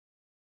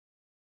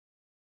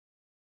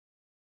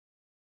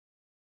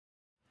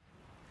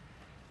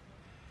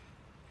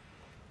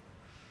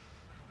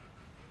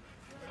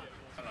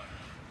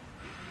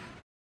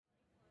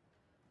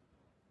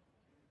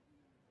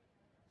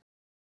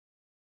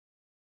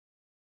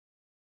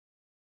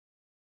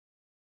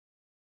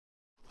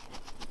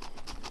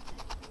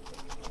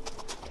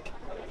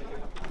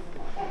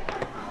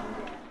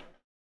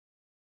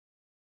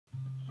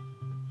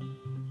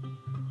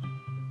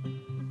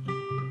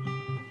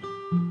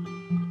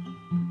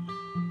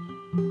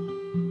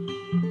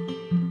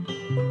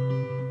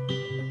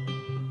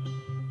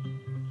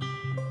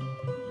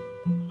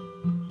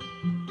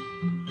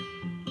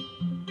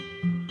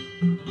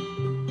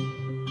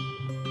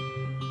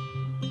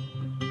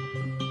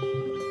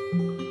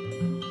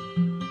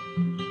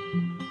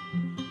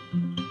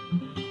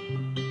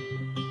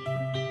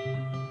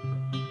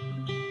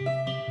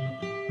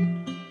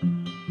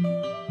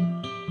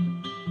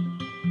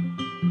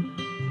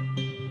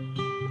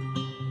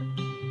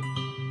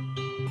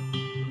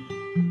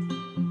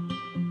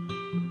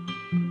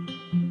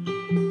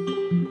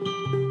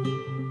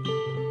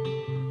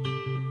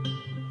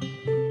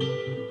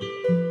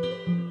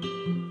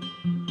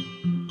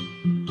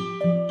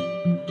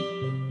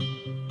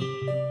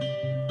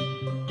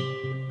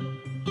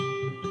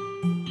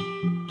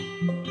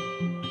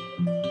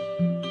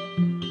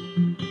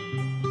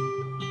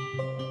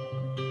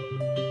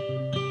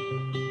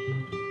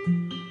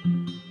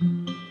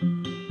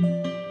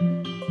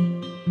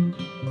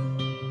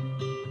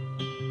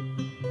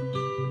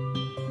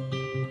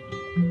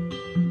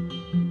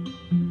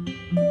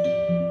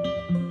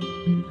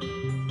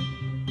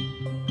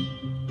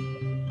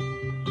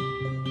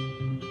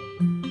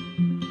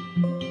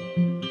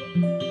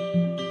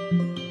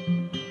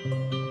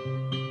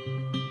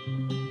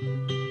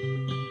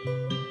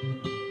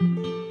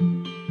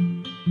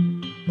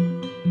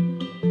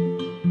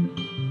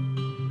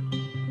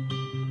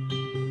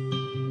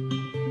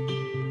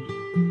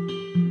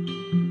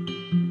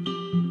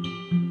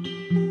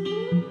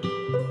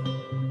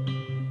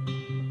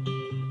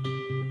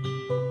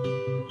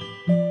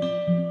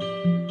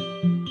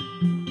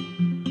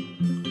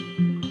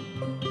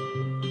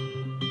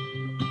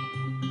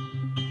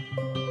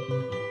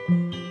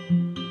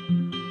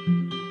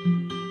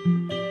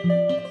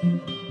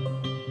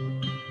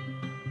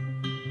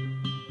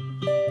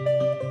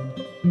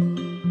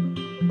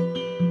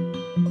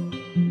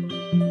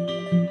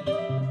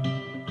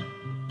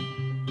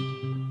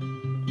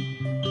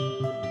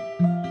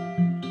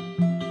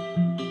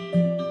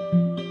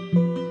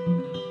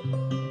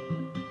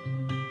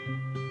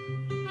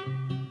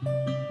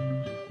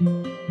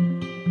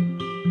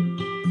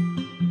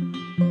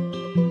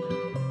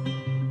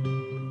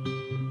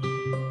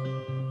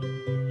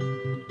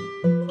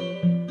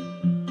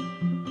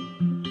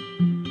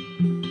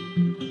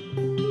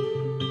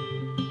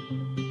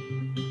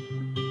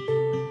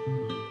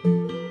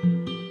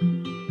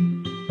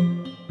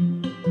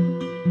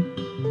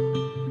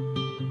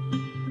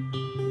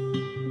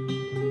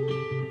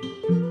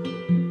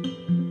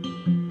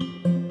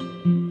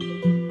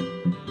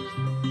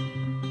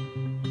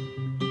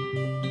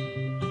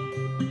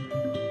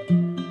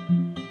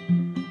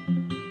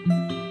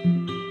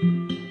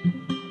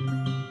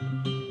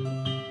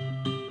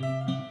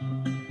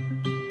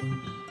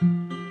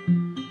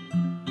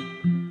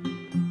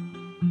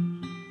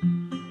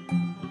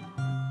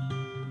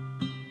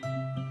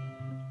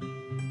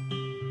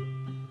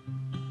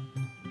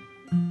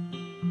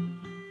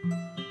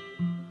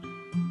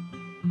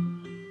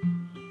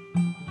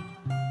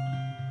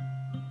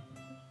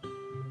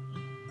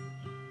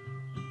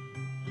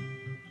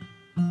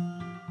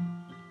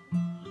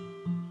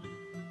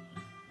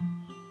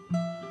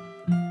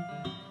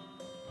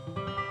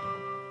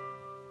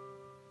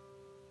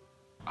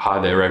Hi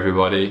there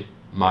everybody,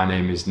 my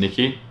name is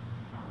Nicky.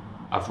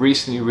 I've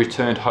recently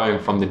returned home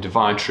from the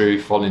Divine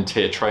Truth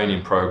volunteer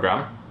training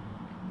program,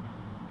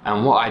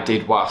 and what I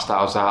did whilst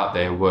I was out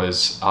there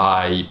was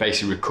I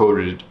basically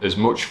recorded as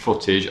much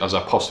footage as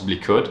I possibly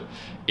could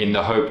in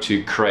the hope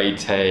to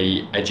create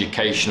a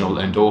educational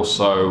and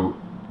also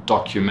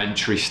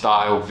documentary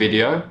style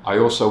video. I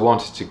also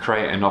wanted to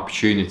create an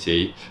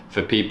opportunity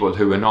for people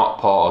who were not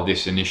part of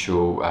this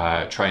initial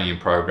training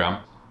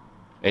program,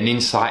 an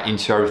insight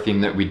into everything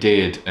that we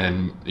did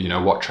and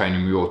what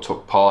training we all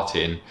took part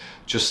in,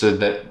 just so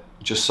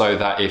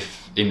that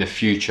if in the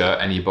future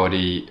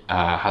anybody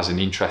has an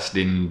interest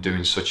in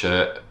doing such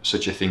a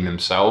thing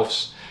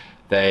themselves,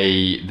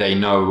 they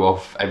know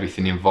of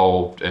everything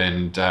involved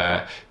and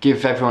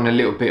give everyone a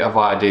little bit of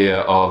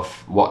idea of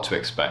what to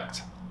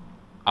expect.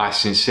 I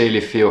sincerely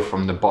feel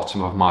from the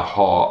bottom of my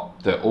heart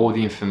that all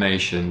the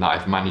information that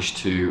I've managed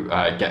to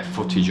get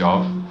footage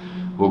of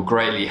will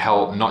greatly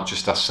help not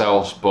just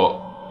ourselves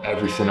but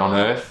everything on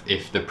earth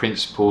if the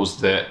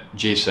principles that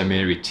Jesus and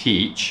Mary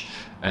teach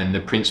and the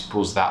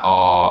principles that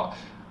are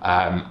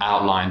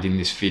outlined in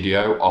this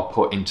video are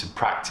put into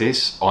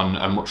practice on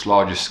a much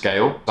larger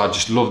scale. I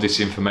just love this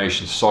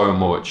information so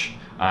much,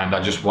 and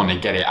I just want to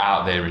get it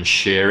out there and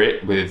share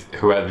it with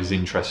whoever's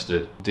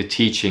interested. The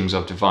teachings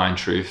of divine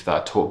truth that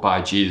are taught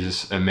by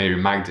Jesus and Mary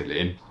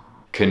Magdalene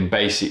can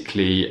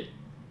basically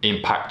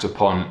impact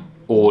upon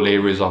all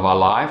areas of our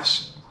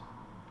lives.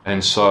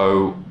 And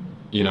so,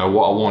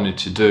 what I wanted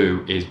to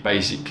do is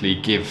basically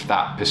give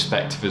that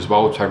perspective as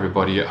well to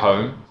everybody at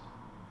home.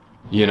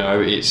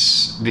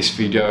 This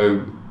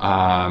video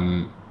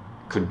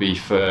could be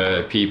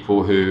for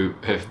people who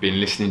have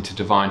been listening to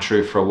Divine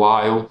Truth for a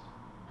while,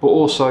 but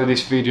also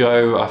this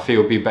video I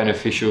feel will be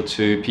beneficial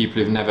to people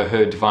who've never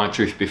heard Divine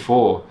Truth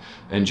before,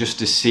 and just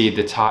to see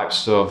the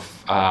types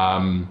of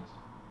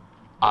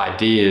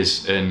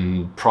ideas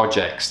and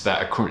projects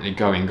that are currently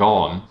going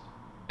on.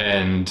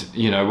 And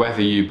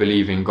whether you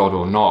believe in God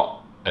or not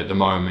at the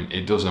moment,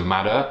 it doesn't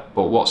matter,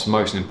 but what's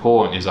most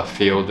important is I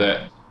feel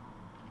that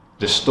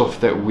the stuff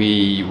that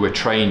we were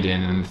trained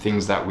in and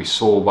things that we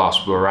saw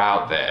whilst we were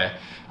out there,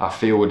 I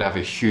feel would have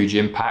a huge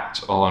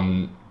impact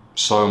on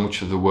so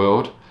much of the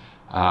world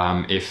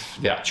if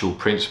the actual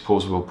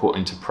principles were put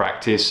into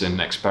practice and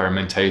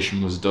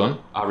experimentation was done.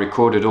 I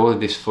recorded all of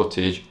this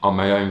footage on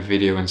my own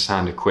video and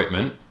sound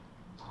equipment,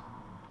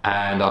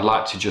 and I'd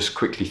like to just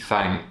quickly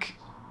thank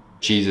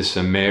Jesus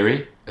and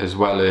Mary, as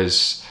well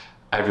as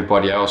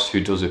everybody else who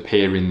does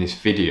appear in this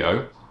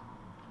video,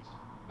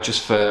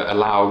 just for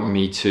allowing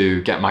me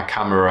to get my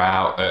camera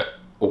out at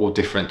all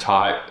different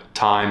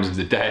times of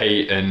the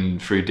day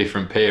and through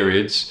different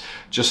periods,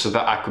 just so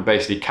that I could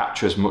basically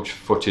capture as much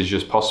footage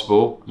as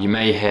possible. You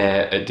may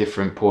hear at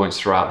different points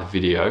throughout the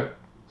video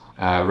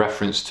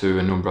reference to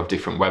a number of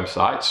different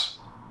websites.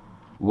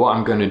 What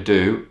I'm going to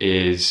do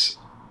is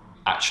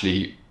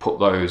actually put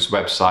those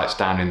websites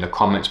down in the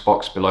comments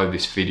box below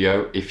this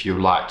video if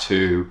you'd like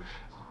to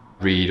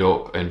read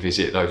up and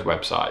visit those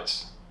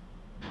websites.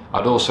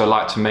 I'd also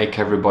like to make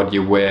everybody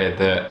aware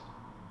that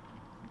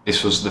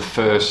this was the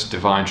first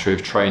Divine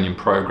Truth training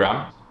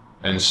program,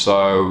 and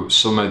so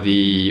some of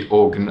the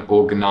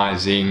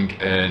organising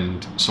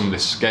and some of the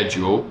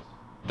schedule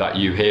that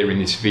you hear in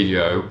this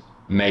video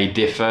may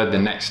differ the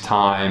next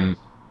time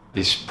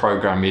this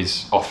program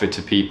is offered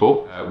to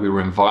people. We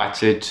were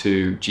invited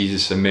to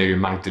Jesus and Mary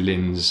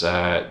Magdalene's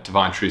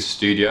Divine Truth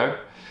studio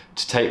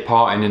to take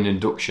part in an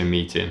induction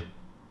meeting.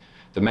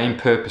 The main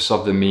purpose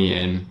of the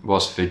meeting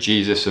was for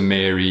Jesus and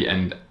Mary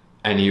and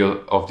any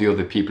of the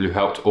other people who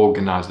helped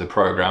organise the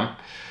program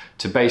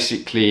to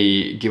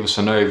basically give us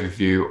an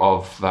overview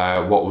of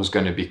what was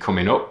going to be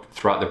coming up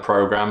throughout the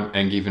program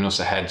and giving us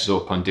a heads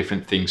up on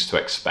different things to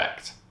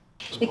expect.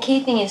 The key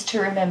thing is to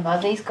remember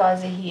these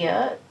guys are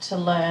here to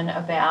learn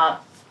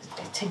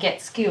to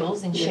get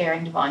skills in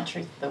sharing divine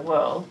truth with the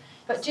world.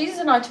 But Jesus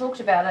and I talked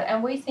about it,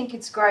 and we think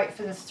it's great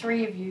for the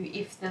three of you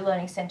if the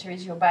Learning Centre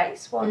is your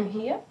base while you're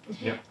here.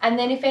 Yep. And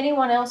then if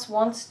anyone else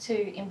wants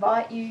to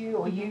invite you,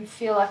 or you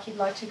feel like you'd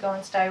like to go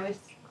and stay with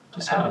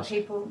other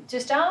people,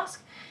 just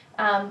ask.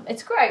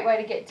 It's a great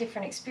way to get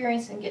different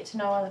experience and get to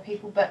know other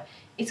people, but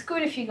it's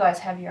good if you guys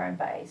have your own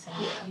base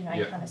and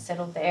you're kind of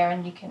settled there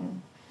and you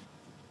can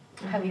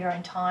have your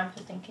own time for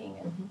thinking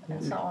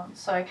and so on.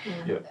 So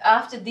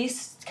after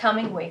this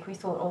coming week, we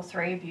thought all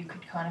three of you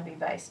could kind of be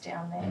based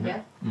down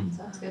there.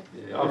 Sounds good.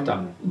 Yeah, I've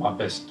done my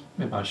best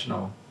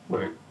emotional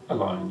work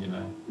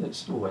alone,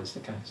 that's always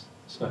the case.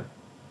 So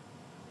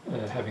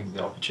having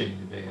the opportunity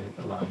to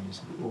be alone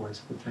is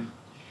always a good thing.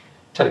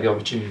 Take the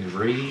opportunity to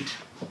read,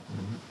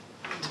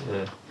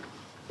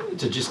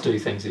 to just do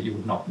things that you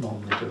would not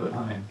normally do at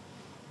home.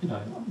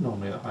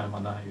 Normally at home, I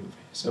know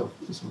for yourself,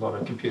 there's a lot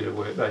of computer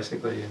work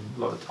basically and a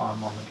lot of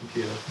time on the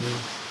computer.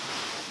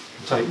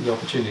 Take the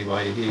opportunity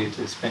while you're here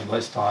to spend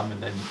less time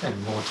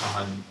and more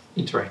time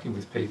interacting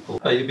with people.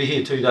 You'll be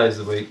here 2 days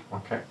a week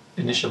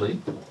initially,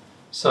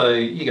 so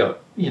you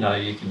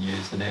can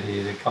use the net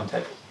here to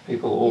contact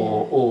people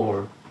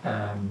or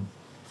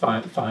use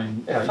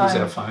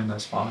our phone,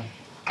 that's fine.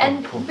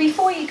 And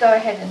before you go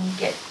ahead and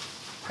get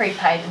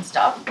prepaid and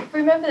stuff,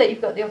 remember that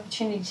you've got the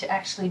opportunity to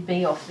actually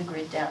be off the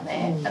grid down there,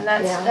 and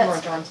that's more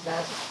drawn to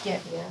that.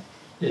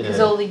 Because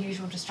all the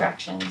usual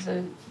distractions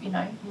are, you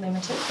know,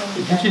 limited.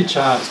 It gives you a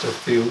chance to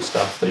feel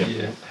stuff that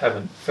you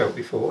haven't felt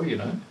before, you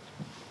know.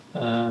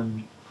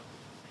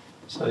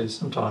 So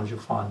sometimes you'll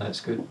find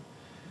that's good.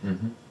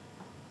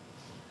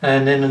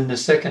 And then in the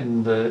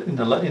second, in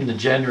the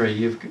January,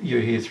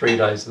 you're here 3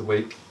 days of the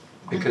week,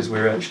 because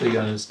we're actually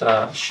going to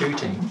start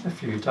shooting a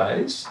few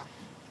days,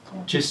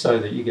 just so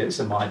that you get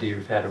some idea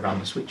of how to run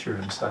the switcher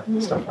and stuff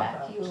like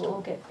that. You'll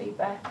all get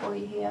feedback while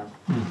you're here.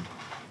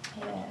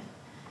 Yeah.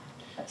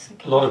 That's the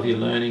key. A lot of your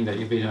learning that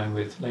you've been doing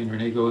with Lena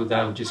and Igor,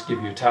 they'll just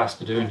give you a task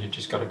to do, and you've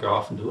just got to go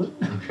off and do it.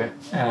 Okay.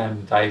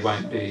 And they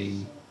won't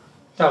be.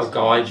 They'll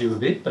guide you a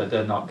bit, but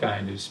they're not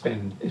going to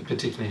spend,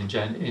 particularly in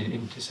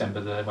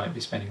December, they won't be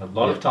spending a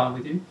lot of time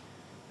with you.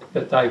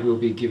 But they will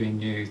be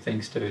giving you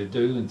things to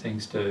do and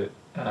things to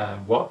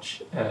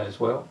watch as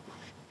well.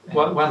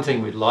 One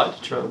thing we'd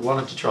wanted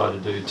to try to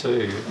do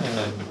too,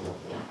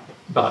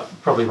 but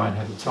probably won't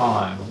have the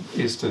time,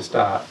 is to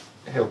start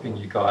helping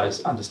you guys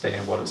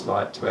understand what it's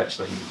like to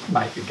actually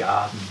make a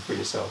garden for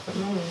yourself, and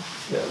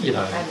you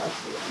know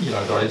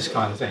those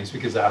kind of things,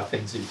 because they are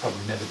things that you've probably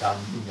never done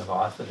in your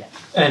life,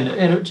 and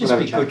it would just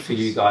be good for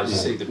you guys to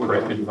see the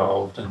prep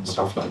involved and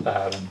stuff like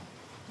that,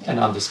 and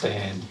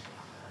understand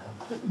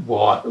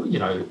why, you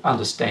know,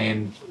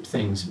 understand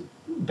things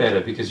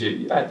better, because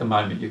at the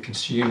moment you're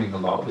consuming a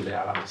lot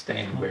without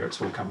understanding where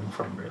it's all coming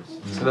from, really.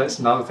 So that's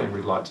another thing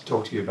we'd like to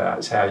talk to you about,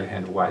 is how you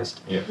handle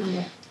waste.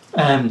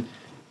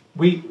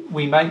 We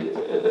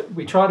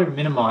try to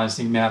minimise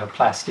the amount of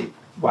plastic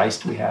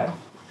waste we have,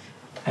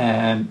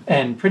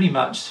 and pretty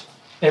much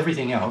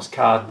everything else,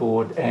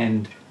 cardboard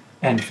and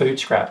food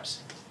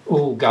scraps,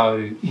 all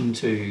go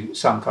into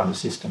some kind of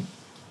system.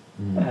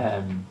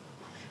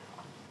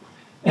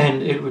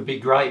 And it would be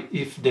great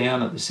if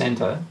down at the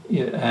centre,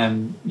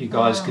 you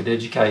guys could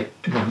educate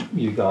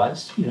you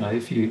guys, you know,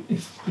 if you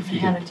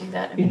how to do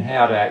that, in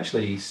how to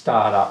actually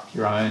start up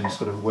your own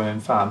sort of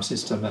worm farm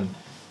system. And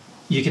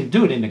you can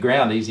do it in the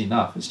ground easy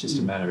enough. It's just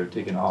a matter of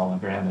digging a hole in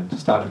the ground and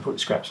starting to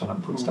put scraps on it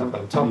and put stuff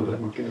over the top of it.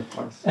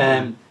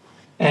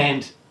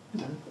 And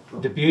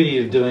the beauty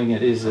of doing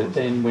it is that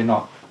then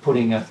we're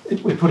putting a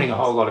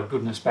whole lot of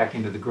goodness back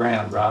into the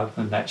ground rather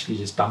than actually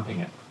just dumping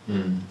it.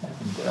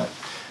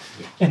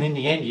 And in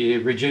the end,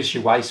 you reduce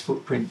your waste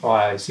footprint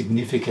by a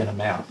significant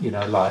amount. You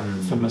know, like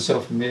for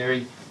myself and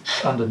Mary,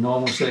 under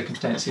normal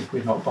circumstances, if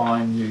we're not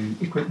buying new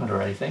equipment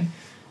or anything,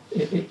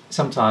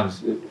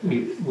 sometimes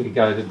we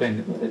go to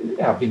bin.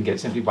 Our bin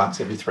gets empty once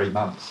every 3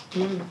 months.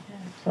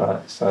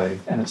 Right. So,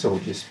 and it's all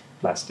just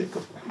plastic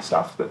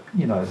stuff that,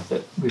 you know,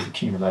 that we've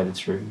accumulated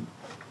through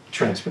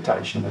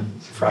transportation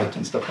and freight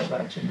and stuff like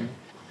that. Generally.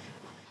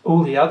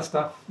 All the other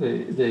stuff,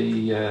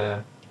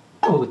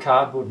 all the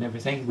cardboard and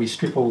everything, we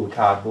strip all the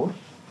cardboard,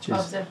 which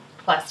is the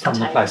plastic from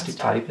tape the plastic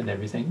tape and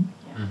everything,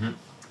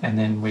 and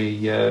then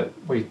we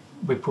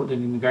put it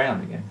in the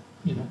ground again,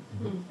 you know,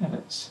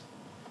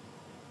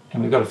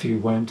 and we've got a few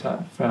worm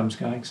farms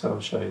going, so I'll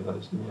show you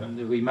those.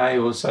 We may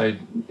also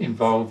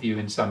involve you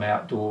in some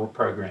outdoor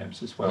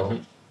programs as well,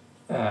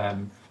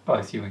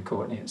 both you and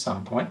Courtney at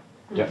some point,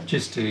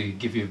 just to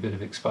give you a bit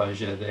of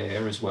exposure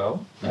there as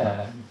well.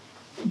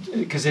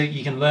 Because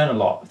you can learn a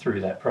lot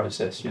through that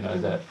process, you know,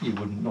 that you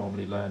wouldn't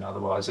normally learn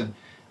otherwise. And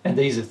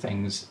these are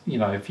things, you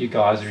know, if you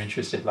guys are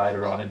interested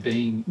later on in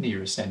being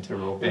near a centre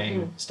or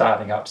being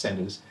starting up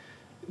centres,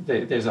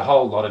 there's a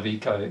whole lot of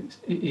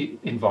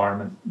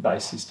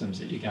environment-based systems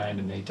that you're going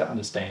to need to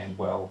understand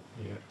well.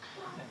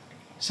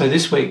 So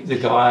this week the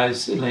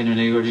guys, Lena and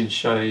Igor, are going to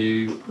show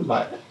you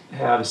like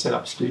how to set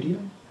up studio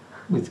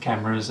with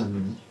cameras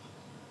and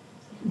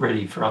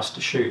ready for us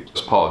to shoot.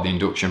 As part of the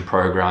induction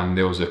program,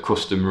 there was a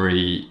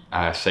customary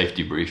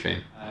safety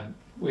briefing.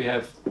 We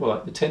have,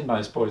 well, the 10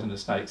 most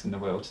poisonous snakes in the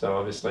world, so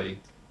obviously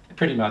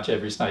pretty much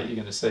every snake you're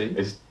going to see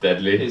is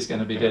deadly. Is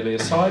going to be deadly,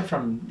 aside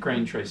from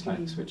green tree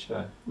snakes, which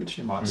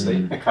you might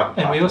see.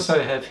 And we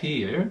also have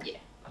here,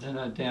 I don't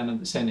know, down at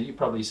the centre, you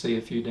probably see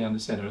a few down the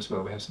centre as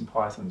well. We have some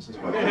pythons as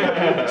well.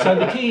 So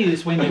the key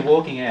is when you're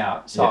walking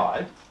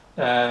outside,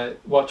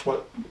 watch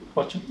the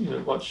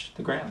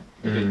ground.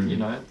 You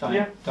know,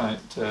 don't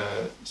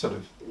sort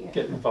of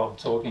get involved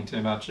talking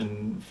too much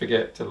and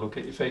forget to look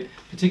at your feet,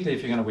 particularly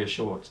if you're going to wear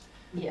shorts.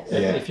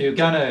 If you're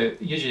going to,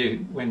 usually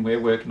when we're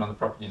working on the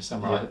property in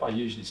summer, I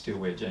usually still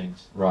wear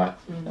jeans. Right.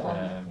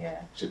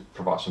 To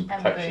provide some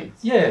protection.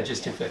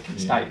 Just if a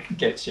snake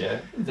gets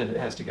you, then it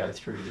has to go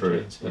through the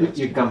jeans.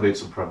 Your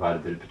gumboots will provide a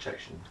bit of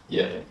protection.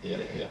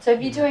 So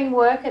if you're doing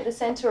work at the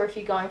centre, or if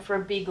you're going for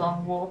a big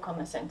long walk on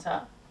the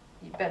centre,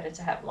 you're better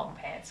to have long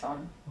pants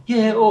on.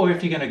 Or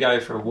if you're going to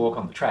go for a walk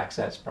on the tracks,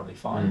 that's probably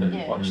fine, but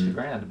watch the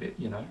ground a bit,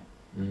 you know.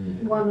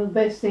 One of the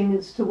best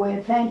things is to wear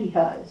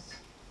pantyhose.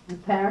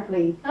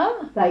 Apparently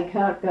they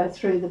can't go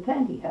through the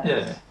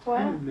pantyhose.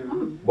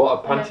 What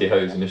are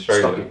pantyhose in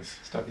Australia?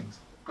 Stockings.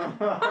 I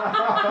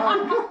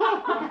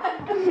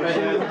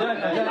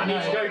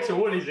need to go to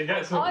Woolies and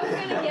get some. I'm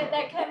going to get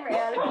that camera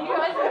out if you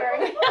guys are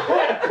wearing it.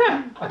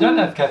 I don't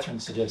know if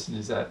Catherine's suggestion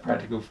is that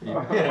practical for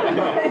you.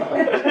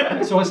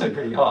 It's also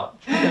pretty hot.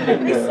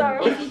 So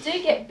if you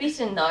do get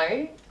bitten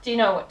though, do you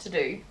know what to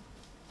do?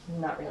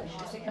 Not really.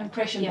 It's a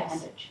compression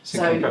bandage. It's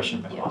a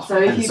compression bandage.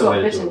 So if you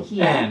got bitten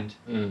here, and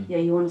yeah,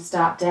 you want to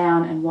start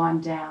down and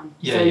wind down.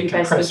 yeah, so you can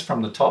press basically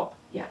from the top,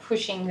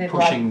 Pushing the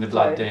pushing the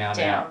blood flow down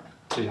out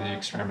to the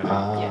extremity.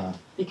 Yeah.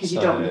 because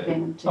you don't want to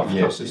bend them too. Of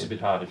course, it's a bit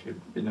hard if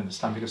you've been in the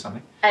stomach or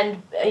something.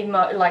 And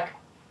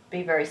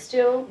be very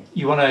still.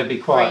 You want to be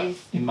quite Breathe.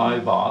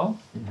 immobile,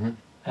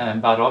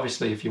 but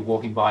obviously if you're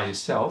walking by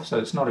yourself, so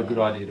it's not a good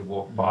idea to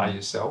walk by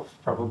yourself,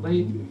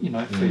 probably, you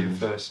know, for your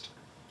first,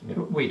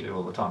 we do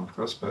all the time, of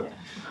course, but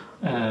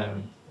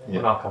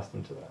You're not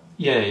accustomed to that.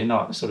 yeah, you're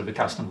not sort of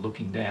accustomed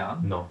looking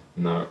down.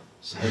 No.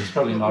 So it's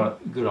probably not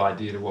a good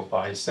idea to walk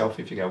by yourself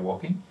if you go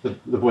walking. The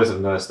boys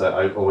have noticed that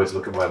I always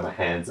look at where my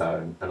hands are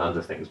and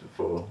under things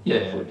before I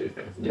do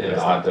things.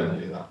 Yeah, I don't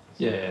do that.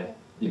 Yeah,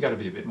 you got to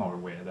be a bit more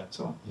aware, that's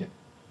all. Yeah.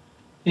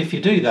 If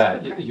you do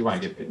that, you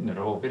won't get bitten at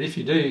all. But if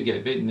you do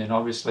get bitten, then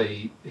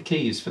obviously the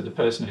key is for the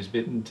person who's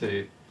bitten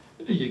to,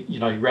 you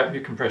know, you wrap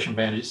your compression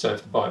bandage. So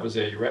if the bite was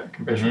there, you wrap the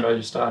compression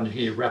bandage, starting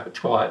here, wrap it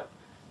tight,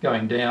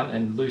 going down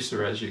and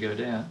looser as you go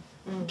down.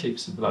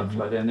 Keeps the blood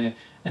flow down there.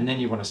 And then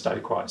you want to stay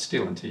quite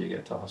still until you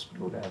get to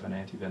hospital to have an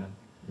antivenom.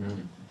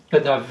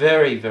 But they're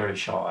very, very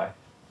shy.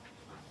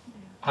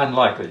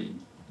 Unlikely,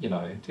 you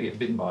know, to get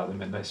bitten by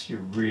them unless you're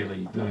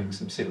really doing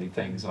some silly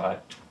things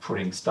like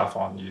putting stuff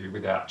on you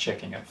without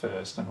checking it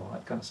first and all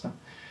that kind of stuff.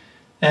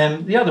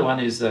 And the other one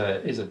is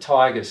a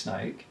tiger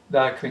snake.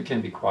 They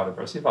can be quite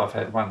aggressive. I've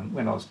had one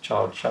when I was a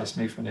child chase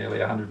me for nearly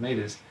 100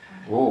 metres.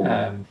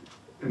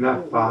 And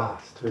that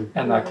fast too.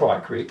 And they're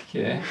quite quick,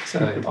 yeah. So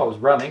I was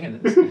running and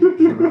it's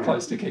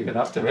close to keeping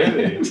up to me.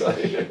 Really? So,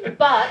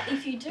 But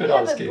if you do But I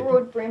have was a scared.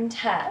 broad-brimmed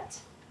hat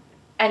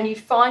and you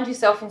find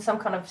yourself in some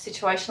kind of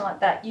situation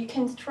like that, you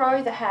can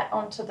throw the hat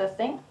onto the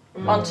thing,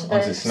 onto the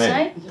Onto the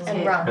snake.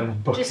 and run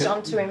And book just it.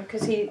 onto him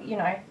because he, you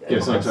know,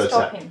 Give something to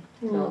stop attack. him.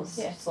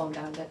 Yeah. Slow them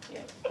down a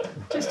bit.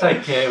 just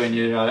take care when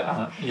you,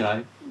 you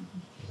know,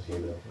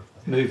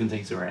 moving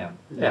things around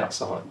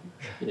outside.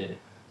 Yeah,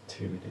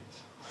 2 minutes.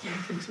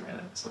 moving things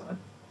around outside.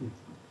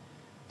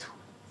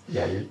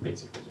 Yeah, you're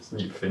basically just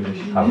you finish,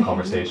 have a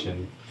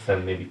conversation,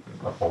 send maybe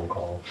a phone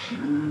call,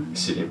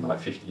 sit in like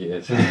 50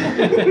 years. So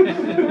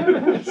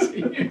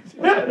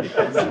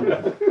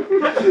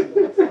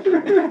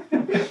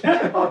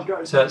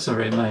that's the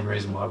main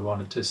reason why I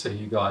wanted to see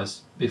you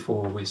guys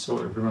before we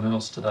saw everyone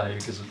else today,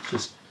 because it's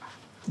just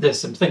there's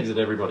some things that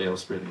everybody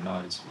else really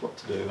knows what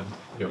to do,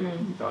 and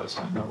you guys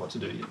don't know what to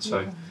do yet.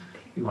 So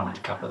we wanted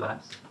to cover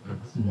that.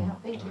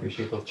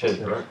 Appreciate those chats,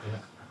 bro.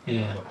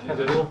 Yeah, have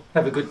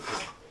a good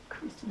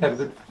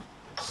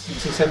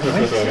 6 or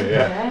 7 weeks.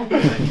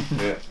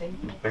 Yeah.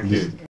 Thank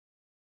you.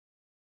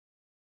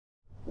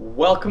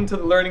 Welcome to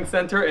the Learning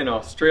Centre in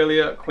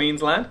Australia,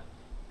 Queensland.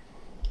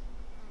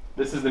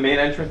 This is the main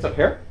entrance up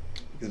here.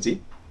 You can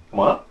see. Come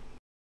on up.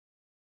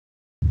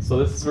 So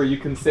this is where you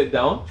can sit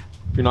down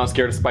if you're not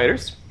scared of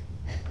spiders.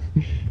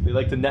 They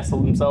like to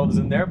nestle themselves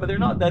in there, but they're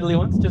not deadly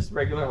ones, just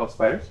regular house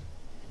spiders.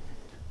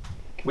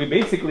 We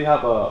basically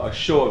have a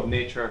show of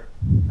nature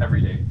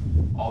every day.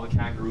 All the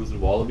kangaroos and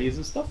wallabies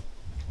and stuff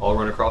all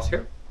run across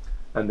here.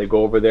 And they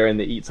go over there and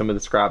they eat some of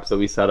the scraps that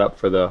we set up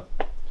for the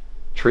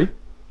tree.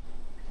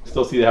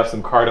 Still see they have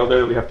some card out there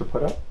that we have to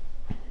put up.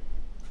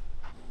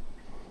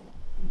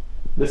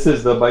 This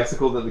is the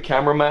bicycle that the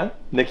cameraman,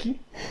 Nicky,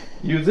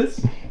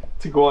 uses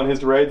to go on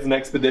his rides and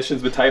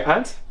expeditions with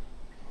Taipans.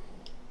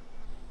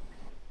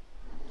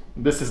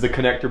 This is the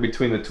connector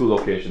between the two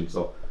locations.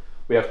 So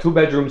we have 2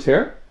 bedrooms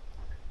here.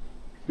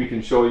 We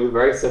can show you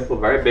very simple,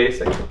 very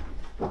basic.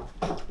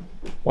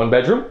 1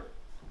 bedroom,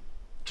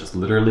 just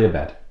literally a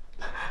bed.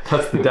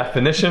 That's the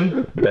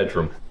definition,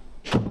 bedroom.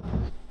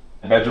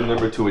 Bedroom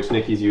number 2, which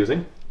Nicky's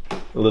using.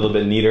 A little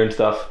bit neater and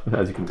stuff.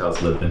 As you can tell,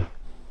 it's lived in.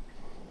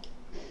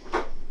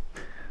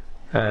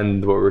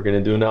 And what we're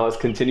gonna do now is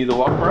continue the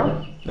walk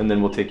around, and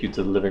then we'll take you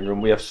to the living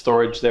room. We have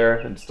storage there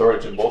and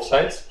storage on both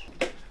sides.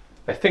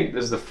 I think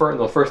this is the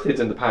first aid's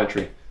in the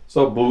pantry.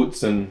 So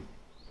boots and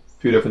a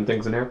few different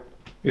things in here.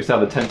 We used to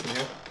have a tent in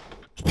here.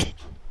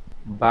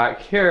 Back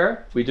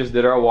here, we just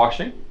did our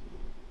washing.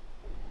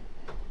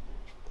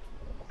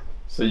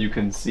 So you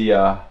can see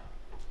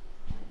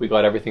we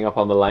got everything up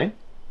on the line.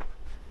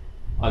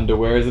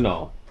 Underwears and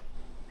all.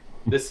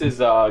 This is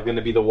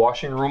gonna be the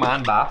washing room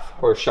and bath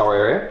or shower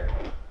area.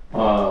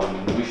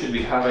 We should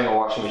be having a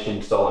washing machine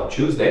installed on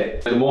Tuesday.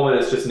 At the moment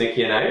it's just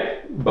Nicky and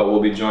I, but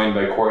we'll be joined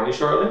by Courtney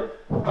shortly.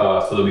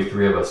 So there'll be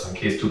 3 of us in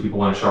case 2 people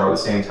want to shower at the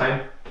same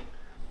time.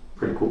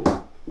 Pretty cool.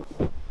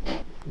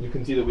 You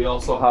can see that we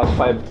also have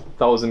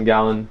 5,000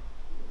 gallon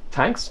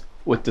tanks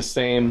with the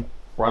same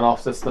runoff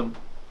system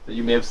that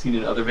you may have seen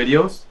in other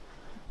videos.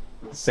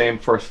 The same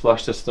first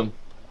flush system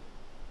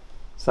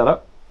set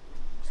up.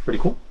 It's pretty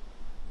cool.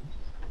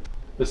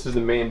 This is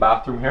the main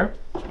bathroom here.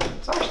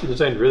 It's actually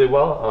designed really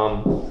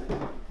well.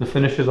 The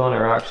finishes on it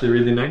are actually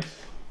really nice.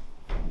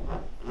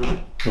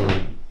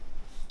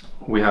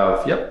 We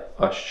have, yep,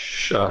 a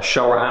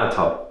shower and a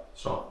tub.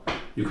 So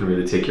you can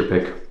really take your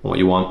pick on what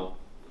you want.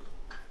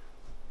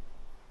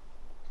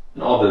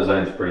 And all the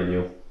design is pretty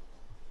new.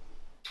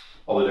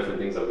 All the different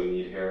things that we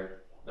need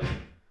here.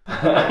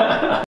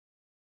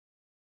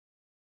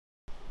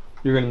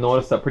 You're going to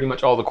notice that pretty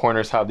much all the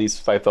corners have these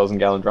 5,000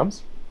 gallon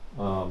drums.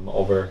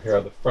 Over here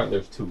at the front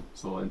there's 2.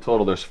 So in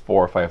total there's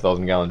 4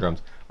 5,000 gallon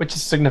drums, which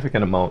is a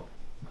significant amount.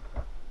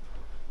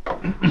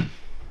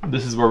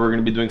 This is where we're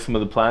going to be doing some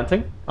of the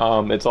planting.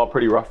 It's all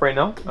pretty rough right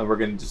now, and we're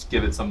going to just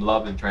give it some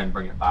love and try and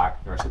bring it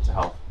back, nurse it to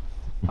health.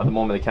 At the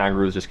moment the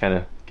kangaroos just kind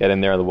of get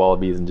in there, the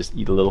wallabies, and just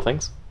eat the little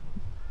things.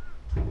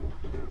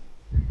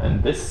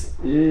 And this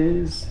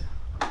is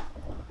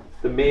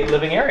the main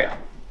living area.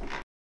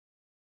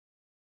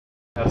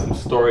 I have some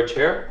storage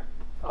here.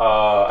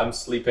 I'm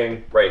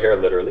sleeping right here,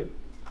 literally.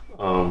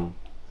 And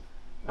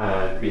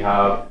we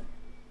have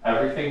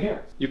everything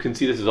here. You can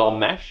see this is all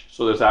mesh,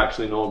 so there's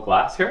actually no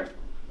glass here.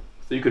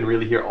 So you can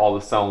really hear all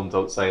the sounds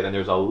outside, and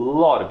there's a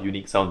lot of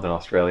unique sounds in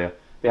Australia.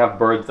 They have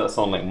birds that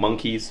sound like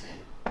monkeys.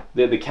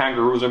 The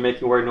kangaroos are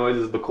making weird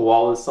noises. The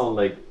koalas sound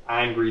like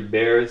angry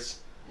bears.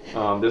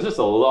 There's just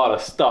a lot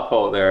of stuff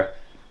out there.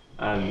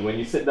 And when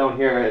you sit down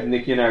here,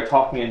 Nicky and I are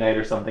talking at night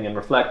or something and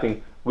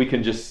reflecting, we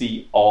can just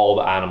see all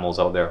the animals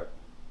out there,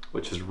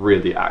 which is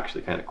really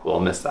actually kind of cool. I'll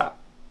miss that.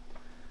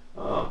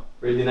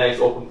 Really nice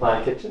open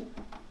plan kitchen.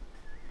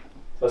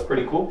 That's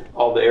pretty cool.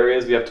 All the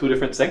areas, we have 2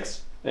 different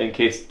sinks in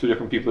case 2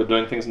 different people are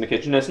doing things in the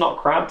kitchen. It's not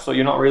cramped, so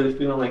you're not really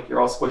feeling like you're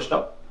all squished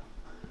up.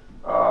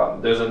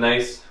 There's a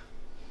nice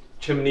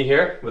chimney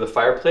here with a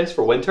fireplace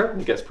for winter.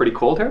 It gets pretty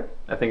cold here.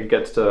 I think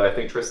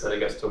Tris said it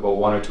gets to about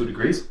 1 or 2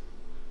 degrees.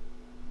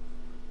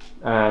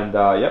 And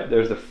yep,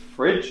 there's the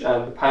fridge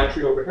and the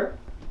pantry over here.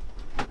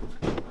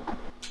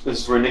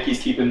 This is where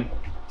Nicky's keeping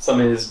some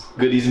of his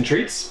goodies and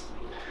treats.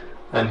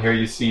 And here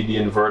you see the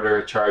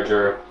inverter,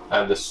 charger,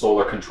 and the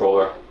solar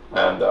controller,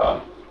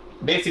 and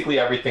basically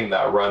everything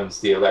that runs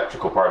the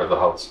electrical part of the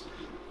house.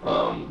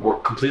 We're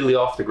completely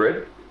off the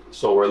grid,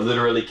 so we're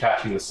literally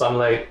catching the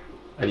sunlight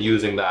and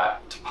using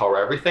that to power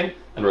everything,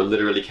 and we're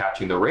literally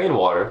catching the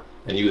rainwater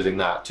and using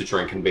that to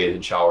drink and bathe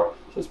and shower.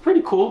 So it's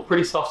pretty cool,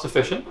 pretty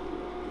self-sufficient.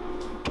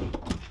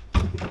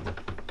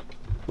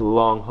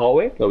 Long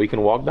hallway that we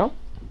can walk down,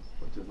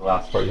 which is the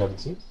last part you haven't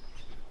seen.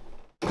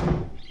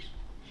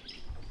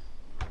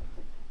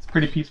 It's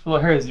pretty peaceful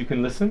here, as you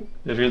can listen.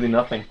 There's really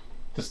nothing,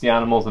 just the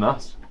animals and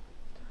us.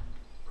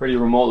 Pretty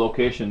remote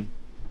location.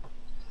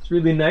 It's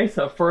really nice.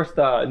 At first,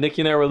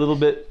 Nicky and I were a little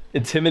bit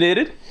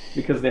intimidated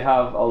because they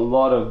have a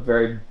lot of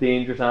very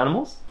dangerous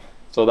animals.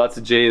 So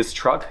that's Jay's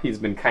truck. He's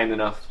been kind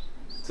enough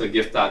to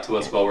gift that to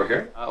us while we're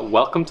here.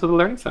 Welcome to the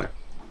Learning Center.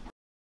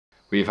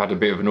 We've had a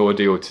bit of an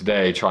ordeal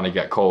today trying to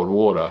get cold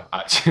water,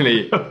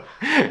 actually.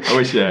 I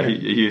wish, yeah,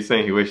 he was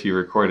saying he wished he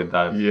recorded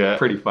that. Yeah.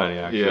 Pretty funny,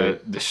 actually. Yeah,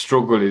 the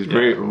struggle is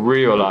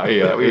real out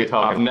here.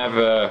 I've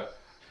never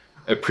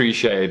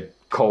appreciated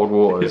cold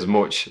water as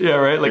much. Yeah,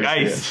 right, like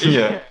ice.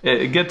 Yeah.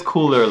 It gets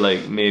cooler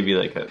like maybe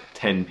like at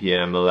 10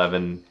 p.m.,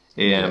 11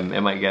 a.m.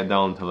 It might get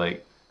down to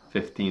like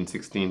 15,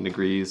 16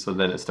 degrees, so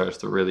then it starts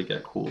to really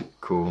get cool.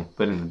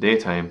 But in the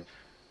daytime,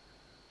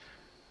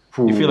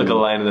 you feel like a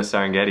lion in the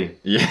Serengeti.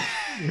 Yeah.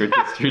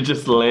 You're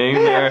just laying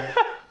there,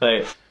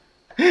 like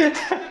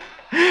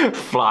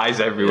flies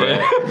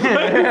everywhere.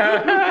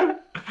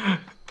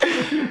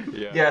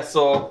 Yeah,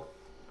 so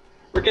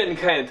we're getting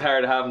kind of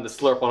tired of having to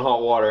slurp on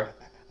hot water,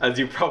 as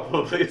you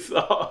probably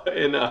saw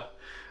in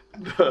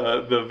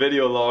the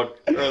video log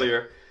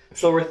earlier.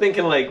 So we're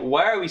thinking, like,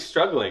 why are we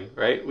struggling,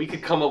 right? We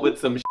could come up with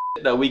some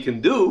shit that we can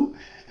do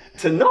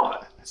to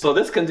not. So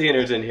this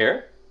container's in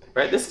here,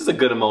 right? This is a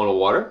good amount of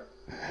water.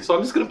 So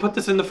I'm just gonna put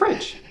this in the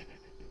fridge.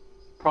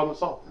 Problem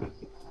solved.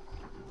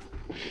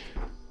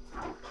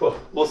 Well,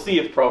 we'll see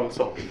if problem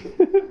solved.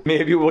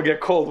 Maybe we'll get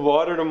cold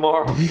water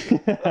tomorrow.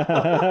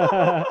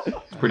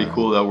 It's pretty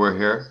cool that we're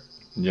here.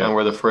 Yeah. And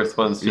we're the first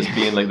ones just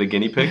being like the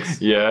guinea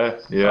pigs. Yeah.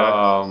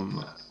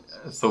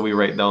 So we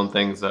write down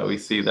things that we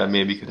see that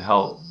maybe could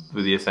help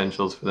with the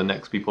essentials for the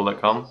next people that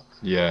come.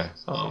 Yeah.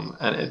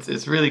 And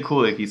it's really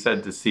cool, like you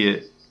said, to see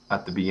it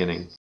at the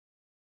beginning.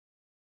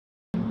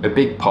 A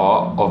big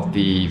part of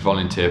the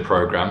volunteer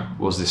program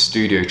was the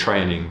studio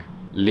training.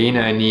 Lena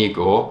and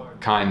Igor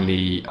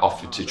kindly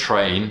offered to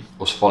train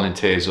us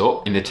volunteers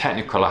up in the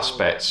technical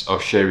aspects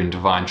of sharing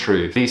divine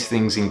truth. These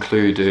things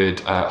included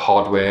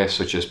hardware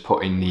such as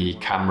putting the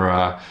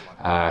camera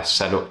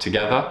set up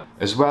together,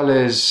 as well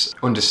as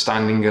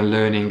understanding and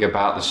learning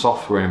about the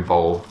software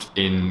involved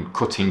in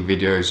cutting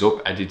videos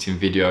up, editing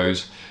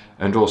videos,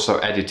 and also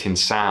editing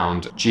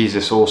sound.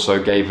 Jesus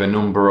also gave a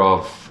number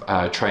of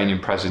training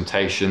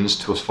presentations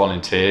to us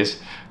volunteers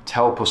to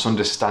help us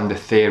understand the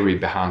theory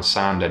behind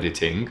sound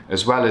editing,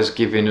 as well as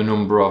giving a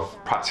number of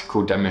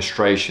practical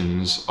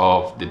demonstrations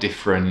of the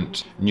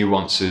different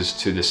nuances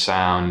to the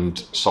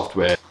sound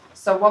software.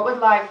 So what we'd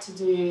like to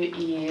do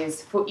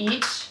is, for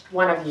each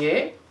one of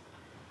you,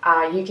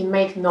 you can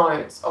make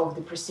notes of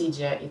the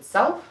procedure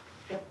itself.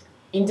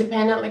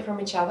 independently from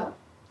each other.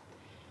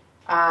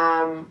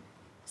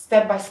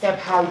 Step by step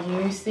how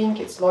you think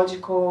it's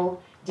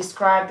logical,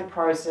 describe the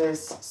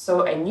process,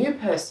 so a new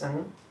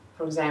person,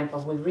 for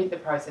example, would read the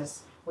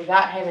process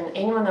without having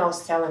anyone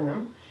else telling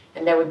them,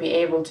 and they would be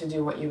able to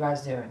do what you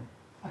guys are doing.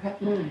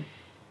 Okay.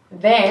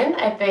 Then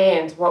at the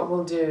end, what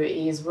we'll do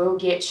is we'll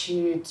get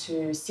you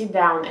to sit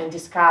down and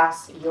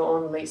discuss your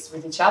own list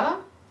with each other,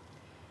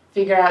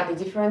 figure out the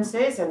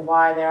differences and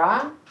why there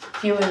are,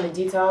 fill in the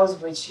details,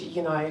 which,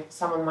 you know,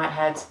 someone might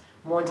have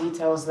more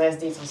details, less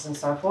details and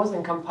so forth,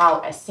 and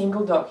compile a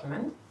single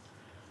document,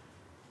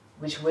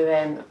 which we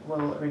then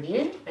will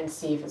review and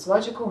see if it's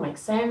logical,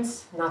 makes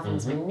sense,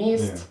 nothing's been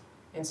missed,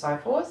 and so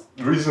forth.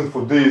 The reason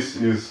for this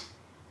is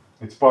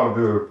it's part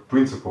of the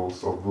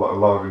principles of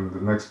allowing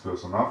the next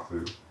person after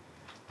you,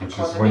 which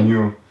is when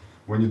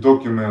you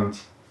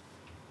document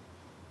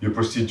your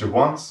procedure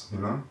once, you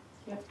know,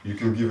 you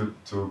can give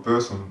it to a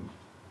person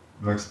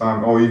next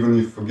time, or even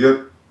if you forget,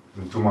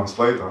 and 2 months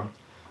later,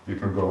 you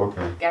can go,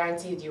 okay.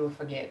 Guaranteed you will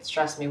forget,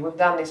 trust me. We've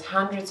done this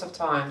hundreds of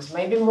times,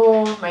 maybe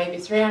more, maybe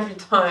 300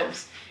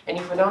 times. And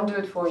if we don't do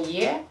it for a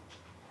year,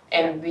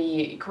 and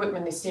the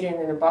equipment is sitting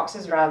in the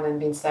boxes rather than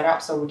being set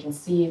up so we can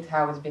see it,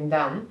 how it's been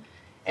done,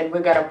 and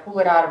we've got to pull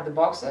it out of the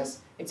boxes,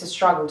 it's a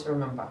struggle to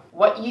remember.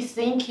 What you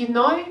think you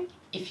know,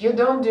 if you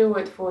don't do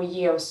it for a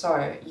year or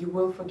so, you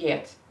will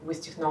forget.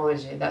 With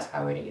technology, that's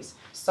how it is.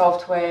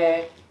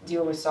 Software,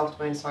 deal with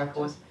software and so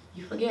forth,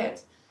 you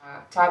forget.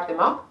 Type them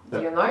up,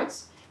 your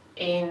notes,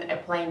 in a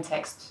plain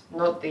text,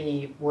 not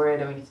the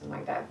Word or anything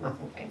like that,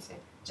 nothing fancy.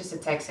 Just a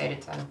text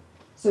editor.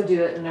 So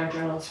do it in our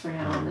journals for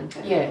now and then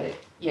kind of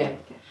yeah.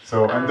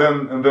 So and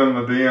then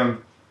at the end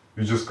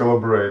you just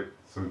collaborate.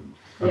 So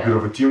a bit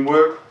of a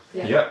teamwork.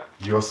 Yeah.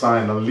 You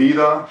assign a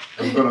leader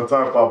who's gonna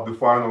type up the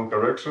final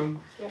correction,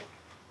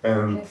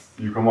 and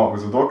you come up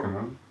with a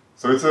document.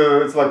 So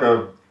it's like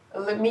a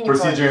mini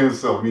procedure in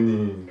itself,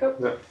 mini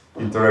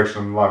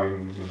interaction,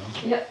 loving,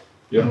 you know.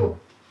 Yeah.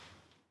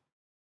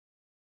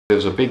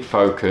 There's a big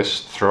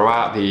focus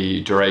throughout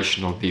the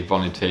duration of the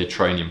volunteer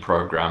training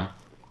program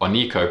on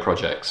eco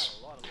projects.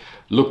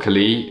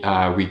 Luckily,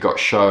 we got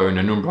shown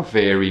a number of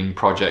varying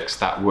projects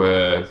that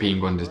were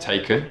being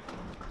undertaken.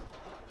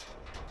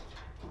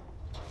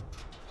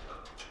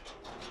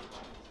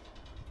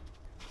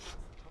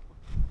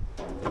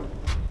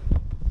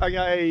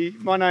 Okay,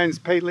 my name's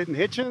Pete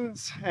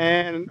Litton-Hitchens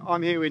and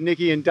I'm here with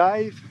Nicky and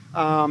Dave.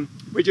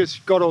 We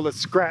just got all the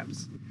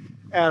scraps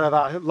out of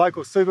our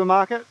local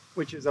supermarket,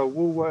 which is a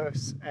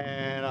Woolworths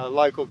and a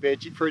local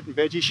fruit and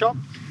veggie shop.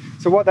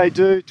 So what they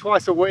do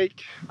twice a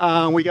week,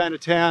 we go into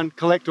town,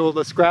 collect all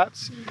the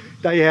scraps.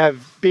 They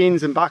have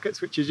bins and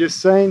buckets, which you've just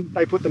seen.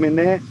 They put them in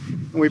there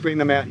and we bring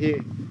them out here.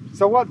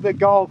 So what the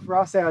goal for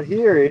us out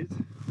here is,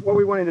 what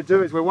we wanted to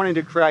do is we're wanting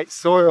to create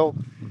soil.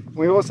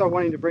 We're also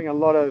wanting to bring a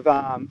lot of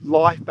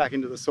life back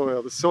into the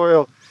soil. The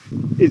soil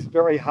is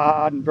very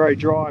hard and very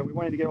dry. We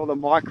wanted to get all the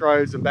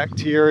microbes and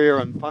bacteria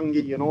and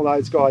fungi and all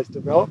those guys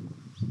developed.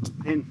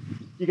 And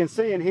you can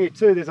see in here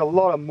too, there's a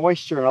lot of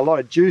moisture and a lot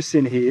of juice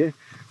in here,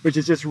 which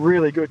is just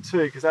really good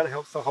too, because that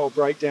helps the whole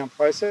breakdown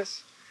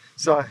process.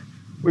 So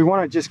we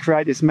want to just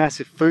create this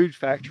massive food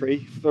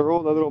factory for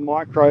all the little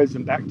microbes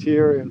and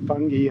bacteria and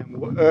fungi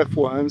and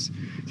earthworms,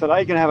 so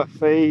they can have a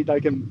feed,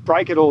 they can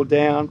break it all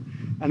down,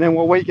 and then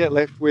what we get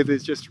left with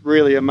is just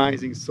really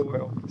amazing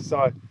soil.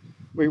 So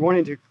we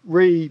wanted to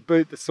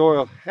reboot the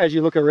soil. As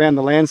you look around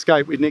the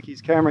landscape with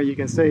Nicky's camera, you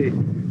can see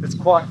it's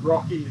quite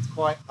rocky, it's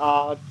quite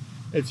hard,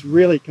 it's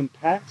really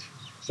compact.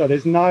 So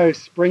there's no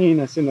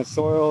springiness in the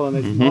soil, and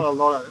there's not a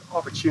lot of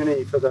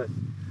opportunity for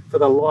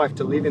the life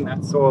to live in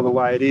that soil the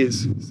way it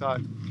is. So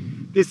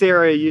this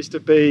area used to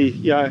be,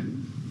 you know,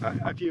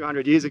 a few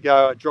hundred years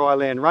ago, a dry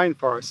land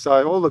rainforest.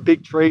 So all the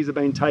big trees have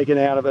been taken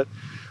out of it.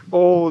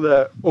 All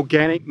the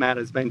organic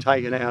matter's been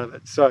taken out of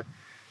it. So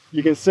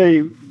you can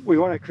see we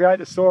want to create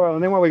the soil,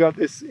 and then when we got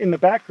this in the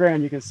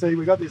background, you can see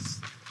we got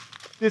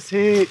this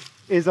here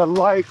is a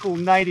local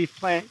native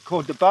plant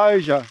called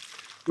Debosia,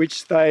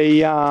 which they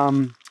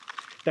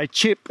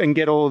chip and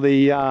get all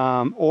the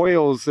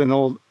oils and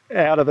all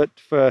out of it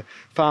for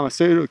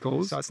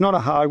pharmaceuticals. So it's not a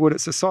hardwood,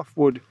 it's a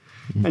softwood.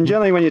 And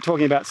generally when you're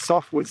talking about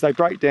softwoods, they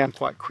break down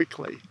quite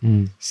quickly.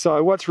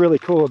 So what's really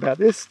cool about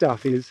this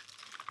stuff is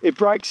it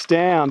breaks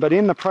down, but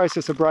in the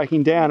process of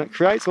breaking down, it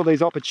creates all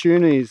these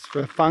opportunities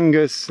for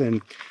fungus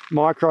and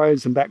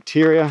microbes and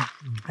bacteria.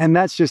 And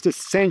that's just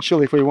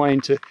essential if we're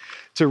wanting to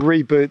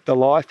reboot the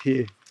life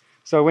here.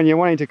 So when you're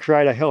wanting to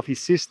create a healthy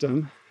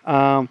system,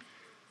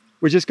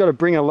 we just got to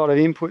bring a lot of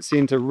inputs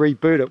in to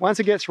reboot it. Once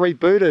it gets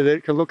rebooted,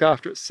 it can look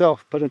after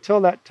itself. But until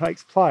that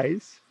takes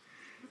place,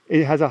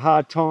 it has a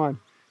hard time.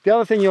 The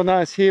other thing you'll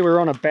notice here,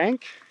 we're on a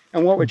bank.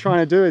 And what we're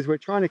trying to do is we're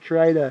trying to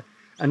create a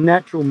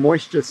natural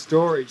moisture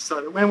storage so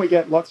that when we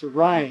get lots of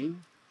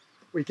rain,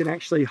 we can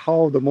actually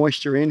hold the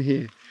moisture in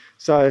here.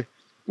 So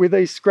with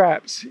these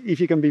scraps,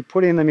 if you can be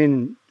putting them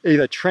in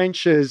either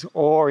trenches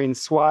or in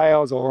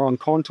swales or on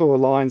contour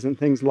lines and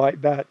things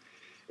like that,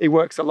 it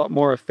works a lot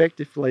more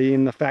effectively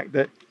in the fact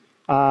that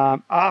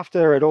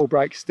After it all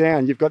breaks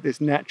down, you've got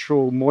this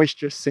natural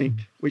moisture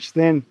sink, which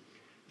then,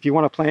 if you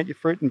want to plant your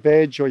fruit and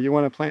veg or you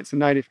want to plant some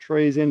native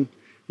trees in,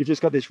 you've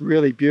just got this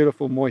really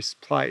beautiful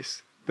moist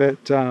place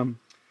that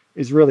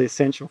is really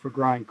essential for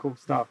growing cool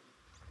stuff.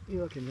 You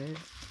look in there.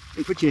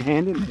 You put your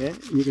hand in there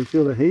and you can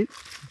feel the heat.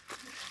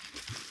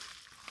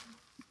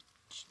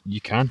 You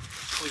can.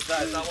 Is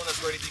that one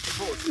that's ready to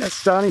decompose? That's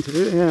starting to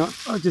do, yeah.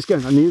 I'll just go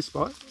to a new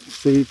spot.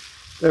 See,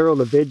 there are all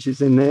the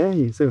veggies in there.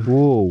 You see,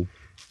 whoa.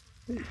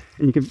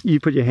 And you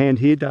put your hand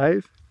here,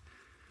 Dave.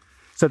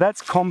 So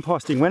that's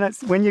composting.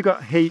 When you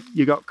got heat,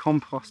 you got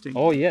composting.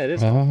 Oh yeah, it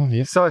is. Oh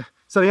yeah. So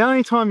the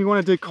only time you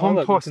want to do composting,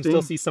 look, you can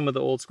still see some of the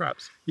old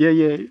scraps. Yeah,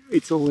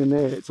 it's all in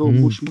there. It's all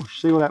mush.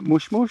 See all that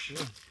mush? Yeah.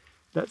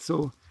 That's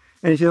all.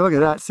 And if you look at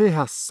that, see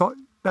how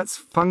that's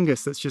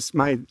fungus that's just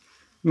made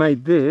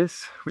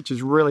this, which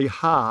is really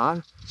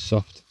hard.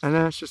 Soft. And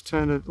then it's just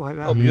turned it like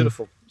that. Oh,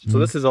 beautiful. So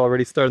this is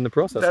already starting the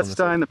process. That's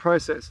starting the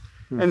process.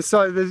 And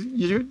so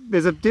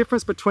there's a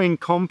difference between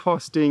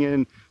composting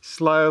and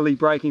slowly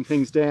breaking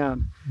things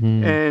down.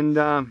 And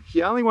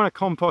you only want to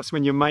compost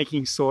when you're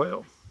making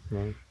soil,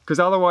 because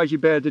otherwise you're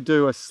better to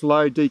do a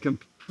slow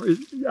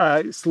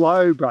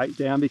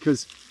breakdown,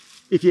 because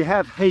if you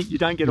have heat, you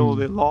don't get all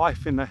the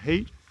life in the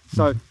heat.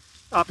 So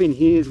up in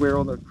here is where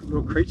all the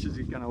little creatures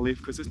are going to live,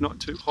 because it's not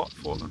too hot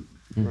for them.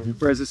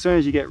 Whereas as soon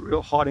as you get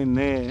real hot in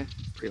there,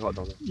 pretty hot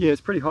down there. Yeah, it's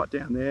pretty hot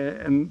down there,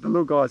 and the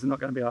little guys are not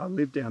going to be able to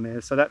live down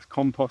there. So that's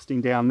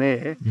composting down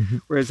there.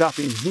 Whereas up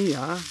in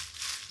here,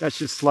 that's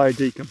just slow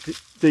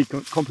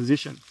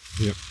decomposition.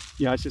 Yep.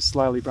 Yeah, it's just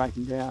slowly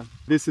breaking down.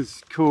 This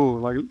is cool.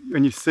 Like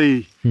when you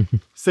see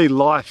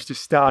life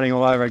just starting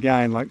all over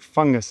again. Like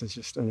fungus is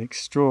just an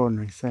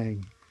extraordinary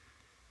thing.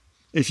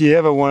 If you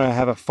ever want to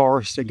have a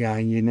forest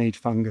again, you need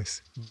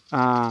fungus.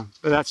 But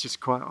that's just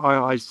quite,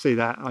 I see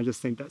that. I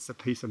just think that's a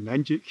piece of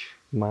magic.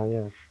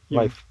 Yeah.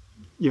 Life.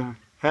 Yeah.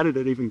 How did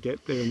it even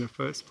get there in the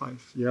first place?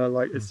 You know,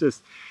 like it's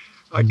just,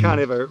 I can't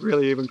ever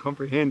really even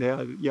comprehend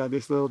how,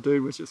 this little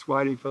dude was just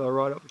waiting for the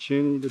right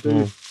opportunity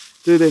to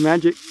do their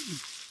magic.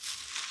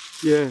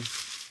 Yeah.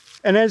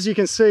 And as you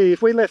can see,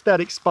 if we left that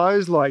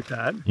exposed like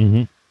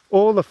that,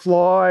 all the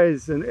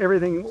flies and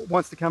everything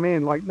wants to come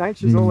in. Like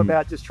nature's all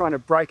about just trying to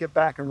break it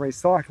back and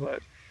recycle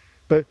it.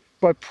 But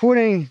by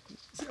putting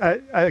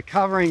a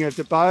covering of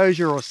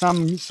deboscia or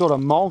some sort of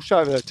mulch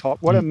over the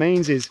top, what it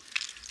means is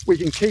we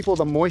can keep all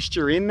the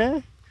moisture in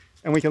there,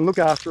 and we can look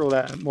after all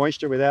that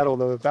moisture without all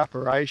the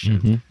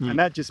evaporation. And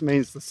that just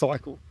means the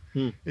cycle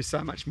is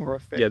so much more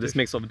effective. Yeah, this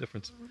makes all the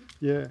difference.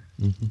 Yeah.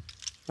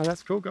 Oh,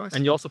 that's cool, guys.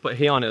 And you also put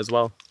hay on it as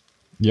well.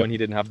 When he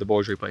didn't have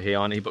deboscia, he put hay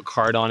on it. He put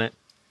card on it.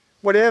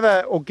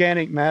 Whatever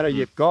organic matter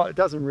you've got, it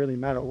doesn't really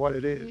matter what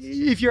it is.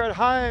 If you're at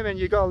home and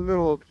you've got a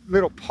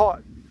little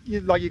pot,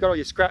 like you got all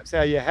your scraps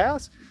out of your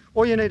house,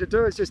 all you need to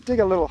do is just dig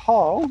a little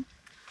hole,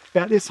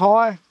 about this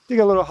high, dig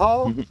a little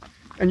hole,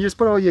 and you just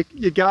put all your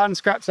garden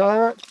scraps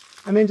over it,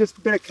 and then just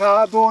a bit of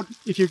cardboard.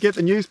 If you get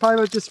the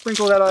newspaper, just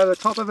sprinkle that over the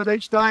top of it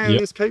each day, and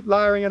just keep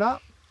layering it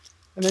up.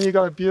 And then you've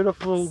got a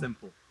beautiful...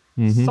 Simple.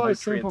 So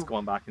simple. It's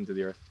going back into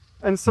the earth.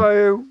 And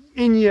so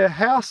in your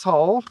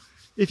household,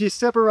 if you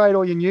separate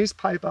all your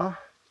newspaper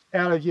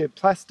out of your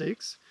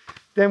plastics,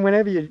 then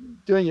whenever you're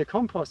doing your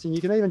composting,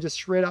 you can even just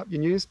shred up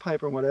your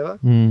newspaper and whatever,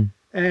 and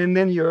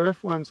then your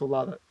earthworms will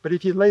love it. But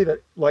if you leave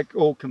it like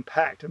all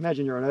compact,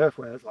 imagine you're an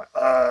earthworm, it's like,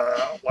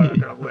 I'm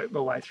going to work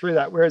my way through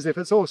that. Whereas if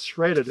it's all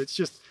shredded, it's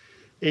just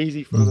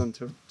easy for them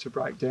to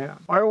break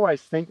down. I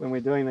always think when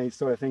we're doing these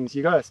sort of things,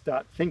 you got to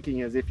start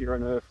thinking as if you're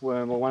an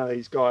earthworm or one of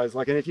these guys.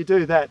 Like, and if you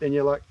do that, then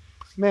you're like,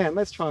 man,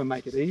 let's try and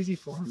make it easy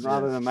for them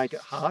rather than make it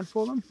hard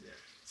for them.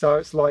 So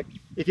it's like,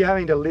 if you're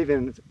having to live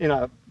in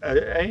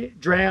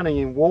drowning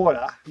in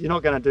water, you're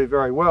not going to do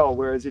very well.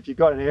 Whereas if you've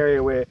got an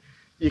area where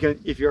you can,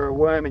 if you're a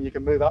worm and you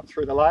can move up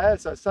through the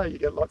layers, so say you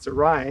get lots of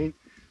rain,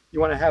 you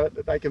want to have it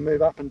that they can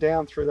move up and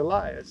down through the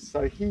layers.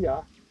 So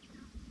here,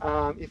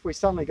 if we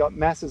suddenly got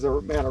massive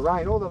amount of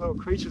rain, all the little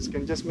creatures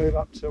can just move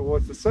up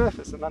towards the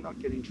surface and they're not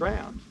getting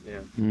drowned.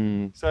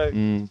 So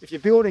if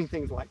you're building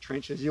things like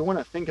trenches, you want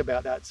to think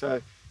about that.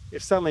 So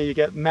if suddenly you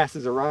get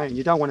masses of rain,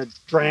 you don't want to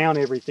drown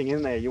everything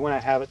in there. You want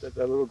to have it that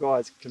the little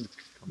guys can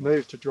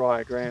move to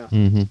drier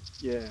ground.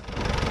 Yeah.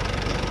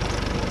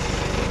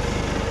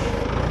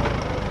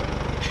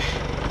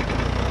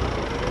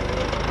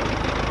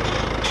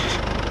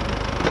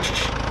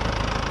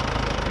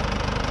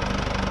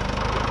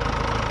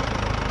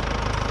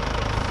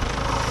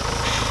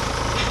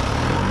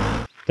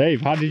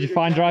 Dave, how did you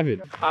find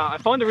driving? I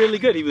found it really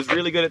good. He was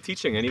really good at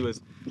teaching, and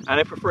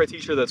I prefer a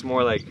teacher that's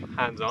more like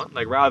hands-on.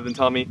 Like rather than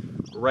telling me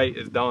right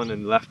is down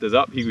and left is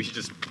up, he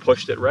just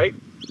pushed it right,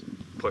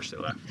 pushed it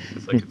left,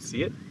 so I could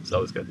see it. So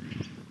that was good,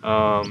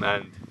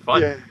 and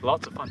fun.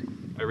 Lots of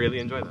fun. I really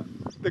enjoyed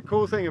that. The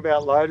cool thing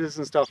about loaders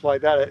and stuff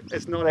like that,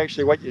 it's not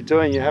actually what you're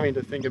doing. You're having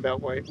to think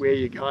about where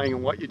you're going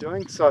and what you're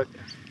doing. So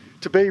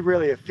to be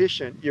really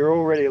efficient, you're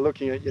already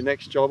looking at your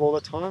next job all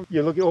the time.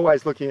 You're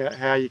always looking at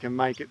how you can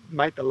make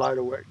the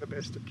loader work the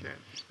best it can.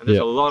 And there's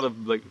a lot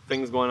of like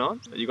things going on.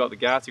 You got the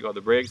gas, you got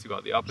the brakes, you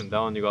got the up and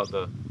down, you got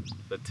the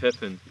the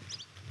tip, and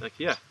like,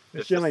 yeah.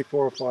 There's generally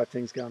 4 or 5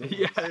 things going on.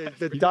 Yeah.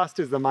 The dust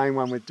is the main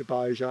one with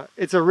Deboja.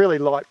 It's a really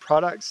light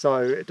product, so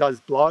it does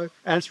blow.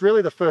 And it's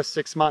really the first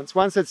 6 months.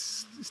 Once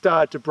it's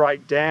started to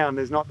break down,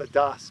 there's not the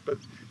dust, but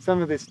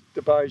some of this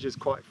Deboja is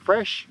quite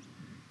fresh.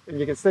 And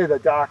you can see the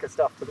darker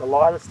stuff to the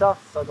lighter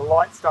stuff. So the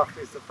light stuff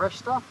is the fresh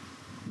stuff.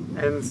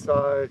 And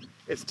so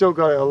it's still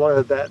got a lot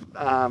of that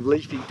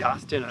leafy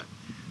dust in it.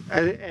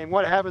 And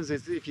what happens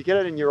is if you get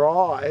it in your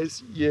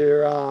eyes,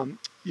 your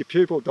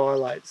pupil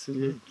dilates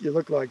and you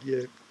look like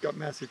you've got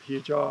massive,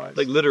 huge eyes.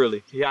 Like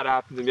literally. He had it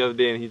happen to me the other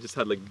day and he just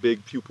had like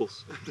big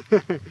pupils.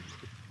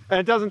 And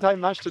it doesn't take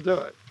much to do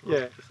it.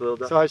 Yeah. Just a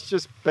little so it's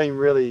just been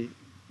really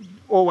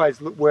always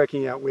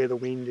working out where the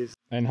wind is.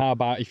 And how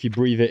about if you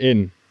breathe it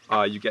in?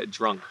 You get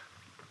drunk.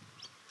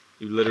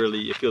 You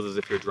literally, it feels as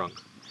if you're drunk.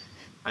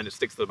 And it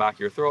sticks to the back of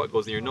your throat, it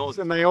goes in your nose.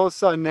 And they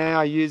also now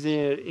are using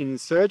it in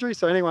surgery.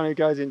 So anyone who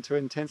goes into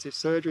intensive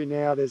surgery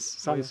now, there's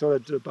some sort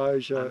of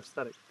Deboja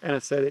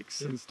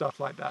anesthetics and stuff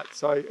like that.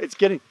 So it's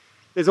getting,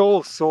 there's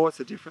all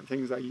sorts of different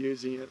things they're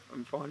using it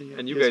and finding it.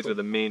 And you useful. guys are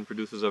the main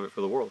producers of it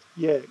for the world.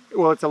 Yeah,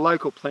 well, it's a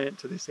local plant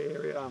to this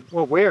area.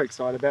 What we're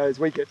excited about is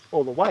we get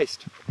all the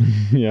waste.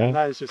 Yeah. And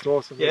that is just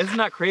awesome. Yeah, isn't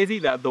that crazy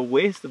that the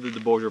waste of the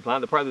Deboja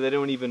plant, the part that they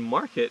don't even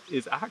market,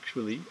 is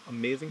actually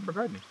amazing for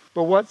gardening?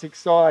 But what's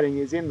exciting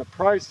is in the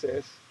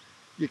process,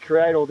 you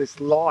create all this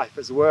life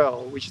as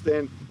well, which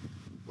then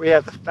we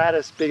have the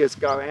fattest,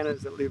 biggest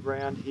goannas that live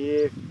around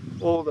here.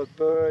 All the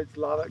birds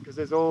love it because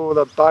there's all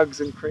the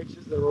bugs and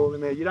creatures that are all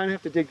in there. You don't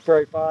have to dig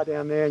very far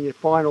down there and you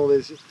find all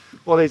these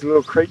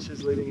little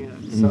creatures living in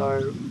it.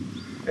 So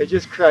it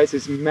just creates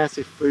this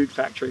massive food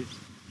factory.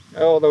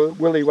 All the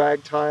willy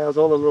wagtails,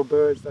 all the little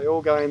birds, they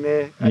all go in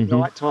there. At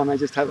night time, they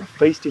just have a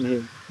feast in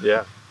here.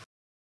 Yeah.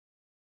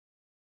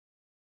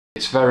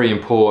 It's very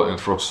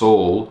important for us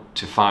all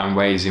to find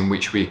ways in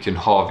which we can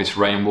harvest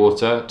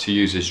rainwater to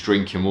use as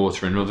drinking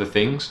water and other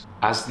things.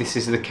 As this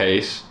is the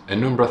case, a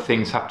number of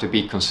things have to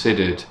be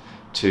considered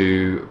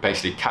to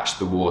basically catch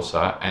the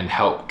water and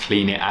help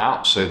clean it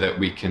out so that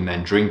we can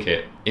then drink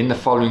it. In the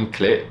following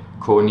clip,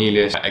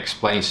 Cornelius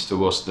explains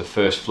to us the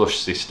first flush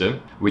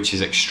system, which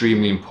is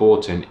extremely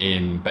important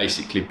in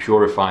basically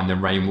purifying the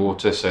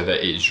rainwater so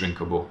that it is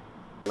drinkable.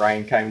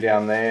 Rain came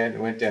down there and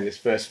went down this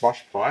first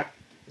flush pipe.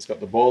 It's got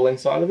the ball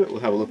inside of it. We'll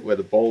have a look at where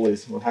the ball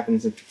is. What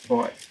happens if the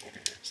pipe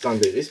just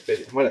undo this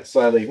bit? When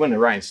the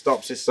rain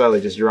stops, it slowly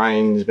just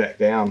drains back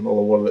down all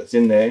the water that's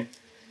in there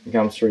and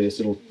comes through this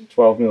little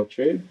 12mm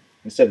tube.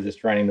 Instead of just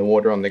draining the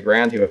water on the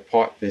ground, you have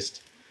piped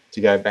this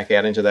to go back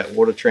out into that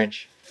water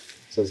trench.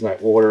 So there's no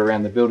water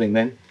around the building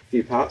then. A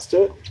few parts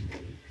to it.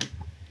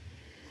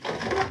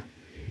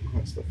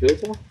 That's the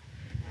filter.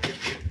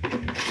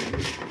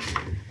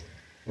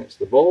 That's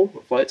the ball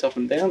that floats up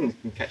and down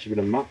and can catch a bit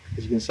of muck,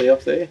 as you can see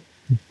off there.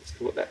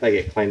 Let's let that, they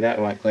get cleaned out.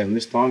 We won't clean them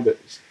this time,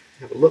 but just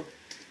have a look.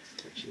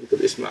 Actually, look at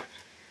this muck.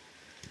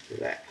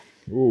 Look at that.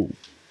 Ooh.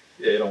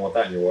 Yeah, you don't want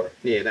that in your water.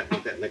 Yeah, don't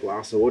want that in a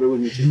glass of water,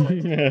 wouldn't you?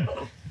 Yeah.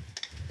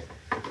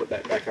 Put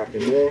that back up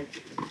in there.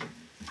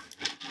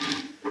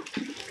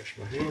 Wash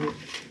my hand.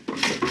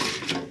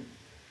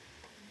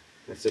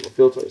 That's little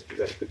filter, just give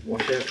that a quick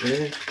wash out in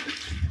there.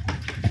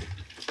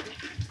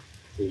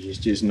 You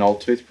just use an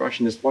old toothbrush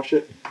and just wash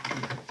it.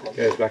 It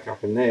goes back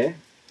up in there.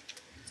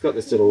 It's got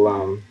this little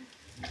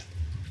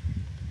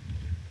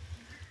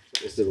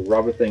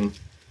rubber thing.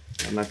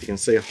 I don't know if you can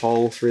see a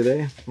hole through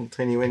there, a little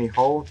teeny weeny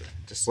hole.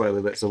 Just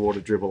slowly lets the water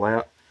dribble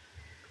out.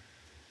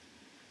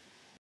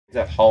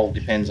 That hole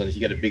depends on if you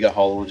get a bigger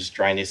hole, it'll just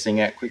drain this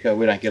thing out quicker.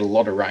 We don't get a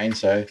lot of rain,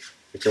 so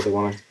we really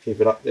want to keep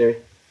it up there.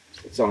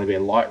 It's only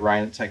been light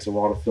rain, it takes a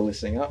while to fill this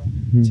thing up.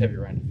 It's heavy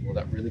rain to fill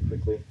it up really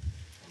quickly.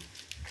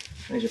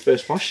 There's your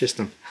first flush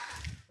system.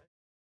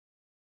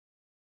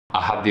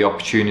 I had the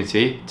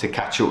opportunity to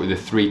catch up with the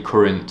 3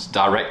 current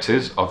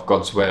directors of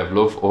God's Way of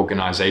Love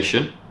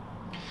organisation,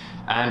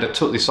 and I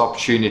took this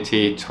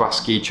opportunity to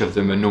ask each of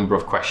them a number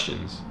of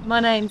questions. My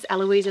name's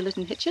Eloisa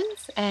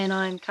Litton-Hitchens and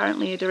I'm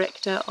currently a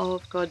director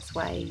of God's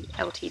Way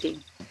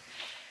Ltd.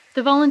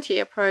 The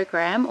volunteer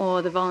program,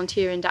 or the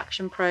volunteer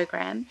induction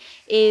program,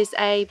 is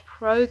a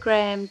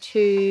program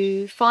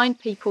to find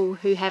people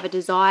who have a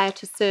desire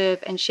to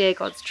serve and share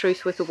God's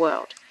truth with the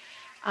world.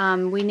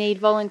 We need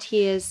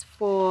volunteers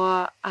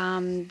for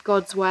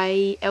God's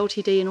Way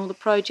Ltd and all the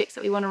projects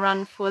that we want to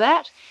run for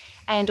that,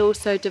 and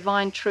also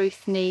Divine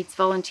Truth needs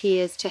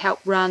volunteers to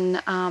help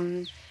run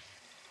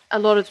a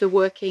lot of the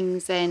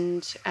workings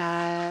and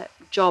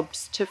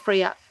jobs to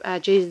free up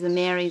Jesus and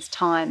Mary's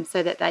time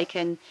so that they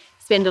can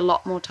spend a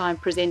lot more time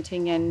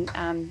presenting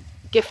and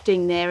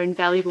gifting their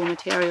invaluable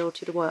material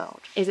to the world.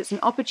 It's an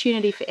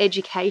opportunity for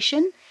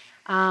education,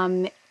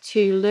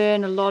 to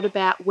learn a lot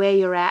about where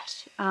you're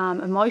at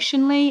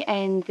emotionally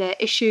and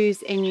the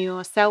issues in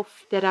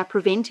yourself that are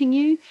preventing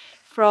you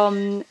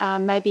from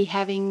maybe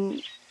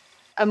having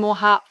a more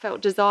heartfelt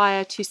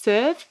desire to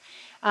serve.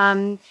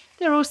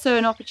 They're also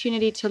an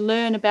opportunity to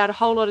learn about a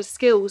whole lot of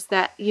skills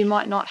that you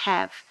might not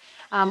have.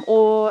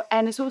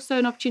 And it's also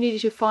an opportunity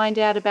to find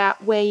out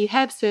about where you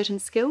have certain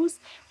skills,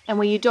 and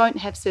where you don't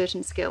have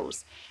certain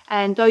skills.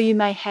 And though you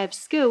may have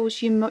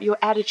skills, your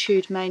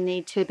attitude may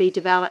need to be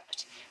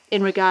developed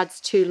in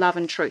regards to love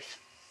and truth.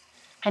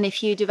 And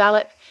if you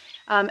develop,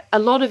 a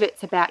lot of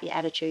it's about your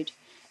attitude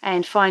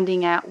and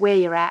finding out where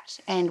you're at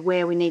and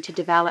where we need to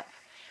develop.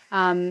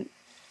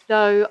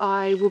 Though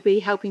I will be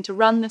helping to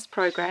run this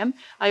program,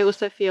 I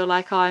also feel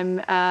like I'm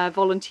a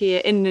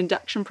volunteer in an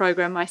induction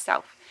program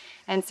myself.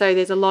 And so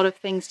there's a lot of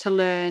things to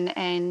learn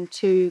and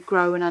to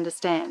grow and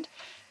understand.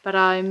 But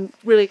I'm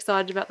really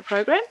excited about the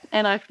program,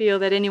 and I feel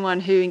that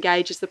anyone who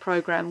engages the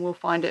program will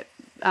find it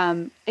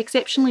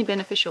exceptionally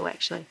beneficial,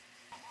 actually.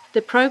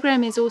 The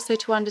program is also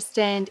to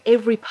understand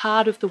every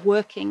part of the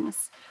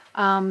workings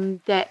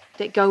that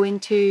go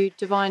into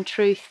divine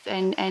truth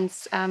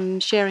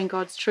and sharing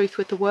God's truth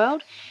with the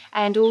world,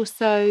 and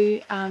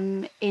also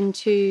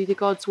into the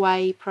God's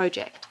Way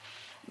project,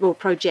 or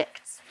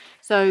projects.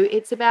 So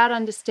it's about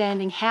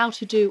understanding how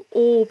to do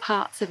all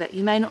parts of it.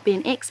 You may not be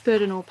an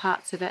expert in all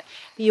parts of it,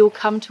 but you'll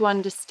come to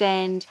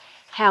understand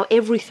how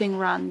everything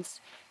runs,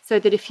 so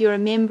that if you're a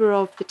member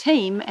of the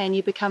team and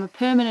you become a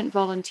permanent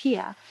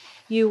volunteer,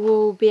 you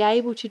will be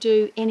able to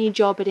do any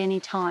job at any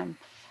time,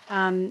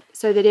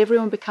 so that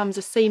everyone becomes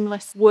a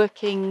seamless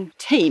working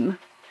team.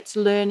 It's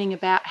learning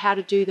about how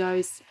to do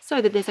those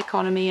so that there's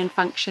economy and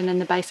function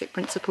and the basic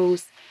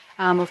principles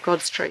of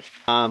God's truth.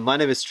 My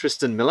name is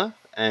Tristan Miller,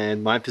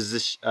 and my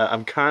position,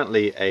 I'm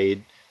currently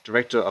a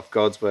Director of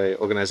God's Way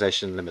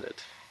Organisation Limited.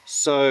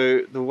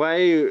 So the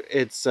way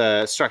it's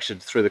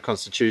structured through the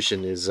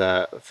Constitution is,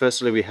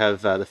 firstly we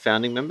have the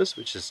founding members,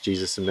 which is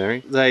Jesus and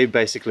Mary. They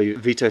basically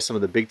veto some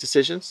of the big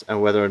decisions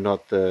and whether or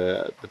not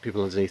the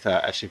people underneath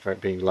are actually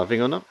being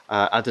loving or not.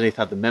 Underneath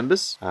are the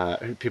members,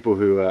 people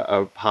who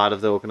are part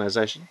of the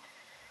organisation.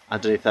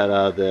 Underneath that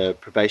are the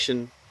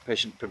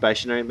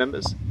probationary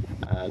members.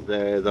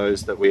 They're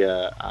those that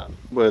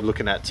we're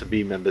looking at to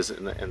be members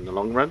in the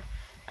long run,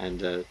 and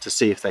to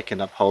see if they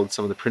can uphold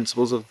some of the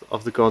principles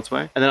of the God's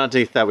Way. And then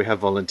underneath that we have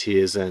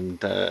volunteers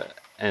and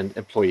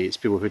employees,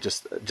 people who are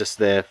just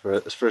there for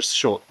a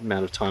short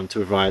amount of time to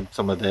provide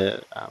some of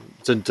their,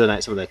 to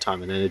donate some of their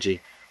time and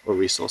energy or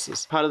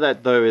resources. Part of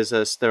that though is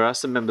there are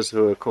some members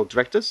who are called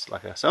directors,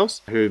 like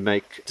ourselves, who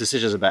make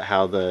decisions about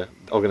how the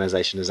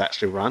organisation is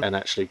actually run and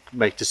actually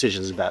make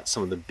decisions about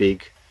some of the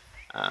big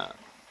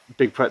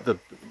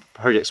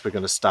projects we're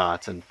going to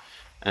start and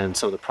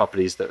some of the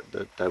properties that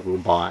we'll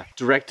buy.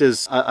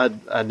 Directors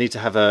need to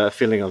have a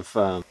feeling of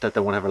that they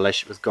want to have a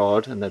relationship with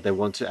God, and that they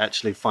want to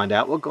actually find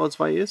out what God's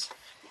way is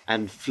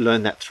and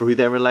learn that through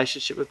their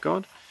relationship with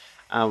God.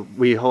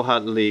 We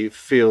wholeheartedly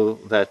feel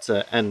that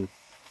and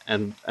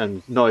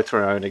know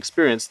through our own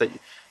experience that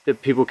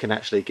people can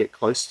actually get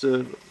close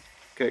to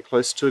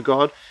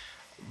God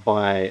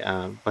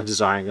by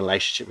desiring a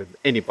relationship with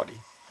anybody.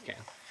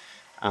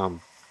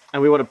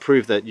 And we want to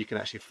prove that you can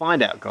actually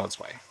find out God's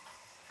way.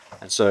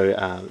 And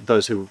so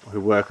those who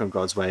work on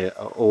God's way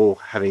are all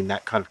having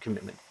that kind of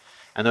commitment.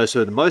 And those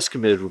who are the most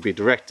committed will be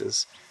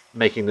directors,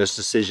 making those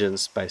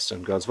decisions based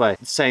on God's way.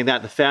 Saying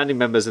that, the founding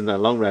members in the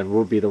long run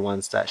will be the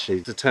ones to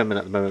actually determine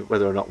at the moment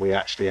whether or not we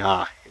actually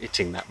are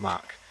hitting that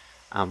mark.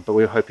 But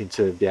we're hoping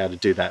to be able to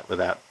do that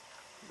without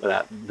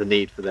the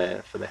need for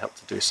their help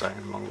to do so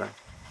in the long run.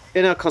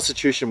 In our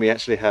constitution, we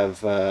actually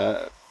have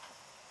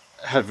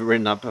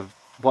written up of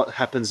what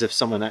happens if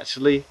someone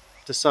actually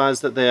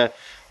decides that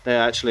they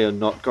actually are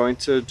not going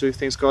to do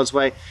things God's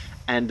way,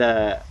 and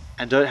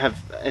don't have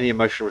any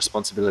emotional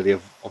responsibility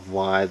of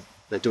why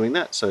they're doing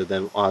that. So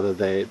then either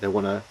they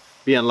want to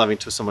be unloving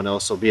to someone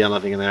else or be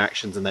unloving in their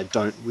actions and they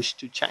don't wish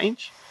to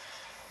change,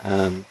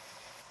 then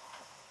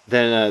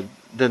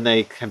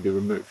they can be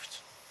removed.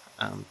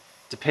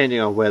 Depending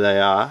on where they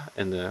are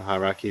in the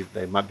hierarchy,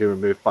 they might be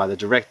removed by the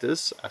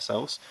directors,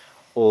 ourselves,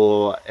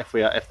 or if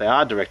they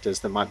are directors,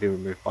 they might be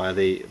removed by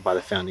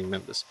the founding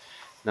members.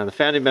 Now the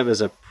founding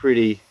members are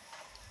pretty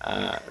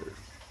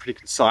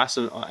concise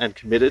and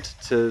committed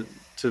to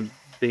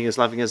being as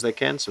loving as they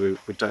can, so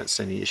we don't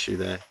see any issue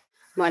there.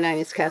 My name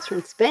is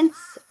Catherine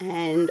Spence,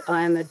 and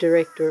I am a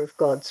director of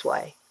God's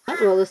Way.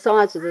 Well, the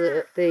size of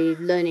the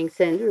learning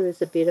centre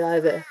is a bit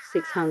over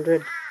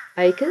 600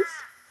 acres.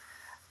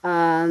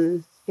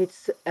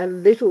 It's a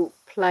little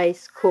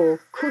place called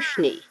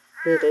Cushney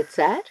that it's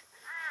at.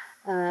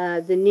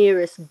 The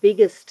nearest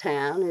biggest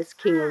town is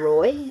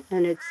Kingaroy,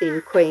 and it's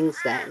in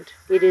Queensland.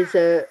 It is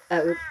a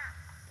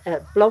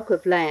block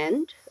of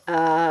land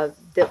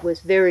that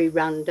was very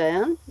run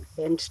down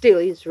and still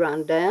is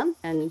run down,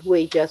 and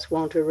we just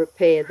want to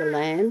repair the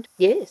land,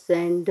 yes,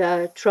 and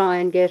try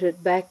and get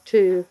it back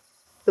to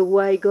the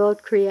way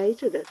God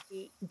created it.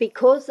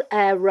 Because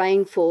our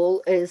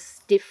rainfall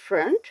is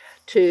different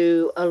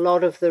to a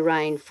lot of the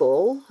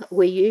rainfall,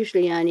 we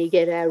usually only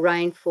get our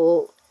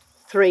rainfall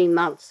 3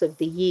 months of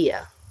the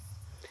year.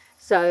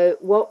 So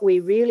what we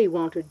really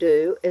want to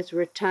do is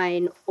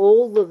retain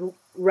all the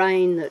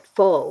rain that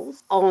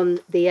falls on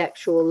the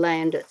actual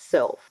land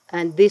itself.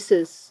 And this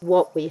is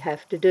what we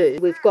have to do.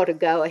 We've got to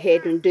go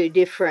ahead and do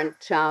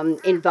different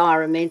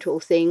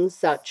environmental things,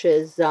 such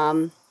as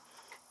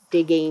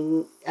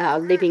digging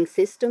living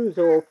systems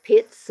or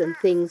pits and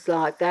things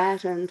like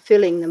that and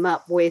filling them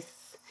up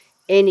with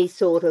any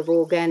sort of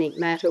organic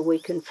matter we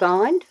can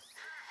find,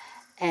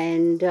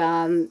 and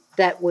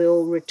that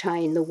will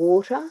retain the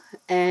water,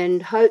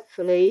 and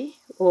hopefully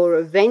or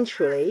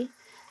eventually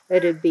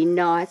it'd be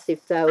nice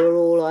if they were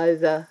all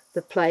over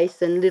the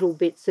place and little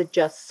bits would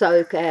just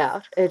soak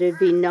out. It'd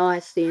be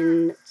nice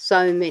in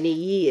so many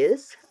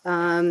years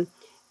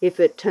if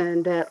it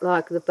turned out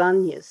like the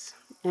Bunyas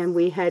and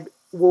we had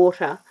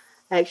water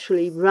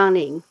actually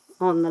running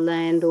on the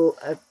land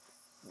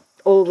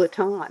all the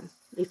time.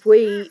 If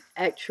we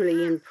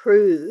actually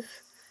improve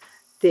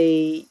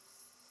the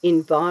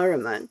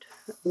environment,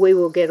 we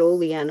will get all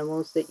the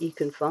animals that you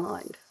can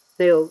find.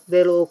 They'll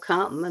all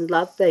come and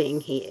love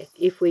being here.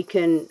 If we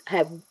can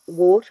have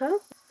water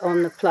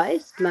on the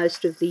place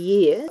most of the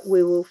year,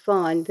 we will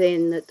find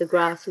then that the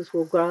grasses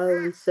will grow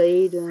and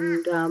seed,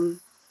 and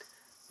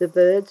the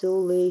birds,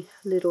 all the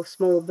little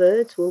small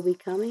birds will be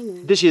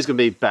coming. This year's going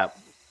to be about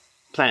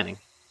planning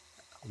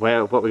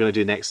what we're going to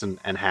do next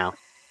and how.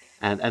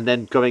 And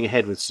then going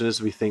ahead as soon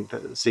as we see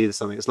that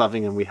something is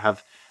loving and we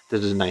have the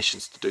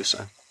donations to do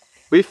so.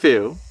 We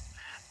feel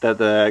that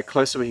the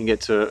closer we can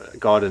get to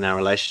God and our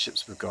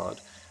relationships with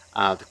God,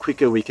 the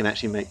quicker we can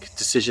actually make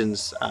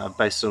decisions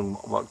based on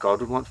what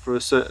God would want for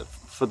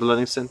the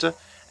Learning Centre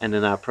and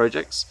in our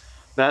projects.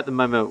 But at the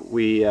moment,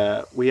 we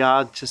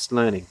are just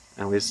learning,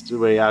 and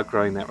we are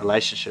growing that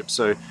relationship.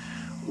 So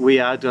we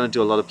are going to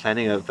do a lot of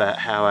planning about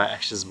how our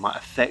actions might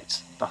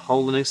affect the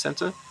whole Learning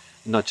Centre,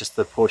 not just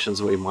the portions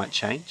that we might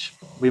change.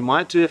 We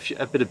might do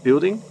a bit of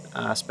building,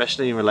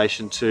 especially in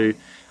relation to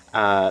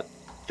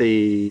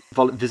the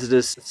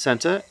visitors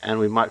centre, and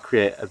we might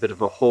create a bit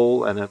of a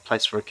hall and a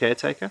place for a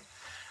caretaker.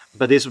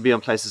 But these will be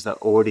on places that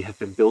already have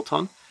been built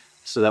on,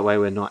 so that way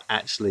we're not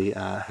actually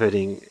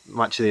hurting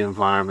much of the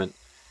environment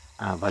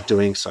by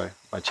doing so,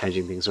 by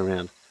changing things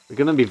around. We're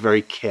going to be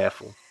very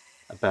careful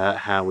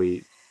about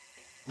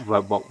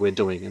what we're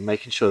doing and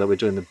making sure that we're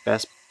doing the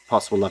best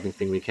possible loving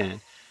thing we can.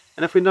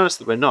 And if we notice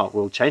that we're not,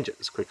 we'll change it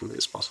as quickly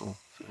as possible.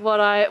 What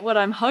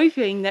I'm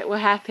hoping that will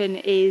happen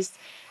is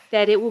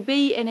that it will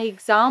be an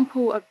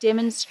example of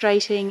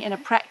demonstrating in a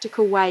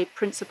practical way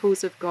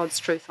principles of God's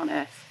truth on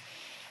earth.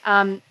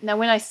 Now,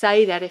 when I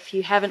say that, if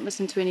you haven't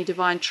listened to any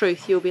divine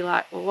truth, you'll be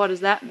like, well, what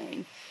does that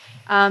mean?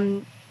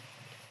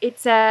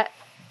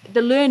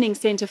 The Learning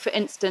Centre, for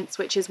instance,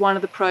 which is one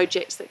of the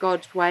projects that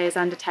God's Way is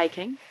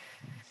undertaking,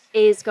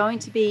 is going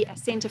to be a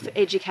centre for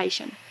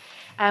education.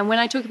 And when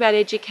I talk about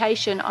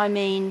education, I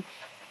mean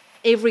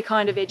every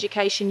kind of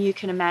education you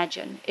can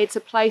imagine. It's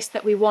a place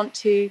that we want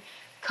to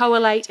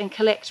collate and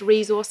collect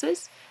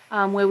resources,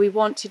 where we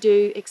want to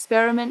do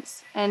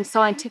experiments and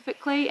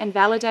scientifically and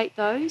validate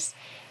those,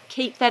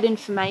 keep that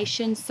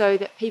information so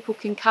that people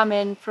can come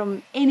in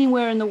from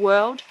anywhere in the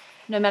world,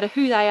 no matter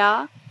who they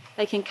are.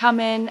 They can come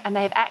in and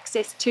they have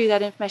access to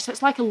that information. So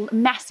it's like a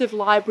massive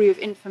library of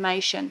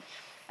information.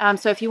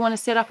 So if you want to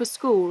set up a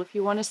school, if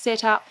you want to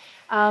set up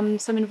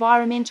some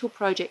environmental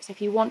projects,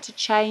 if you want to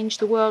change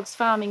the world's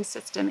farming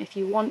system, if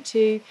you want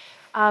to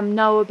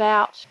know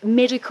about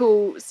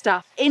medical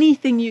stuff,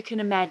 anything you can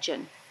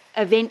imagine,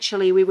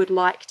 eventually we would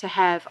like to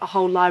have a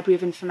whole library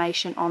of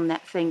information on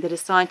that thing that is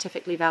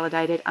scientifically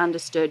validated,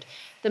 understood.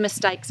 The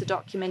mistakes are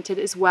documented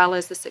as well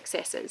as the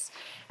successes.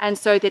 And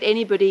so that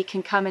anybody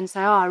can come and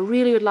say, oh, I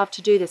really would love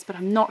to do this, but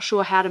I'm not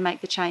sure how to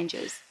make the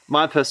changes.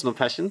 My personal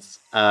passions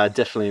are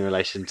definitely in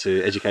relation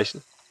to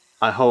education.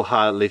 I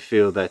wholeheartedly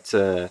feel that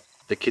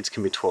the kids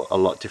can be taught a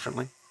lot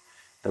differently,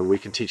 that we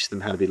can teach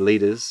them how to be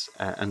leaders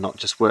and not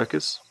just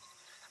workers,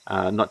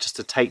 not just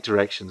to take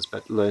directions,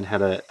 but learn how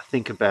to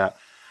think about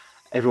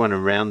everyone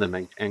around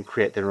them and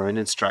create their own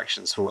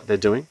instructions for what they're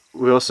doing.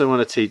 We also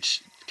want to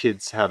teach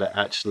kids how to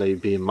actually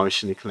be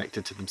emotionally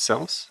connected to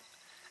themselves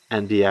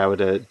and be able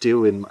to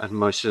deal with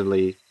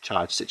emotionally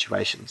charged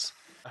situations.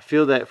 I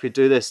feel that if we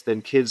do this,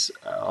 then kids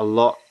a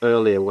lot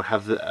earlier will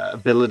have the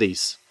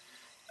abilities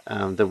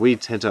that we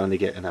tend to only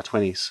get in our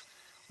 20s,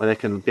 where they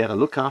can be able to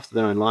look after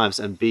their own lives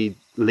and be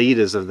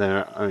leaders of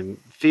their own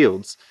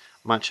fields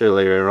much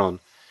earlier on.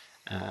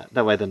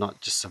 That way they're not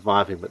just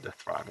surviving, but they're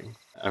thriving.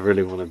 I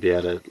really want to be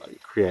able to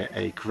create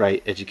a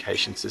great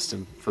education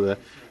system for the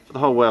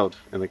whole world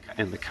in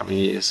the coming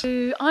years.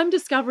 So I'm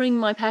discovering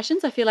my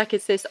passions. I feel like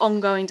it's this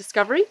ongoing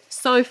discovery.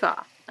 So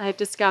far, I've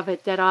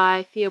discovered that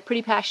I feel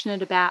pretty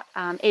passionate about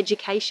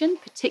education,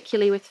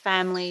 particularly with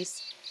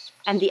families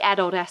and the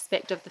adult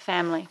aspect of the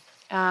family.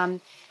 I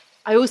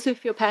also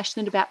feel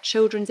passionate about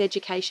children's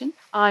education.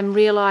 I'm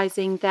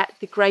realising that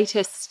the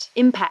greatest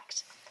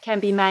impact can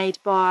be made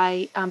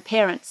by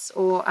parents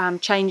or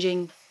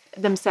changing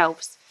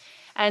themselves.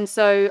 And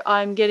so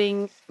I'm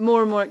getting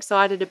more and more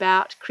excited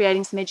about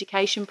creating some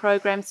education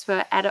programs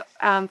for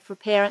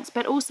parents,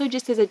 but also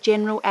just as a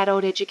general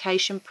adult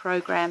education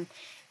program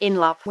in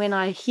love. When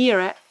I hear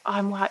it,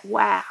 I'm like,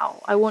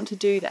 wow, I want to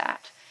do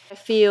that. I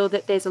feel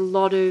that there's a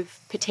lot of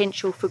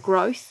potential for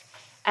growth,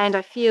 and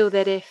I feel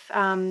that if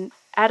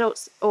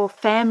adults or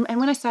and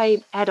when I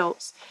say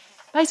adults,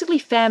 basically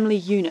family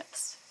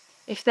units,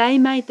 if they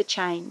made the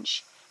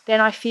change then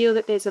I feel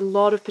that there's a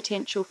lot of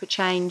potential for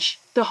change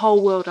the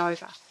whole world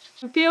over.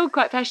 I feel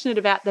quite passionate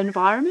about the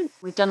environment.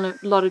 We've done a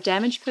lot of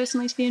damage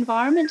personally to the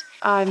environment.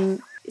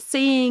 I'm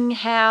seeing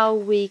how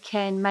we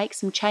can make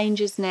some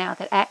changes now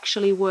that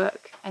actually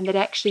work and that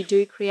actually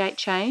do create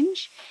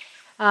change.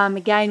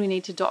 Again, we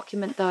need to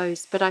document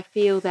those, but I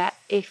feel that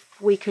if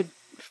we could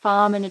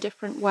farm in a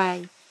different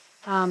way,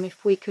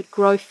 if we could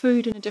grow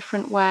food in a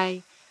different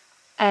way,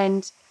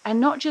 and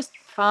not just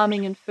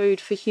farming and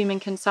food for human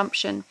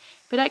consumption,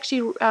 but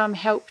actually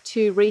help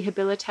to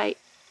rehabilitate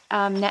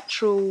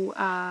natural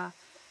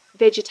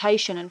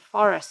vegetation and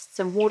forests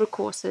and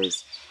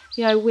watercourses.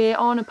 You know, we're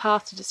on a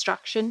path to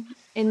destruction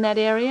in that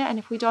area, and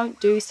if we don't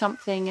do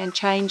something and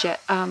change it,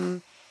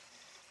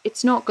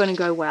 it's not going to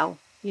go well.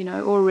 You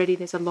know, already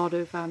there's a lot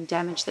of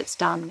damage that's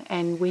done,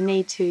 and we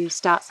need to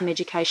start some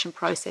education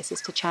processes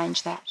to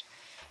change that.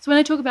 So when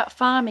I talk about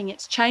farming,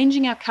 it's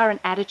changing our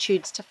current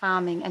attitudes to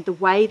farming and the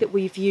way that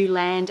we view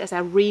land as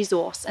our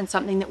resource and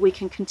something that we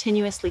can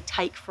continuously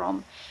take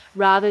from,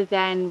 rather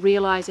than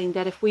realizing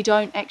that if we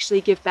don't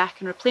actually give back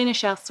and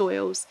replenish our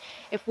soils,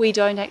 if we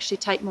don't actually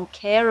take more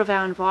care of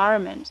our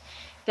environment,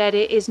 that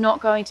it is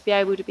not going to be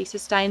able to be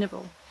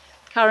sustainable.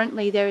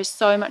 Currently, there is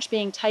so much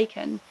being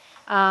taken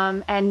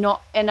and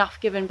not enough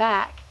given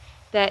back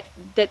that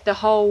the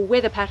whole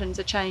weather patterns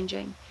are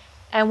changing.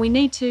 And we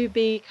need to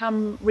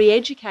become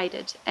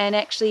re-educated and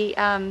actually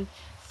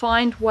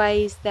find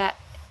ways that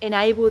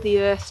enable the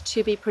earth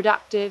to be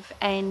productive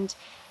and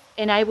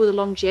enable the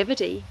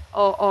longevity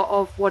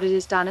of what it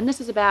has done. And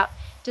this is about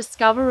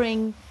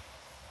discovering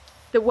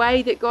the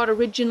way that God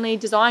originally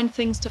designed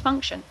things to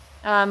function.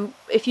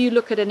 If you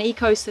look at an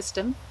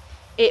ecosystem,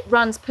 it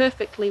runs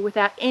perfectly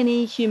without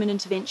any human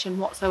intervention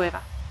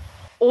whatsoever.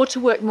 Or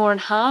to work more in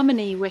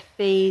harmony with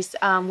these,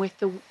 with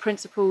the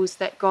principles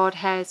that God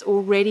has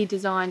already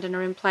designed and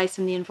are in place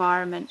in the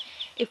environment,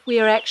 if we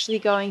are actually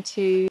going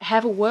to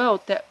have a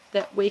world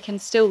that we can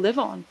still live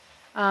on.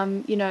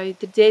 You know,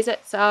 the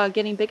deserts are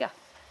getting bigger,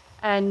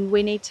 and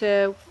we need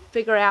to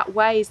figure out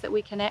ways that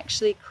we can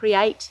actually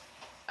create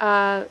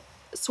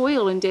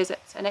soil in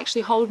deserts and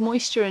actually hold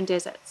moisture in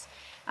deserts.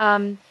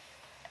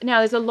 Now,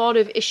 there's a lot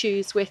of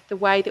issues with the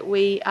way that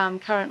we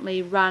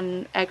currently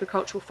run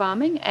agricultural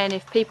farming, and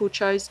if people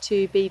chose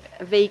to be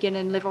vegan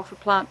and live off a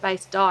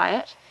plant-based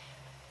diet,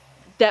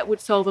 that would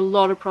solve a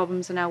lot of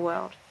problems in our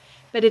world.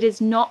 But it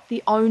is not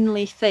the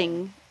only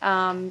thing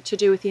to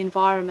do with the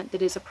environment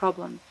that is a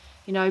problem.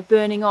 You know,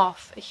 burning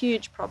off, a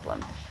huge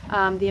problem.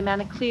 The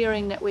amount of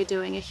clearing that we're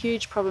doing, a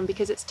huge problem,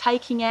 because it's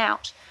taking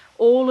out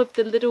all of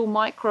the little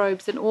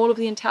microbes and all of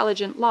the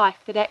intelligent life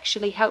that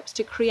actually helps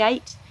to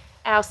create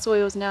our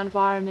soils and our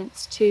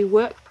environments to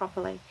work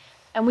properly.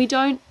 And we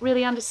don't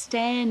really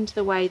understand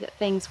the way that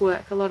things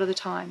work a lot of the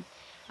time.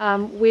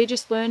 We're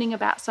just learning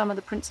about some of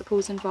the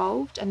principles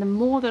involved, and the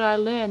more that I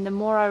learn, the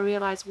more I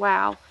realize,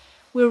 wow,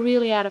 we're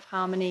really out of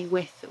harmony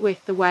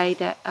with the way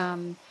that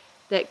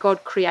that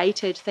God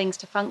created things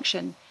to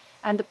function.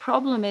 And the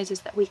problem is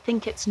that we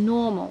think it's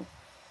normal,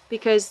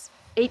 because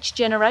each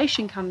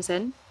generation comes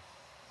in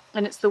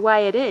and it's the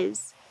way it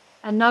is,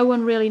 and no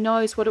one really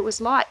knows what it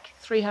was like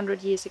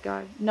 300 years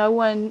ago. No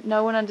one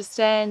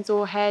understands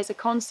or has a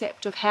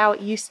concept of how it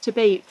used to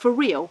be for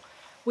real.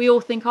 We all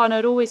think, oh no,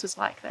 it always was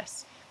like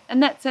this.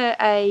 And that's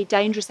a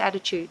dangerous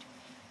attitude,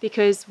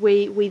 because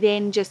we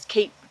then just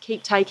keep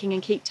taking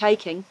and keep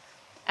taking,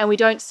 and we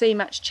don't see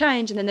much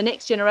change, and then the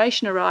next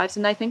generation arrives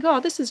and they think, oh,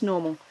 this is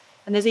normal,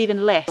 and there's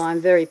even less.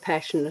 I'm very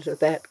passionate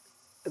about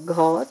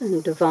God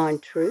and divine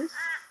truth,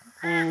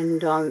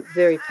 and I'm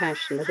very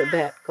passionate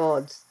about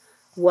God's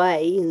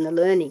way in the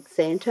Learning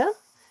Centre,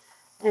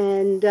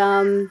 and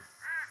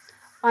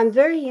I'm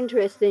very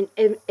interested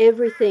in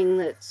everything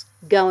that's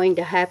going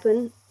to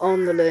happen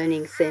on the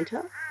Learning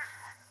Centre,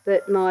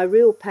 but my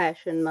real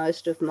passion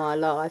most of my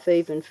life,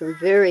 even from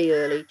very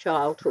early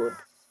childhood,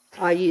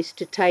 I used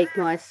to take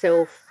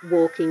myself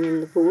walking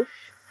in the bush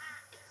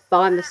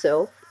by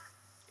myself,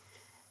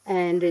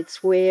 and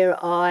it's where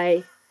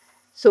I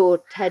saw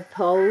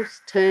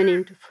tadpoles turn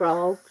into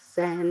frogs,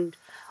 and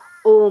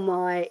all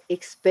my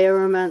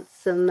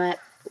experiments and that,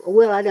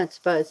 well, I don't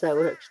suppose they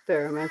were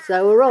experiments, they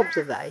were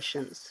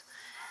observations.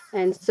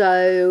 And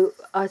so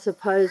I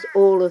suppose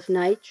all of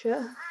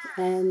nature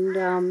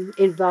and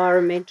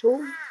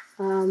environmental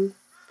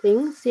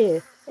things, yeah.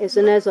 Yes,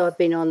 and as I've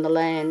been on the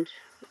land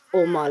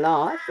all my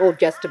life, or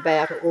just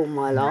about all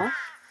my life,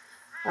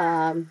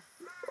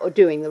 or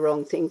doing the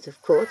wrong things,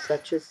 of course,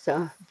 such as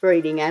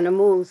breeding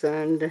animals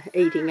and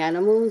eating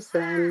animals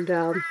and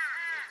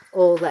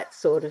all that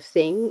sort of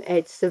thing,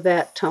 it's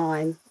about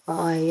time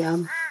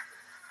I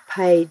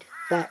paid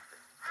back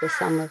for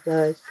some of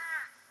those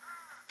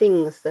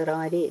things that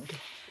I did.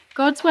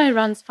 God's Way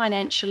runs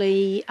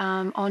financially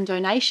on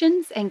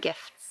donations and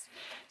gifts.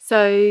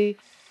 So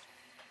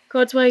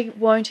God's Way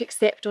won't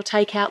accept or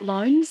take out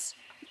loans,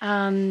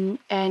 and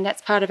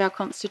that's part of our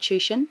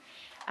constitution.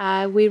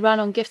 We run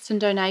on gifts and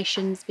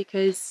donations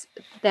because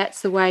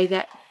that's the way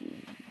that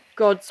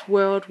God's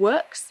world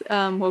works,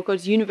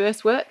 God's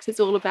universe works.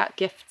 It's all about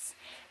gifts.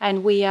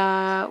 and we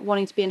are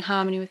wanting to be in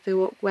harmony with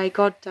the way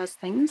God does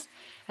things,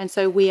 and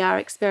so we are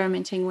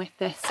experimenting with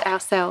this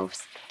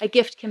ourselves. A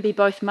gift can be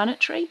both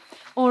monetary,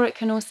 or it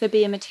can also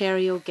be a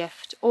material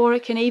gift, or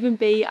it can even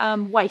be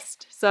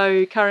waste.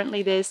 So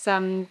currently there's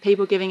some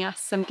people giving us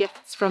some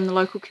gifts from the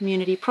local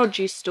community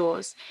produce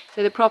stores.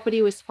 So the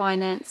property was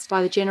financed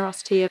by the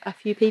generosity of a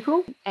few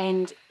people,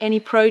 and any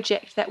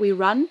project that we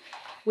run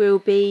will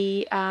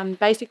be,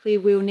 basically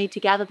we'll need to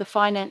gather the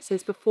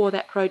finances before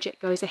that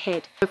project goes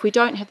ahead. If we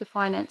don't have the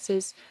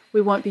finances,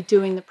 we won't be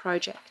doing the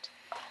project.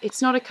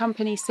 It's not a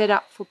company set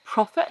up for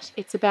profit.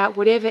 It's about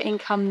whatever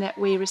income that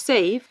we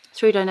receive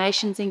through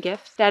donations and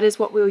gifts. That is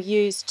what we'll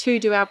use to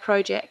do our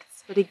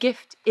projects. But a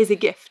gift is a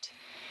gift.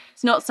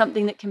 It's not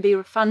something that can be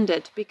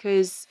refunded,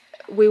 because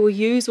we will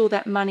use all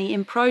that money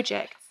in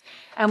projects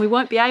and we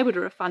won't be able to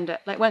refund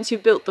it. Like once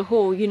you've built the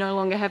hall, you no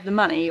longer have the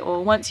money,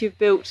 or once you've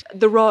built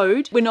the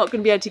road, we're not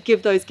going to be able to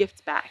give those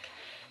gifts back.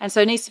 And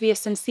so it needs to be a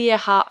sincere,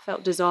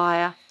 heartfelt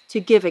desire to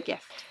give a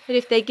gift. But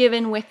if they're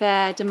given with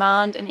a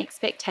demand and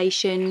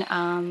expectation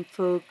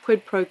for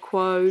quid pro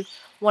quo,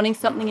 wanting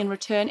something in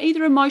return,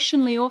 either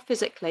emotionally or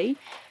physically,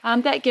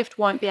 that gift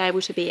won't be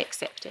able to be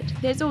accepted.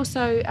 There's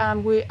also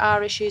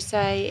our issues,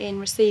 say, in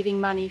receiving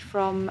money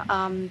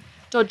from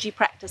dodgy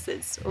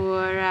practices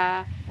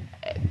or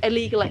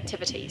illegal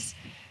activities.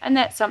 And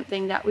that's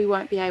something that we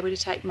won't be able to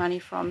take money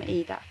from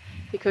either,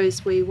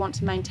 because we want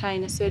to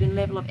maintain a certain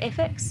level of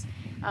ethics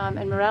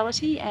and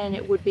morality, and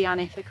it would be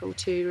unethical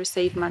to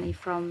receive money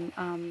from,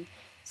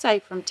 say,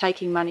 from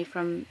taking money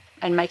from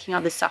and making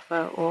others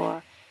suffer,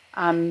 or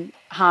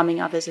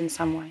harming others in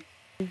some way.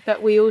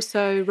 But we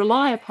also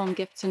rely upon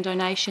gifts and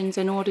donations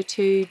in order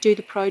to do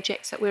the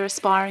projects that we're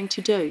aspiring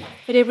to do.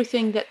 But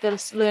everything that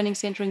the Learning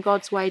Centre in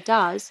God's Way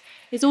does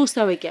is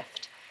also a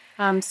gift.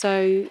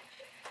 So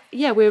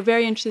yeah, we're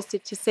very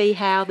interested to see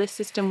how this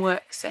system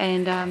works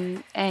and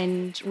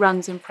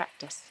runs in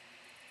practice.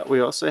 We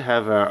also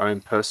have our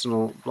own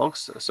personal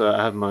blogs. So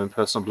I have my own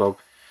personal blog.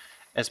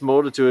 It's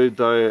more to do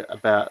though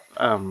about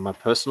my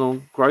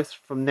personal growth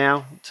from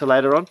now to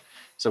later on.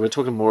 So we're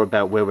talking more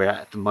about where we're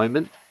at the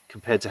moment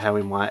compared to how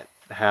we might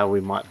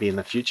be in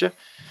the future.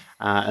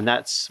 And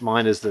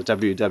mine is the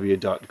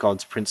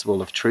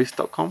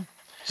www.godsprincipleoftruth.com.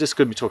 Just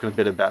going to be talking a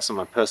bit about some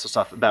of my personal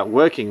stuff about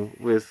working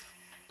with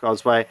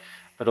God's Way,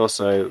 but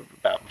also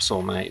about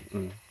soulmate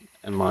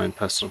and my own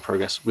personal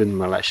progress within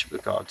my relationship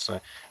with God. So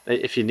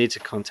if you need to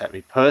contact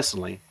me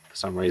personally for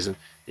some reason,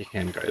 you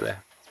can go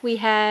there. We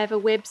have a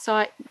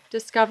website,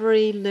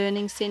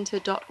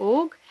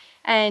 discoverylearningcentre.org,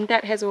 and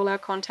that has all our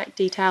contact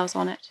details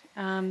on it.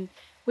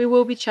 We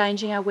will be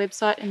changing our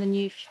website in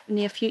the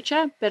near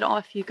future, but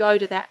if you go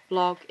to that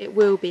blog, it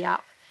will be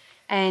up,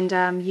 and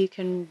you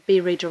can be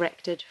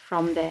redirected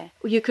from there.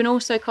 You can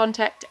also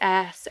contact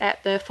us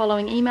at the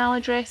following email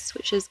address,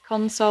 which is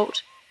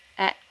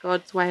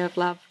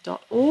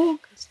consult@godswayoflove.org.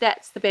 So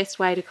that's the best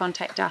way to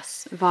contact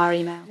us, via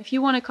email. If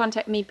you want to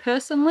contact me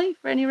personally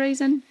for any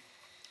reason,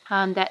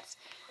 that's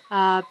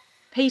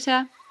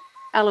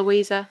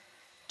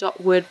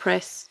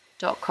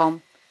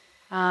petereloisa.wordpress.com.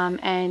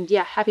 And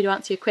yeah, happy to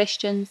answer your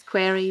questions,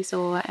 queries,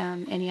 or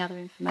any other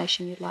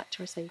information you'd like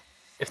to receive.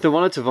 If they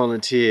wanted to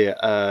volunteer,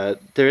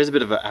 there is a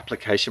bit of an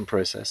application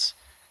process.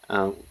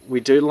 We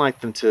do like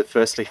them to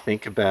firstly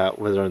think about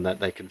whether or not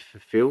they can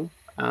fulfill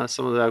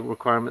some of the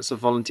requirements of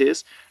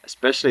volunteers,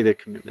 especially their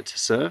commitment to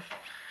serve.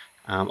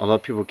 A lot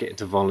of people get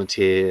into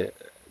volunteer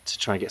to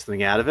try and get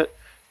something out of it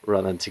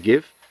rather than to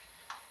give.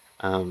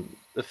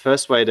 The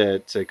first way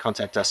to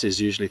contact us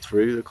is usually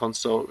through the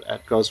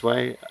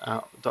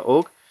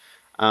consult@godsway.org.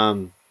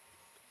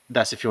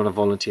 That's if you want to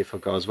volunteer for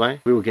God's Way.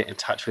 We will get in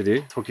touch with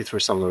you, talk you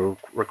through some of the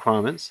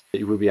requirements.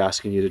 We will be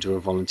asking you to do a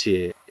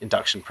volunteer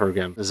induction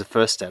program as a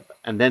first step,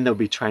 and then there'll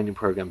be training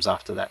programs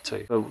after that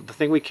too. But the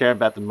thing we care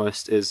about the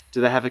most is, do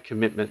they have a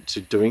commitment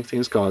to doing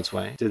things God's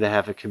way? Do they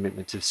have a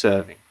commitment to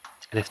serving?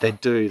 And if they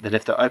do, then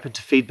if they're open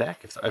to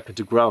feedback, if they're open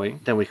to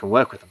growing, then we can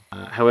work with them.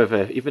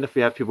 However, even if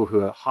we have people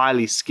who are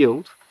highly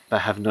skilled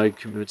but have no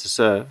commitment to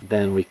serve,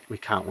 then we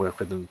can't work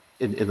with them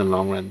in the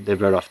long run. They're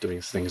better off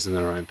doing things in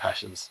their own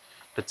passions.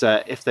 But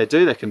if they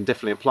do, they can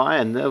definitely apply,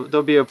 and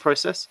there'll be a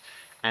process.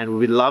 And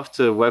we'd love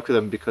to work with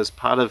them, because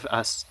part of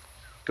us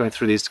going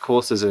through these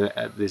courses,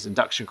 these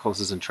induction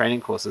courses and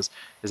training courses,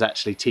 is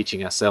actually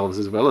teaching ourselves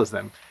as well as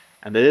them.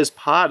 And it is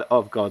part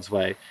of God's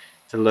Way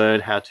to learn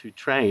how to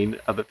train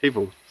other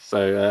people.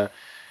 So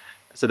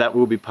that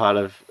will be part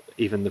of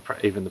even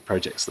the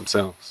projects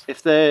themselves.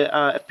 If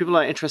people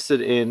are interested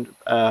in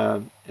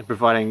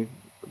providing,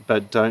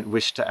 but don't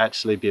wish to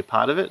actually be a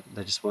part of it,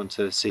 they just want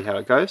to see how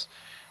it goes,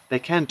 they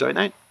can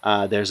donate.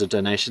 There's a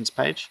donations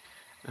page,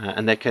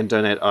 and they can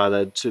donate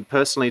either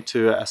personally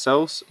to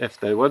ourselves if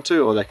they want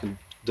to, or they can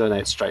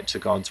donate straight to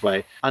God's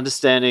Way.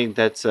 Understanding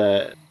that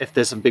if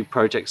there's some big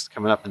projects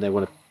coming up and they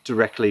want to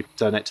directly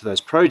donate to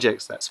those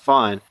projects, that's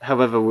fine.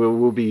 However,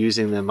 we'll be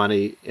using their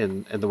money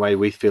in the way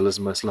we feel is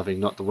most loving,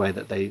 not the way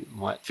that they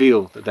might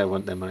feel that they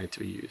want their money to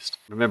be used.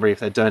 Remember, if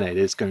they donate,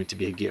 it's going to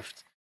be a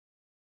gift.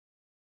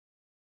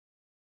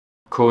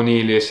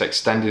 Cornelius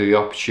extended the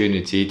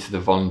opportunity to the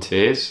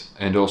volunteers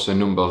and also a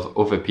number of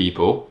other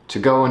people to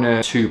go on a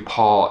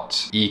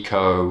 2-part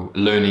eco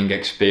learning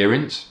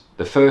experience.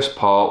 The first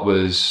part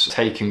was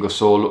taking us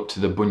all up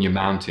to the Bunya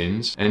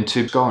Mountains and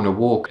to go on a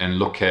walk and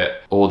look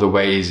at all the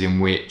ways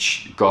in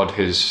which God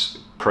has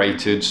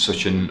created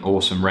such an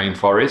awesome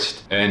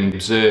rainforest, and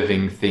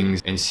observing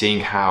things and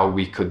seeing how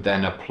we could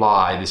then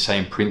apply the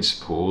same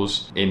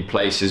principles in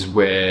places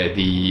where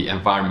the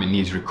environment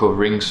needs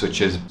recovering,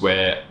 such as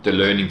where the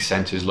learning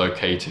centre is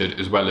located,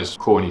 as well as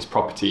Corny's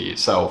property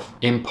itself.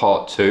 In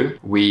part 2,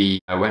 we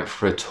went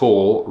for a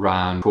tour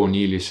around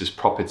Cornelius's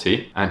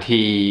property, and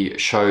he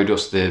showed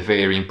us the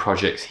varying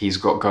projects he's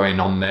got going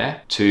on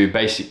there to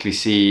basically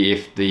see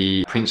if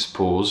the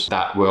principles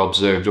that were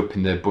observed up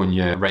in the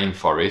Bunya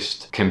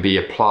rainforest can be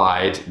applied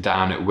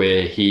down at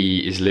where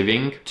he is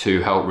living to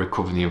help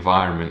recover the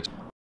environment.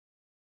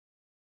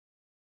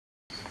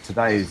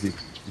 Today is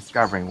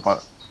discovering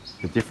what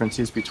the difference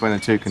is between the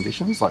two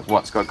conditions, like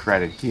what's God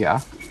created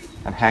here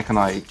and how can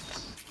I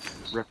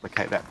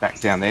replicate that back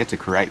down there to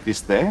create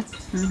this there.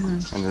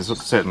 And there's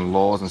certain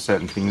laws and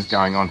certain things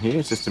going on here.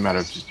 It's just a matter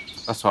of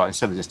that's why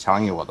instead of just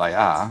telling you what they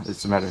are,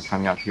 it's a matter of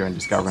coming up here and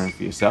discovering them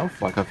for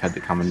yourself, like I've had to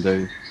come and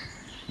do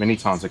many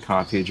times. I come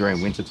up here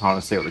during winter time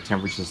to see what the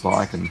temperature's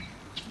like, and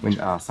when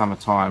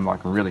summertime,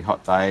 like on really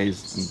hot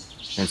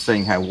days, and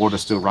seeing how water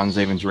still runs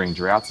even during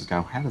droughts, is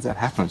going, how does that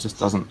happen? It just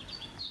doesn't.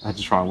 I had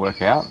to try and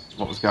work out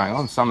what was going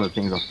on. Some of the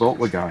things I thought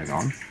were going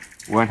on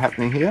weren't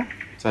happening here,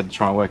 so I had to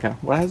try and work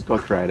out what has God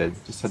created.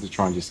 Just had to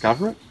try and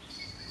discover it.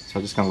 So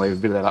I'm just going to leave a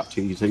bit of that up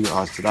to you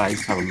guys today.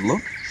 Just have a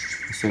look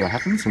and see what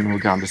happens, and we'll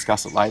go and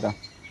discuss it later.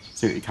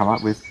 See what you come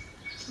up with.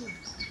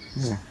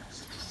 Yeah.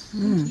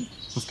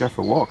 Let's go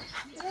for a walk.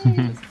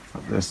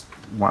 There's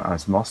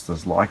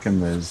mostas,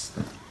 lichen, there's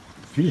a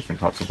few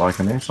different types of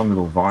lichen there. Some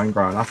little vine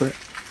growing up it.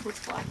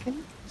 What's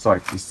lichen? It's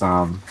like this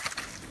that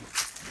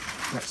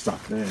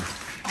stuff there.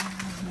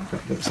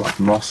 It's like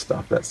moss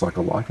stuff. That's like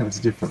a lichen. It's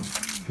a different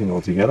thing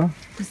altogether.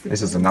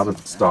 This is another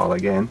style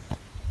again.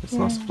 It's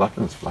nice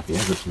fluffy. It's fluffy.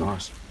 Yeah, it's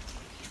nice.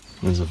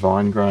 There's a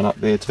vine growing up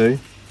there too.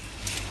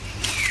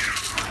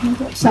 You've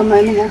got some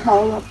in a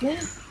hole up there.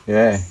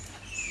 Yeah.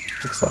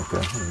 Looks like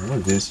that. I don't know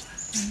what it is.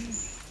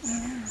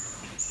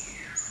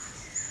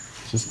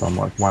 It's just on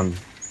like one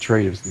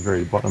tree at the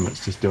very bottom.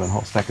 It's just doing a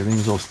whole stack of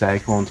things. All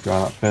staghorns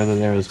growing up further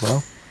there as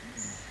well.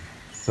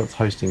 So it's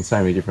hosting so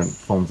many different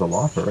forms of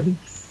life already.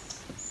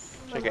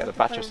 Check out the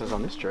buttresses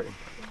on this tree.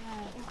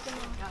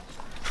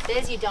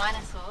 There's your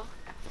dinosaur.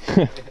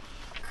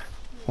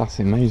 That's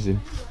amazing.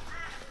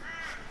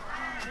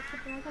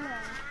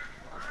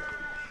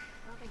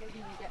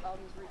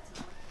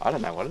 I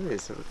don't know what it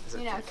is.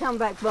 You know, come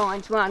back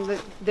finds one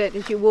that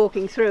as you're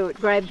walking through it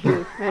grabs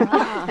you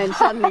and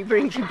suddenly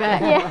brings you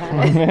back.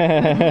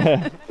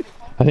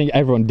 I think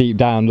everyone deep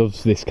down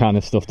loves this kind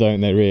of stuff,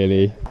 don't they,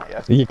 really?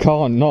 Yeah. You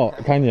can't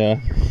not, can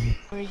you?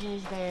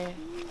 Origins there.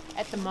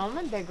 At the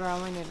moment, they're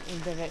growing in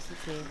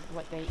diversity,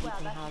 what they eat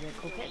and how they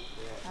cook it.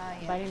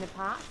 But in the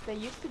past, they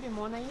used to be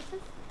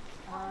monoethers.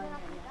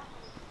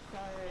 So,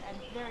 and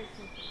very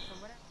simple. So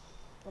whatever.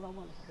 Well, I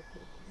want to have a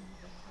picture.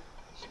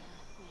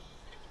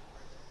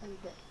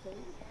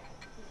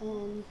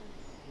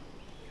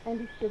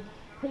 And if the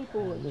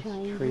people are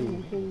changing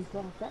and things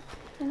like that,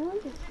 and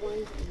I'm just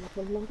wondering if a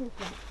lot of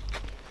that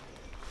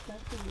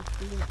stuff in this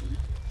building.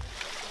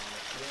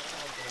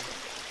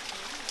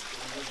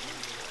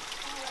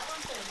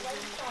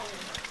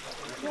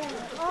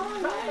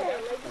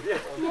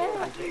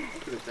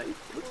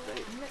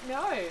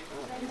 No,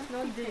 it's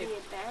not deep.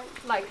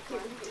 Like,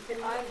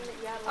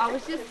 I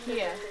was just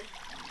here.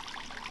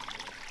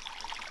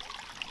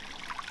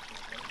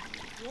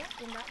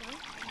 Yeah, in that one.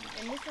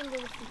 And this one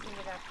goes sitting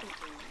without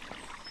cooking.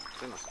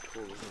 That's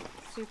cool, isn't it?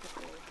 Super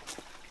cool.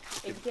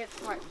 It gets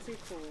quite too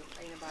cool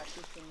in about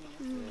 15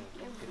 minutes.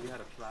 Yeah. If you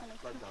had a flat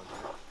flood down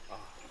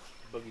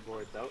there, boogie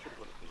board out, it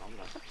would have been on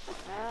that.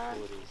 How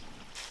cool it is.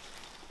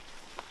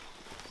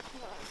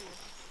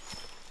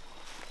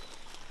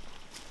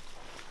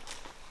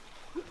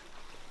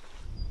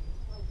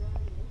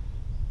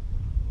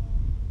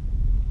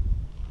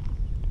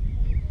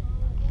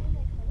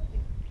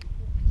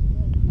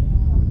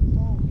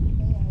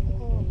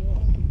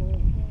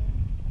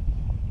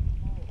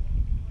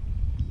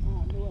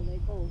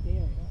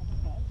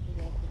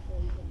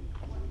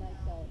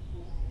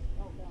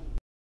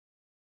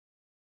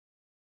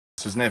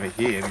 This was never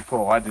here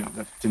before. I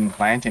didn't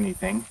plant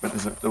anything, but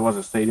there was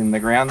a seed in the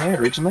ground there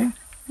originally.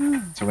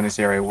 So when this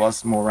area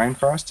was more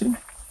rainforested,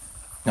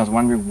 I was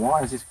wondering,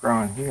 why is this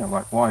growing here?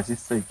 Like, why is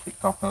this seed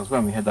kicked off? And it was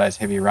when we had those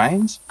heavy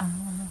rains,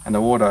 and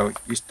the water,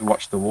 used to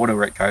watch the water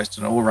where it goes,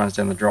 and it all runs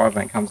down the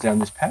driveway and comes down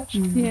this patch.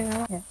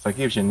 So it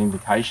gives you an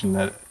indication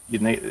that you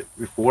need,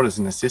 if water's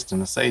in the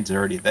system, the seeds are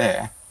already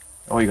there.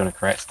 All you got to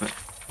create is the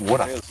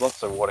water. There's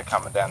lots of water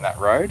coming down that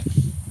road,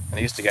 and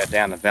it used to go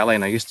down the valley,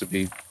 and I used to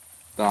be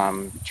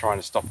trying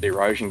to stop the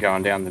erosion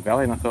going down the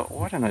valley, and I thought,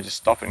 why don't I just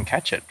stop it and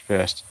catch it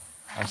first?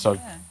 And so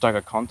I dug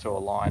a contour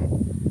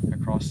line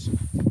across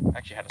I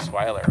actually had a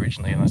swale there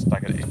originally, and I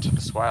stuck it into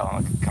the swale,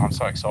 and I'm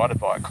so excited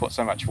by it. Caught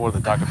so much water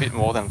that dug a bit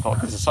more than I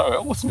thought, this is so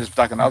awesome. Just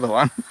dug another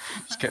one,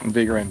 just getting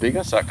bigger and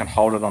bigger, so I can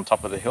hold it on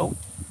top of the hill.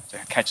 So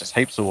it catches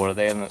heaps of water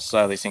there, and it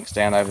slowly sinks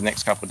down over the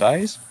next couple of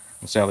days,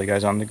 and slowly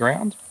goes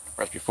underground.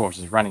 Whereas before it was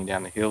just running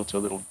down the hill to a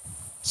little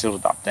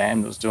silted up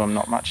dam that was doing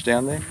not much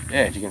down there.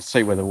 Yeah, you can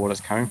see where the water's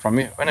coming from.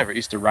 Whenever it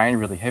used to rain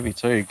really heavy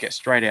too, get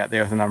straight out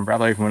there with an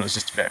umbrella even when it was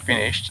just about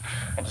finished,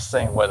 and just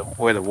seeing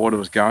where the water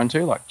was going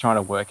to, like trying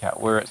to work out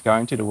where it's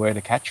going to where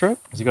to capture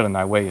it, because you've got to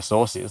know where your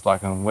source is,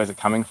 like, and where's it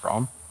coming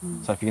from.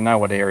 So if you know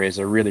what areas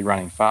are really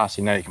running fast,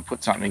 you know you can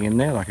put something in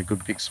there, like a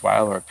good big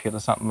swale or a pit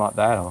or something like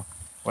that, or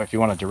if you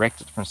want to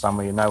direct it from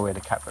somewhere, you know where to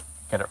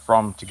get it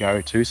from to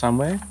go to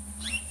somewhere.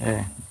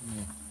 Yeah.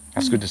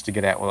 That's good just to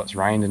get out while it's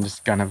rained and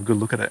just go and have a good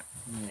look at it.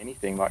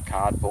 Anything like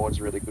cardboard's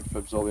really good for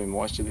absorbing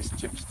moisture. This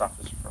tip stuff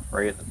is for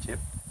free at the tip.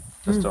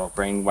 Just all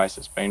green waste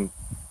that's been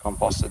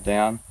composted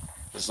down.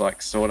 There's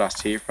like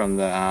sawdust here from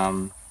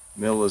the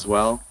mill as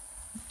well.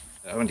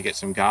 I went to get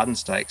some garden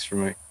stakes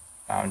from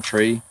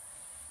tree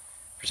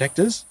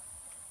protectors,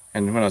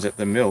 and when I was at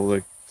the mill,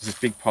 there's this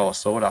big pile of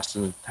sawdust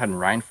and it hadn't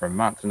rained for a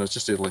month, and there was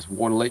just all this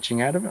water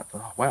leaching out of it. I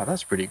thought, oh, wow,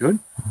 that's pretty good.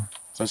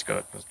 So I just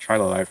got a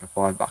trailer load for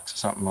 $5 or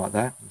something like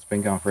that. It's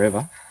been going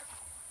forever.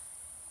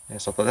 Yeah,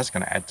 so I thought that's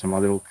going to add to my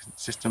little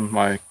system,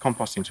 my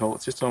composting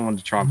toilet system. I wanted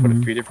to try and put a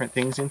few different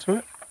things into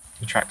it.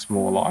 It attracts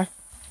more life,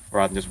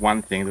 rather than just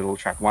one thing that'll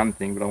attract one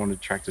thing, but I wanted to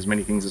attract as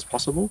many things as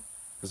possible.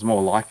 The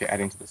more life you add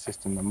into the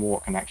system, the more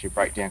it can actually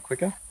break down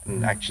quicker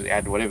and actually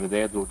add whatever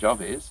their little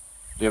job is.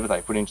 Whatever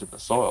they put into the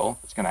soil,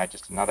 it's going to add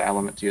just another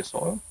element to your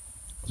soil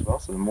as well.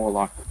 So the more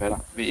life, the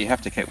better. But you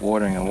have to keep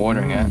watering and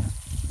watering it.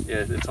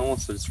 Yeah, it's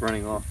almost just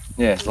running off.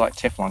 Yeah, it's like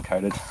Teflon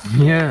coated.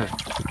 Yeah.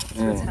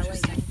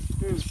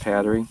 It's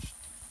powdery.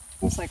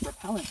 It's like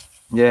repellent.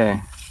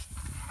 Yeah.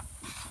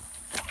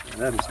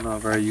 That is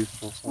not very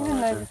useful.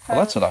 Well,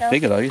 that's what I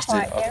figured.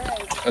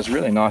 It was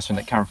really nice when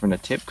it came from the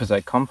tip because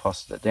they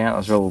composted it down. It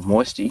was real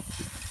moisty.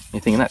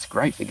 You're thinking that's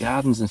great for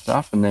gardens and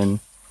stuff, and then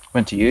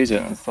went to use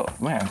it and thought,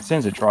 wow, as soon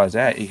as it dries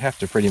out, you have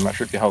to pretty much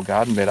rip your whole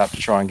garden bed up to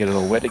try and get it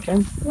all wet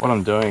again. What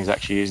I'm doing is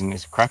actually using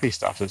this crappy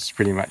stuff that's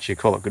pretty much, you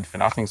call it good for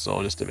nothing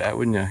soil just about,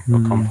 wouldn't you? Or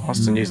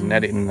compost, and using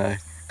that in the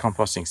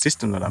composting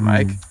system that I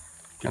make.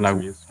 And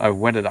I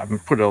wet it up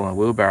and put it all in a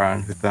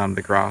wheelbarrow with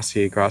the grass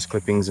here, grass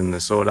clippings and the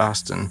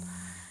sawdust, and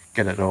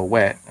get it all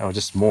wet or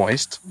just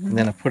moist. And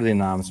then I put it in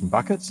some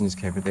buckets and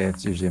just keep it there.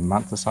 It's usually a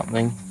month or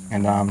something,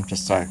 and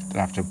just so I don't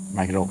have to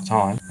make it all the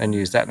time. And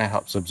use that, and it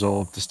helps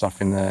absorb the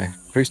stuff in the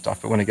poo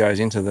stuff. But when it goes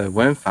into the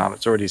worm farm,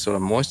 it's already sort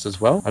of moist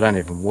as well. I don't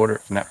even water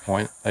it from that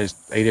point. They just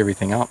eat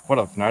everything up. What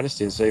I've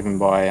noticed is even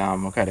by,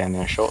 I'll go down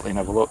there shortly and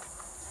have a look,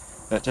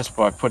 that just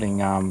by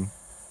putting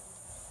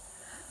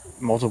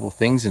multiple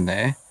things in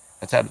there,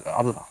 it's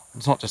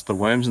not just the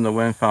worms in the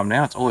worm farm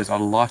now, it's all this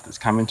other life that's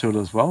come into it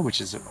as well, which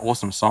is an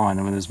awesome sign.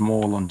 And when there's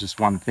more than just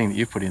one thing that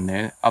you put in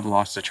there, other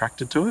life's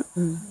attracted to it.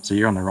 So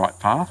you're on the right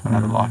path when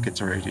other life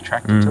gets already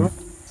attracted to it.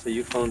 So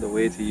you found a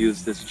way to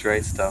use this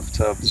dry stuff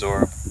to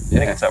absorb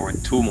things that were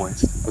too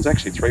moist. It was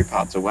actually 3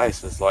 parts of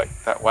waste. There's like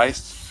that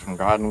waste from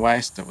garden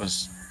waste that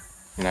was,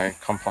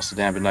 composted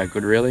down but no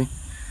good really.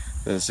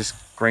 There's this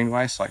green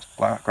waste like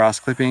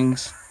grass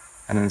clippings,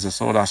 and then there's the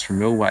sawdust from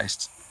mill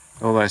waste.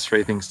 All those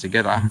 3 things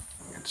together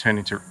turn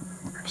into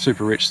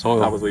super rich soil.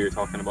 That was what you were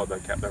talking about,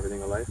 that kept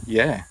everything alive?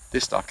 Yeah,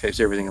 this stuff keeps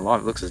everything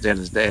alive. It looks as dead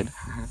as dead.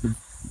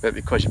 But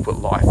because you put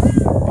life,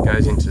 it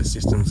goes into the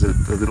systems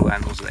of the little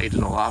animals that eat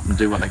it all up and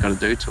do what they got to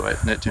do to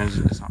it, and it turns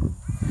into something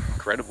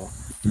incredible,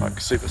 like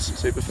super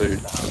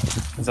food.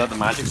 Is that the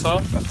magic soil?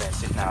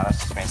 That's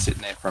just been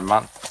sitting there for a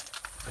month,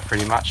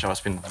 pretty much.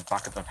 I've been in the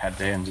bucket I've had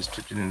there and just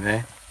tipped it in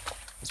there.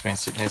 It's been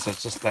sitting there, so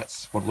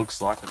that's what it looks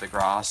like with the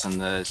grass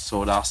and the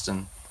sawdust,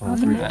 and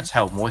that's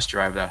held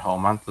moisture over that whole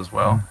month as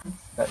well.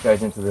 That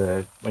goes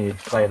into when you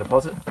clay a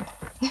deposit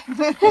in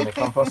the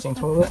composting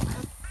toilet.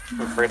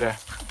 Feel free to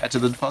add to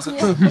the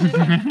deposit. Well,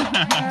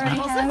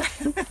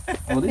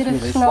 this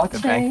really is like a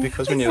bank,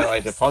 because when you lay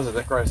a deposit,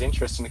 it grows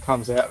interest and it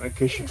comes out and it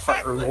gives you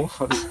quite reward.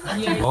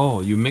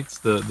 Oh, you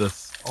mix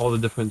all the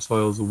different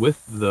soils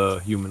with the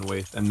human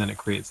waste, and then it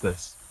creates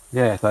this.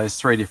 Yeah, those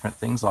 3 different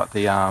things, like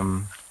the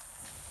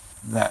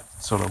that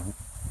sort of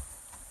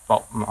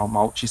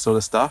mulchy sort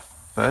of stuff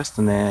first,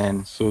 and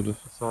then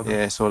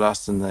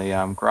sawdust and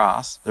the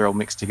grass, they're all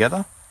mixed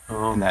together.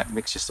 And that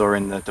mix you saw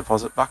in the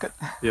deposit bucket.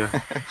 Yeah.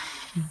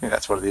 Yeah,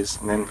 that's what it is.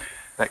 And then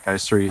that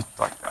goes through,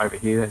 like over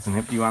here, there's some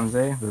empty ones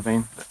there.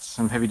 That's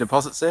some heavy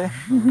deposits there.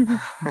 And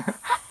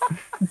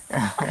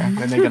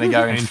then they're going to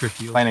go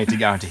they need to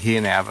go into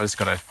here now, but I've just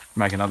got to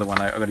make another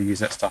one. I've got to use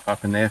that stuff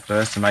up in there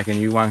first to make a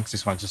new one, because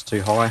this one's just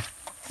too high.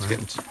 It's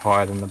getting too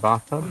higher than the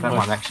bathtub. That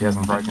one actually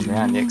hasn't broken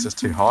down yet because it's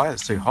too high,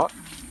 it's too hot.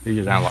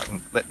 You don't like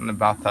letting the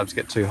bathtubs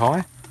get too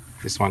high.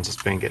 This one's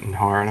just been getting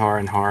higher and higher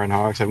and higher and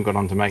higher, because I haven't got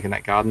on to making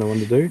that garden I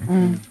wanted to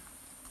do.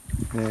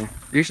 Yeah.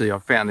 Usually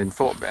I've found it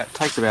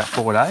takes about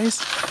 4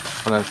 days.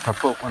 When I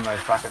put one of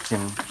those buckets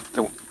in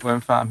the worm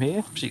farm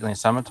here, particularly in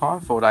summertime,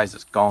 4 days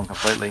it's gone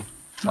completely.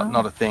 It's like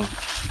not a thing.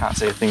 Can't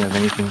see a thing of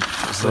anything.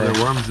 So there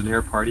are worms in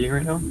there partying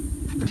right now?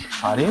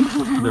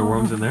 Partying? There are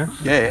worms in there?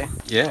 Yeah,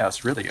 yeah,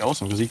 it's really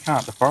awesome because you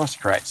can't, the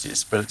forest creates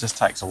this, but it just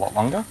takes a lot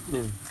longer.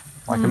 Yeah.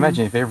 Like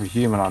imagine if every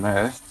human on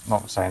Earth,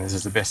 not saying this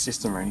is the best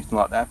system or anything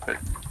like that, but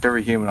if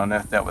every human on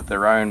Earth dealt with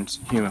their own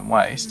human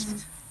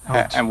waste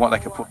and what they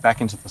could put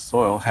back into the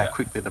soil, how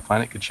quickly the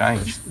planet could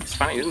change. It's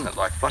funny, isn't it?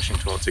 Like flushing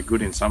toilets are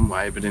good in some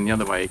way, but in the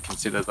other way,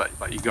 consider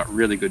that like you've got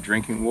really good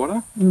drinking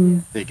water.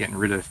 They're getting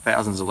rid of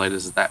thousands of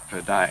litres of that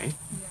per day,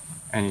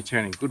 and you're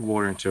turning good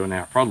water into a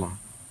now problem.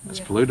 It's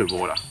polluted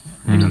water.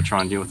 You've got to try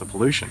and deal with the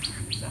pollution,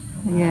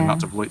 not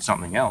to pollute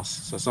something else.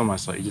 So it's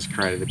almost like you just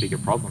created a bigger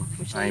problem.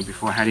 Saying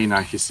before, how do you know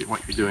if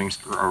what you're doing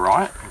is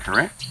right and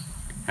correct?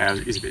 How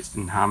is it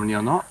in harmony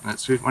or not? And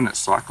it's when it's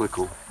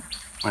cyclical,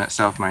 when it's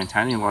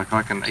self-maintaining. Like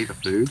I can eat a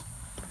food,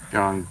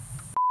 go and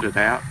put it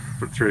out,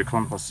 put it through a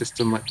compost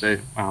system, let the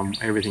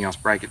everything else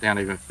break it down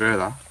even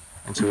further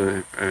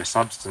into a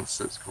substance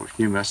that's called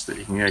humus that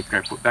you can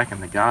go put back in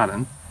the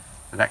garden.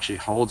 That actually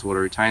holds water,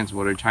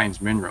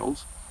 retains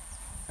minerals.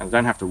 And I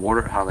don't have to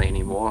water it hardly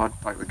anymore.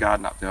 Like the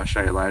garden up there, I'll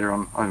show you later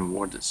on. I haven't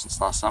watered it since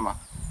last summer.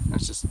 And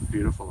it's just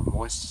beautiful and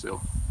moist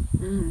still.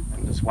 And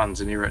there's ones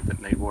near it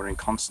that need watering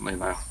constantly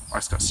though. I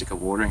just got sick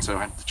of watering, so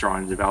I had to try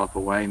and develop a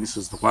way, and this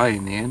is the way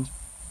in the end.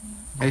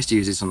 I used to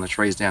use this on the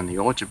trees down the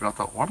orchard, but I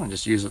thought, why don't I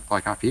just use it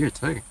like up here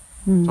too?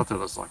 So I thought it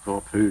was like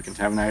all poo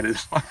contaminated,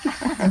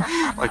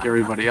 like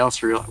everybody else,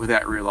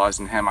 without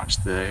realising how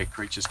much the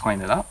creatures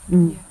clean it up.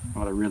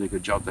 What a really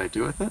good job they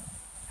do with it.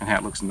 And how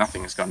it looks,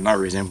 nothing. It's got no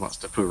resemblance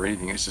to poo or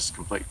anything. It's just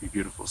completely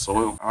beautiful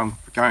soil. I'm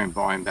going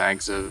buying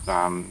bags of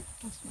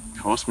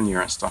horse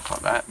manure and stuff like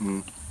that,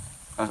 and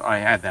I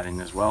add that in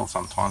as well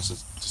sometimes.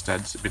 It just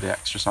adds a bit of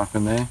extra stuff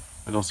in there.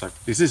 But also,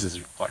 this is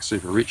like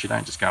super rich. You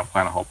don't just go and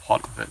plant a whole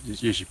pot of it. You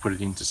usually put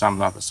it into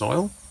some other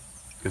soil.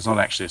 It's not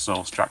actually a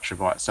soil structure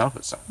by itself.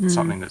 It's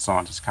something that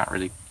scientists can't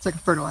really. It's like a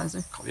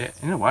fertilizer. Yeah,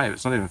 in a way,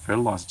 it's not even a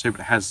fertilizer too,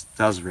 but it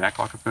does react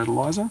like a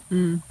fertilizer.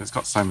 It's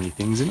got so many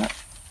things in it.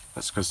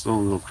 That's because all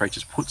the little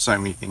creatures put so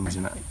many things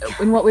in it.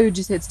 In what way would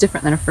you say it's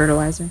different than a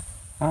fertilizer?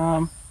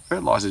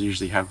 Fertilizers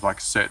usually have like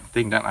a certain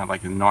thing, don't they?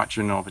 Like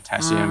nitrogen or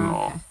potassium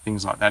or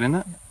things like that in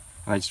it.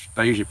 And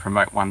they usually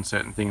promote one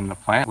certain thing in the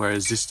plant,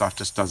 whereas this stuff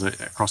just does it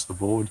across the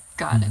board.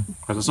 Got it.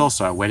 Because it's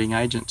also a wetting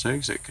agent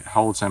too, so it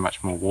holds so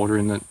much more water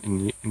in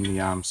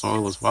the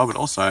soil as well. But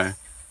also,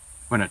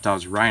 when it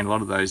does rain, a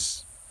lot of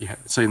those you have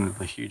seen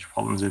the huge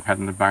problems they've had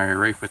in the Barrier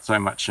Reef with so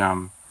much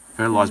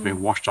fertilizer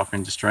being washed off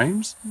into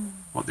streams.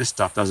 What this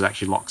stuff does, it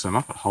actually locks them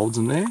up. It holds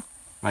them there,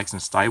 makes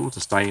them stable to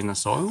stay in the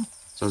soil,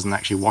 so it doesn't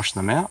actually wash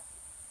them out.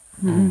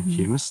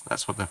 Humus,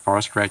 that's what the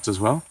forest creates as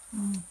well.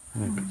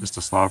 But just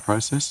a slower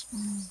process.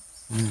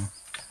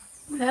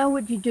 How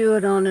would you do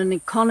it on an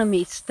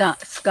economy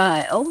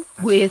scale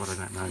with? What I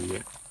don't know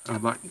yet.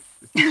 I'd like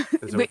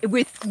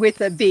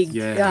with a big,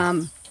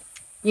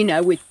 you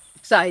know, with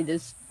say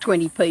there's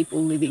 20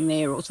 people living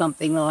there or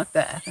something like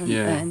that.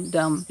 And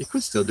you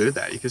could still do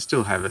that. You could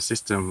still have a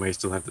system where you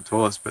still have the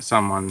toilets, but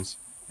someone's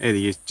either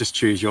you just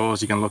choose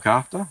yours, you can look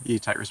after, you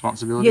take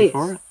responsibility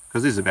for it,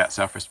 because this is about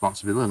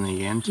self-responsibility in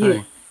the end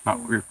too.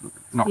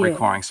 Not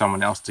requiring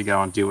someone else to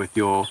go and deal with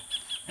your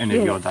end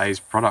of your day's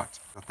product.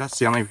 But that's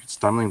the only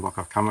stumbling block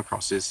I've come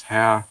across is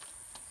how,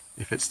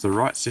 if it's the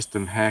right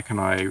system, how can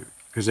I,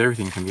 because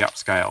everything can be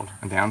upscaled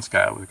and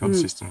downscaled with good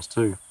systems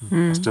too.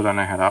 I still don't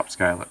know how to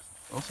upscale it.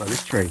 Also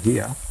this tree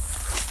here,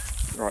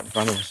 right in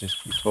front of us, this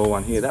tall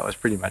one here, that was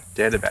pretty much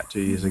dead about 2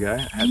 years ago.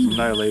 It had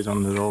no leaves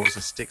on it at all, it was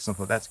just sticks, and I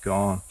thought that's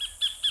gone.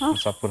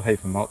 So I put a heap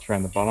of mulch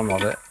around the bottom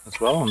of it as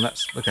well, and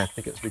look how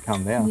thick it's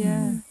become now.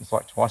 It's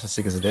like twice as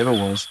thick as it ever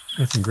was.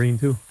 That's in green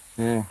too.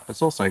 Yeah,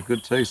 it's also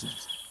good too. So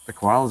the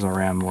koalas are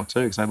around more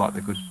too because they like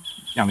the good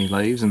yummy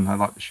leaves and they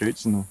like the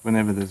shoots. And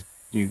whenever there's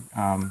new,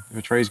 if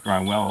a tree's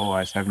growing well,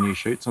 always have new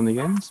shoots on the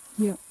ends.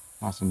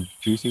 Nice and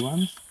juicy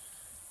ones.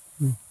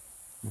 You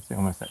see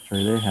almost that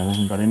tree there, how it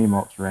hasn't got any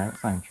mulch around it,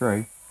 same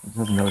tree. It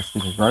doesn't got a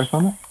stick of growth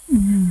on it.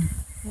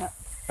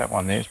 That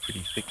one there is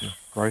pretty thick with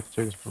growth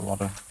too. There's a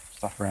lot of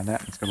stuff around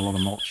that. It's got a lot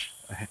of mulch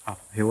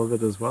uphill of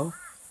it as well.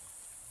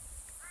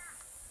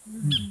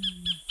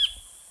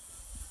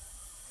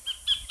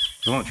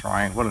 So what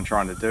I'm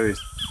trying to do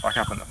is, like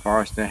up in the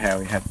forest now, how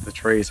we have the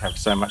trees have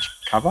so much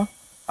cover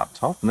up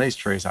top, and these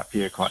trees up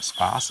here are quite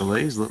sparse, the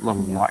leaves, a lot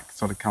of light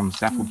sort of comes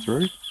dappled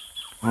through.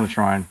 I want to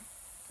try and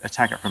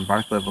attack it from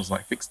both levels,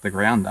 like fix the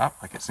ground up,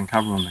 like it's in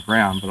cover on the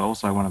ground, but I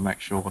also want to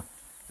make sure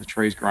the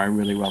tree's growing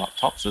really well up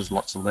top, so there's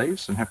lots of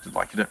leaves, and have to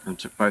like hit it from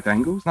both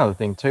angles. Another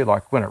thing too,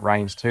 like when it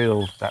rains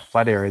too, that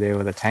flat area there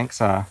where the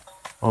tanks are,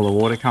 all the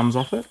water comes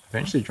off it,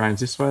 eventually drains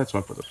this way, that's why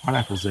I put the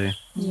pineapples there.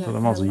 So I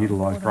might as well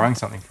utilise growing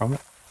something from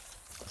it.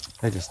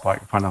 They're just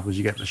like pineapples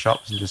you get at the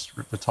shops and just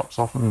rip the tops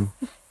off them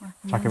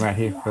and chuck them out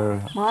here for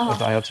a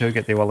day or two,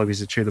 get their wallabies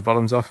to chew the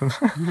bottoms off them,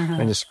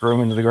 and just screw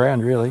them into the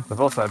ground really. I've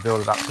also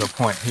built it up to a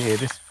point here,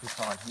 this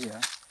side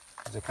here,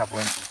 there's a couple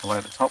inches below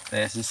the top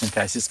there, so just in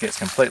case this gets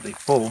completely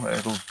full,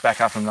 it'll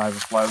back up and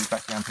overflow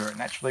back down to where it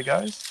naturally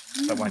goes.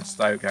 So it won't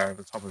go over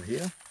the top of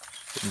here.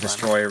 and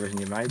destroy everything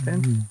you made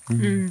then.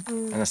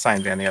 And the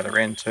same down the other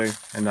end too.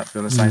 End up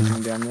doing the same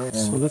thing down there.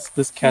 So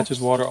this catches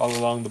water all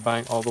along the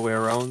bank, all the way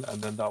around,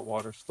 and then that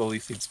water slowly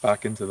seeps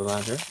back into the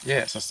land here.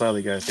 Yeah, so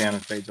slowly goes down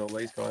and feeds all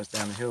these guys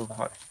down the hill.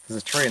 Like,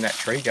 there's a tree in that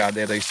tree guard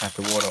there they used to have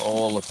to water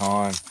all the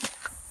time.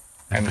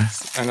 And I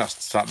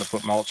started to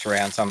put mulch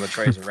around some of the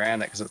trees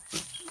around it because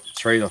the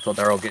trees, I thought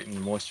they were all getting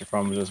moisture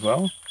from it as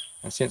well.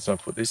 And since I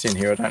put this in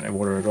here, I don't need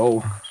water at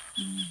all.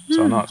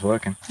 So I know it's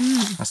working.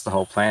 That's the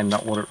whole plan,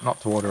 not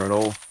to water at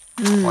all.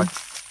 Like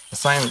the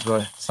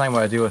same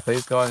way I deal with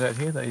these guys out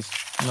here, these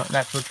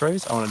natural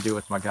trees, I want to deal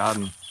with my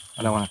garden.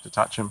 I don't want to have to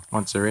touch them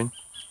once they're in.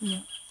 Yeah.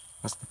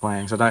 That's the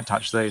plan. So I don't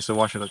touch these, so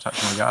why should I touch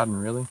my garden,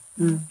 really?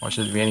 Why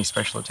should there be any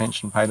special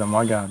attention paid on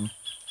my garden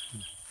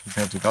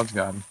compared to God's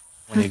garden?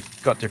 When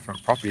you've got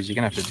different properties, you're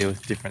going to have to deal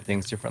with different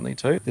things differently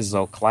too. This is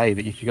all clay,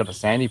 but if you've got a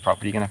sandy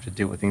property, you're going to have to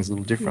deal with things a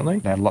little differently.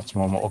 They add lots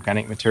more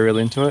organic material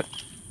into it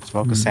as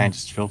well, because sand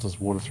just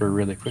filters water through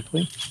really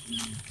quickly.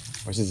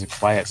 Whereas as a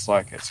clay,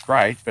 it's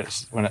great,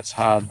 but when it's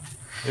hard,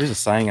 there is a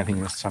saying, I think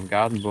in some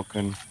garden book,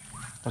 and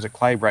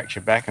clay breaks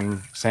your back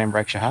and sand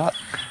breaks your heart.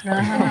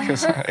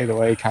 Because either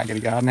way, you can't get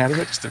a garden out of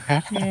it, just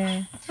about.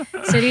 Yeah.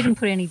 So you didn't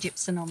put any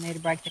gypsum on there to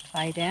break the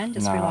clay down,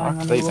 just relying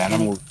on these the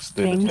animals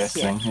do things, the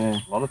testing. Yeah.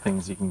 A lot of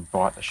things you can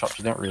buy at the shops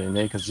you don't really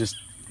need, because just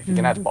if you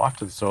can add life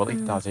to the soil,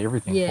 it does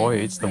everything for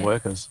you. It's the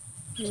workers.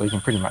 So you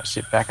can pretty much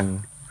sit back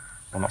and,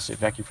 well, not sit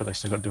back, you've probably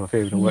still got to do a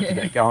fair bit of work to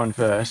get it going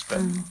first,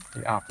 but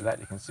after that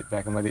you can sit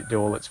back and let it do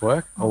all its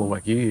work, all the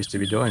work you used to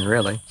be doing,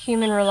 really.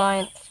 Human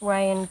reliance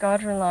way and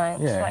God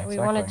reliance. Yeah, like we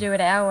want to do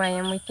it our way,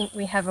 and we think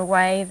we have a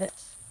way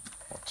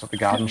that's what the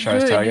garden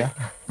shows tell you.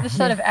 Just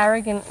sort of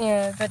arrogant,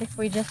 but if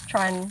we just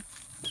try and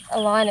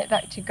align it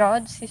back to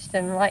God's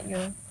system, like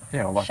you're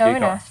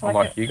showing us.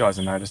 Like you guys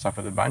have noticed up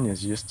at the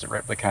Bunyas, you're just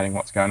replicating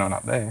what's going on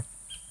up there.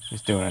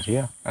 Just doing it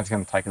here. It's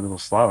going to take a little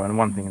slower, and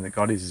one thing that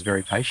God is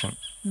very patient.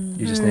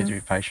 You just need to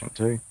be patient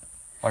too.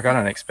 Like, I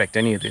don't expect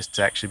any of this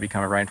to actually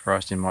become a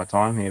rainforest in my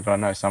time here, but I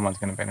know someone's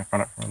going to benefit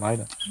from it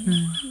later.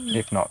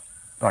 If not,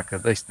 like,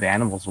 at least the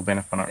animals will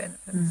benefit from it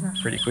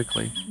pretty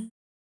quickly.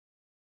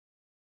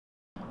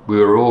 We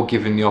were all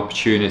given the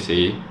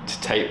opportunity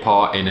to take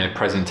part in a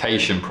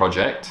presentation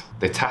project.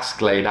 The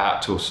task laid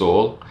out to us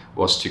all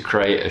was to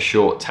create a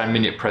short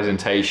 10-minute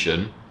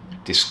presentation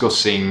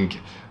discussing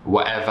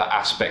whatever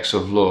aspects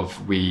of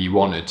love we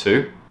wanted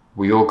to.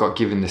 We all got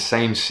given the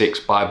same 6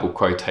 Bible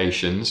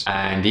quotations,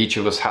 and each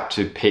of us had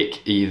to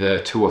pick either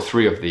 2 or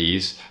 3 of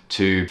these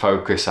to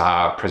focus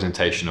our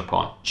presentation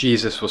upon.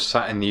 Jesus was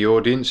sat in the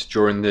audience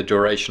during the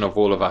duration of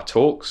all of our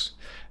talks,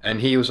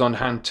 and he was on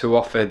hand to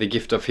offer the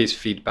gift of his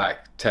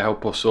feedback to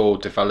help us all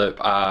develop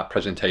our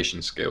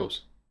presentation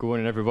skills. Good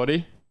morning,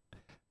 everybody.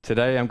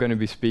 Today I'm going to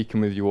be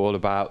speaking with you all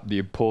about the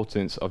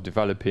importance of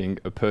developing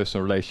a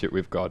personal relationship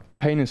with God.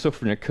 Pain and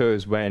suffering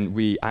occurs when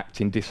we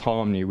act in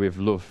disharmony with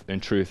love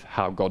and truth,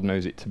 how God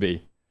knows it to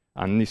be.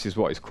 And this is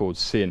what is called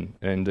sin.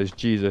 And as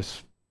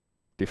Jesus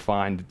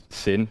defined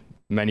sin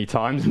many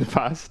times in the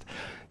past,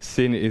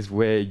 sin is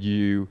where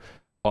you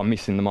are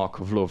missing the mark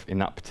of love in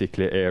that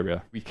particular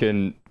area. We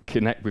can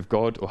connect with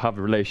God or have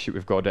a relationship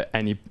with God at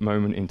any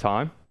moment in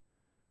time.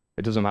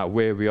 It doesn't matter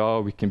where we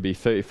are. We can be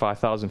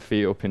 35,000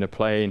 feet up in a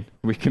plane.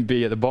 We can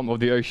be at the bottom of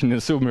the ocean in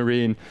a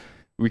submarine.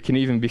 We can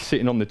even be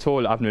sitting on the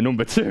toilet having a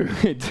number 2.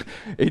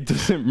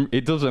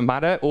 It doesn't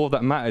matter. All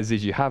that matters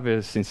is you have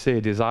a sincere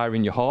desire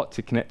in your heart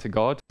to connect to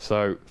God.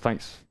 So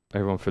thanks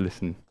everyone for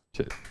listening.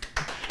 Cheers.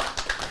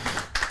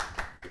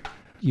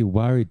 You're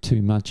worried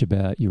too much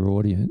about your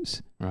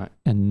audience, right?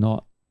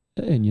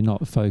 And you're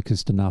not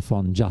focused enough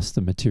on just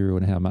the material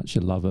and how much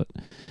you love it.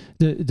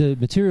 The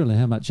material and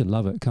how much you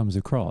love it comes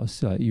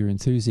across. You're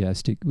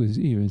enthusiastic with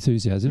your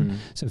enthusiasm.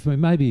 So if I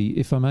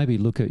maybe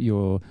look at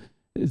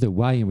the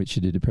way in which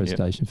you did the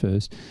presentation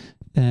first,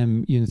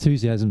 your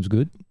enthusiasm's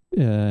good,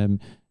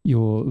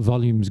 your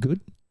volume's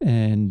good,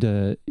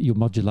 and your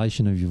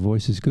modulation of your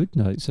voice is good.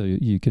 So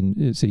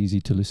it's easy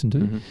to listen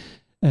to.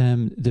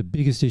 The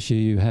biggest issue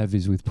you have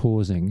is with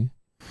pausing.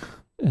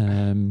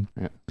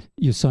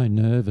 You're so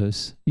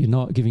nervous, you're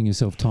not giving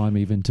yourself time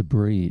even to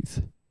breathe.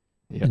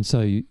 And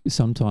so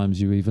sometimes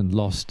you even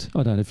lost,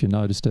 I don't know if you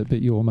noticed it,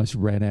 but you almost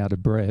ran out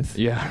of breath.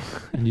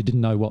 And you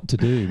didn't know what to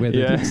do,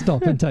 whether to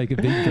stop and take a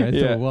big breath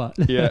or what.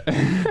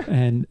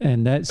 And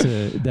that's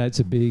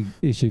a big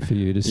issue for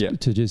you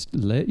to just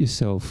let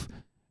yourself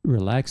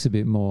relax a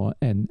bit more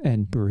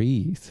and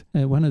breathe.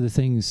 One of the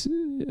things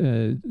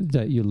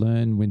that you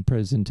learn with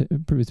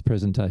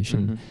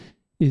presentation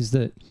is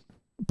that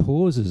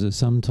pauses are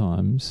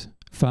sometimes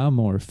far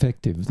more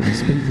effective than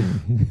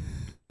speaking.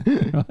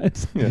 Right?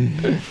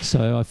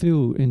 So I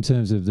feel in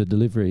terms of the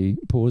delivery,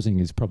 pausing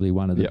is probably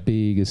one of the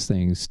biggest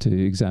things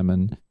to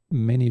examine.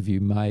 Many of you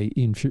may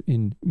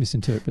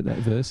misinterpret that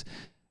verse.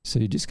 So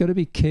you just got to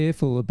be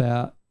careful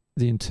about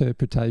the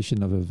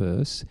interpretation of a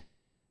verse.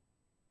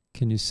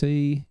 Can you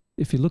see,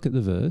 if you look at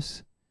the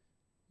verse,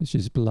 which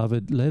is,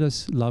 beloved, let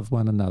us love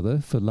one another,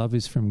 for love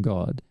is from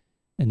God.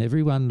 And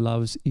everyone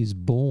loves is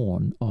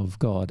born of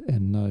God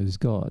and knows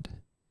God.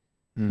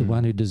 The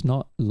one who does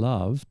not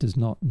love does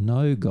not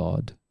know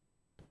God,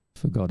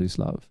 for God is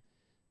love.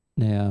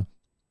 Now,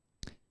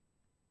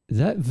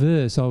 that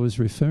verse, I was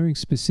referring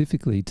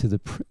specifically to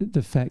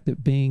the fact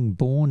that being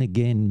born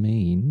again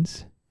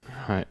means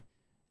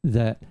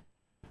that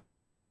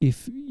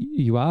if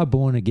you are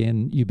born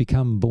again, you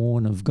become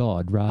born of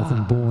God rather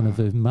than born of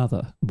a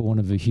mother, born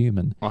of a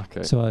human.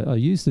 Okay. So I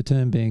use the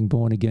term being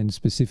born again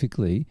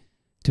specifically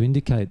to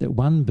indicate that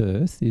one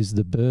birth is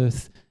the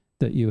birth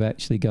that you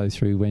actually go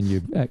through when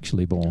you're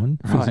actually born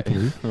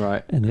physically.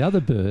 Right. And the other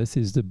birth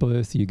is the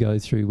birth you go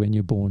through when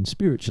you're born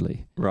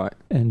spiritually. Right.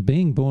 And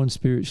being born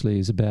spiritually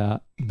is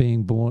about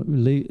being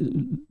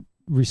born,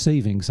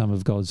 receiving some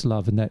of God's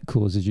love, and that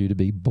causes you to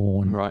be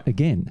born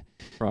again.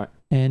 Right.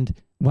 And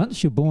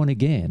once you're born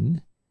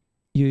again,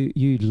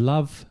 you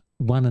love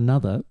one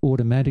another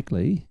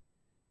automatically,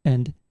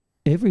 and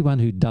everyone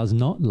who does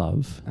not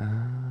love,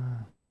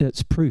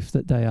 that's proof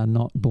that they are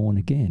not born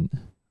again.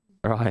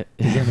 Right.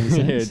 Does that make sense?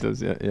 Yeah, it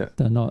does. Yeah.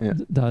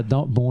 They're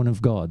not born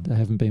of God. They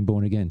haven't been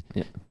born again.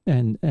 Yeah.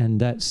 And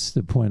that's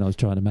the point I was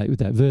trying to make with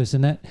that verse.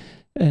 And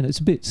it's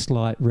a bit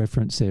slight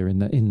reference there in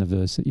the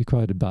verse that you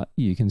quoted, but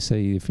you can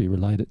see if you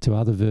relate it to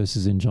other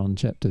verses in John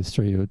chapter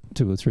 3 or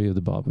 2 or 3 of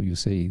the Bible, you'll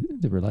see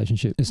the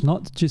relationship. It's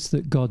not just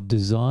that God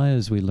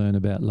desires we learn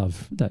about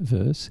love, that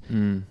verse.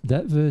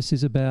 That verse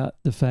is about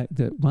the fact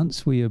that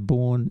once we are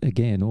born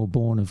again or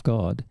born of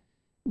God,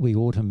 we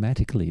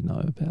automatically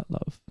know about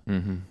love.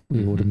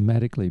 We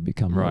automatically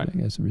become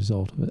loving as a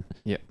result of it.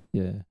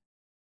 Yeah.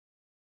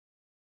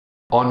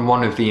 On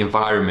one of the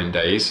environment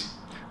days,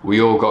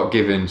 we all got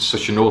given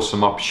such an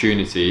awesome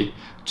opportunity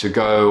to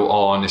go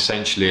on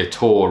essentially a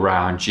tour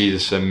around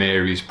Jesus and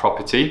Mary's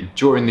property.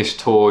 During this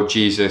tour,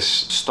 Jesus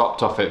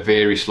stopped off at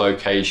various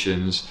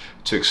locations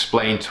to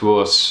explain to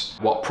us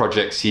what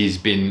projects he's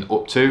been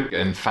up to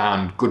and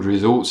found good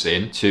results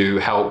in to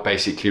help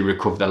basically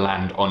recover the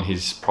land on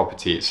his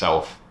property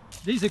itself.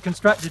 These are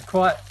constructed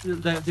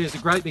there's a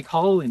great big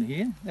hole in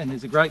here, and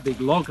there's a great big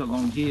log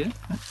along here.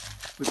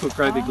 We put a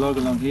great big log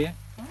along here.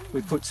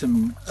 We put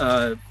some,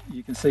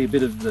 you can see a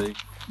bit of the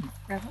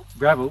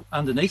gravel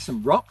underneath,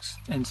 some rocks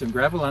and some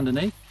gravel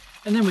underneath,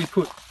 and then we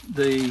put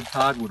the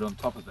hardwood on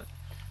top of it.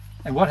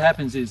 And what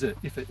happens is that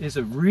if it is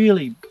a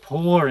really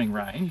pouring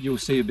rain, you'll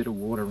see a bit of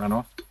water run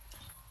off,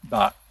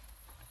 but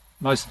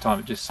most of the time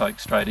it just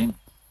soaks straight in.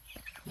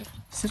 It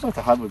seems like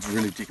the hardwood's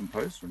really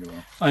decomposed really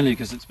well. Only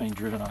because it's been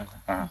driven over.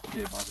 Yeah,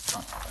 by the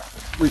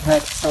truck. We've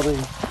had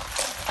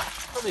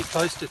probably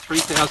close to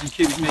 3,000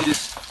 cubic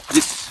metres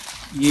this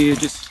year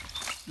just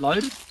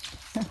loaded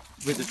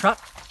with the truck.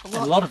 And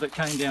a lot of it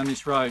came down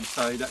this road,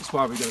 so that's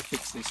why we've got to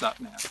fix this up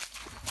now.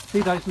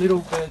 See those little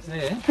birds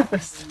there?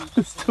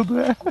 They're still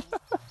there.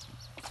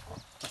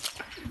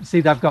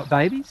 See, they've got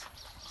babies.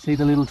 See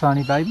the little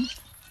tiny babies?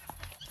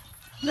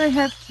 They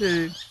have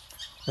to.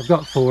 They've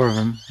got 4 of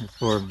them. There's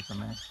 4 of them from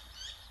there.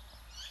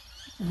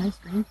 A nice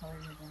green colour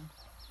with them.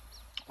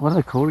 What are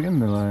they called again?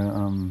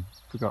 They're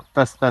forgot.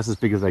 That's as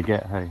big as they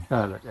get, hey?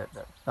 No,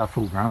 they're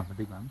full grown, the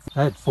big ones.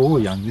 They had 4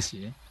 young this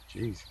year.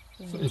 Jeez.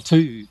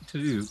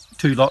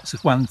 Two lots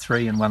of 1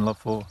 3 and 1 lot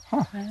 4.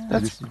 Huh.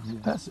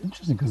 That's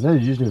interesting because they're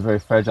usually a very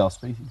fragile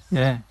species.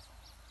 Yeah.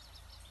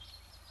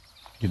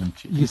 Give them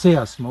chicken. You see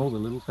how small the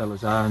little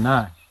fellas are, and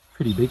they're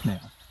pretty big now.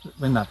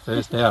 When they're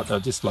first out, they're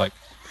just like,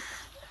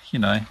 you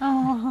know,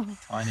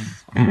 tiny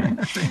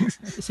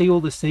things. See all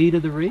the seed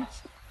of the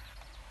reeds?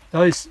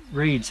 Those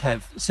reeds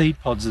have seed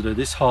pods that are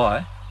this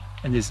high,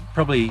 and there's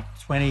probably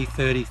 20,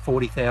 30,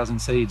 40,000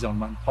 seeds on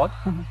one pod.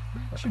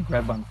 I should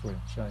grab one for you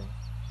and show you.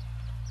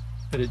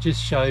 But it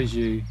just shows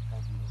you,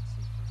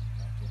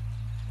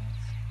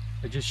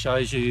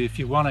 if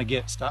you want to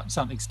get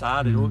something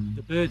started, or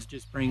the birds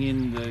just bring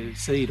in the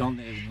seed on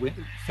their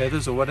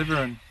feathers or whatever,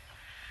 and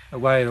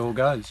away it all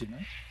goes, you know.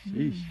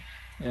 Jeez.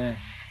 Yeah.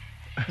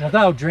 Now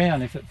they'll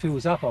drown if it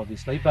fills up,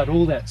 obviously, but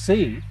all that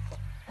seed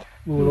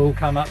will all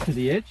come up to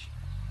the edge,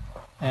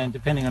 and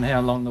depending on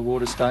how long the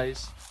water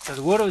stays. So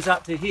the water was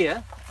up to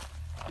here,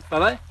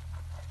 follow,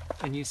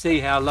 and you see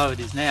how low it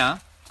is now.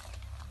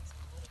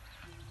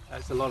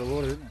 That's a lot of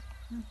water, isn't it?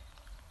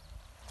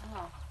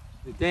 Wow.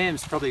 The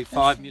dam's probably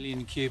 5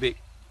 million cubic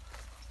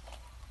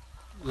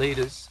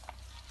litres,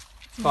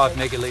 5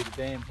 megalitre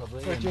dam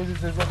probably. So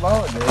Jesus, is it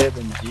lower there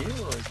than here,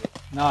 or is it?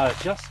 No, it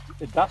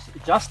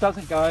just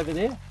doesn't go over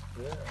there.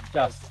 Yeah,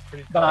 just.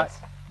 But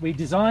we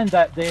designed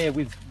that there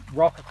with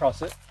rock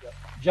across it,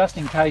 just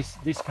in case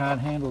this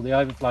can't handle the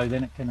overflow.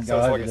 Then it can go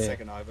over like there. a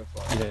second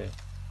overflow. Yeah.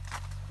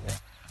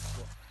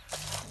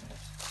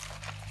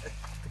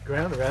 The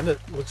ground around it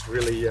looks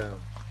really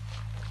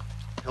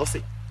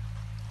healthy.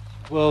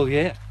 Well,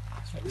 yeah.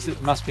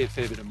 It must be a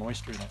fair bit of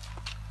moisture in it.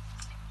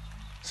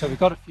 So we've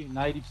got a few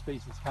native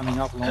species coming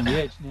up along the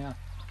edge now.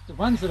 The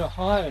ones that are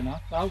high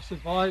enough, they'll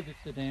survive if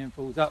the dam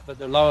falls up, but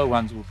the lower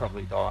ones will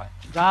probably die.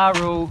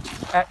 They're all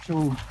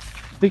actual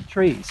big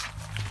trees.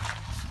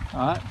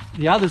 All right.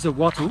 The others are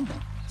wattle,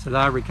 so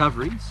they're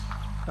recoveries,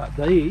 but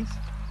these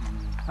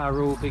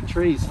are all big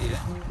trees here.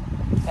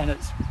 And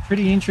it's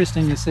pretty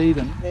interesting to see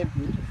them.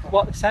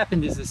 What's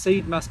happened is the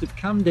seed must have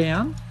come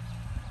down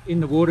in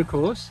the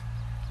watercourse,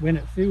 when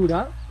it filled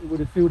up, it would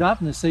have filled up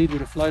and the seed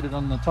would have floated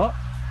on the top,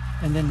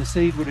 and then the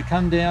seed would have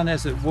come down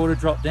as the water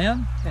dropped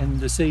down, and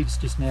the seed's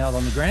just now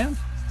on the ground.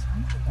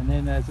 And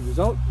then as a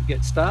result, it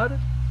gets started.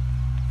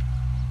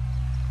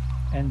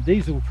 And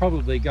these will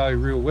probably go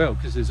real well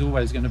because there's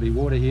always going to be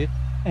water here.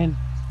 And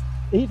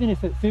even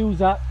if it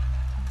fills up,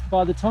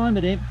 by the time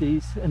it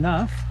empties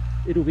enough,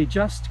 it'll be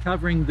just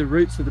covering the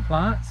roots of the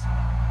plants.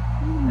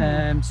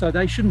 So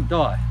they shouldn't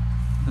die.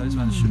 Those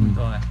ones shouldn't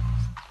die.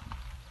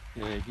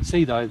 Yeah, you can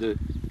see though the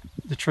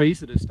trees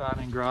that are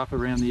starting to grow up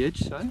around the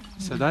edge,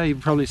 so they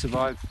probably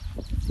survive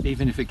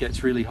even if it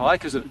gets really high,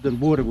 because the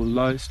water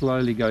will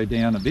slowly go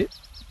down a bit.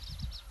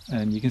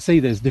 And you can see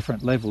there's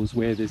different levels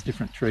where there's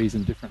different trees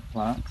and different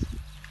plants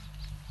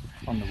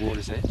on the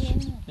water's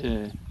edge.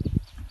 Yeah.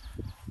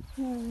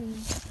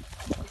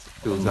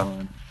 Fills up.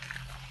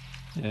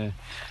 Yeah.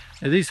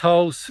 Now these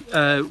holes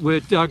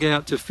were dug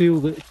out to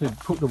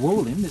put the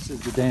wall in. This is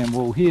the dam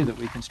wall here that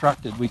we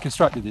constructed. We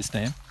constructed this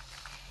dam,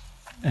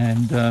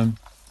 and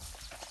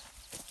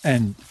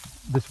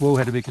this wall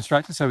had to be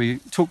constructed. So we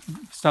took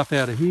stuff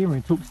out of here and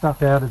we took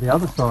stuff out of the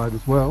other side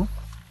as well,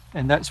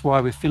 and that's why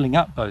we're filling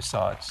up both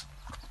sides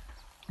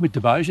with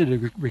Debosia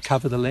to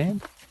recover the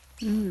land.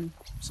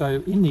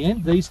 So in the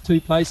end, these two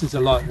places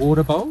are like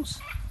water bowls.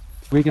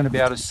 We're going to be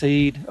able to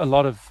seed a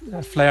lot of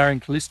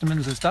flowering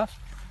callistemons and stuff,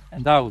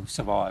 and they'll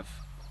survive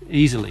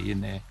easily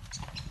in there.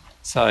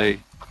 So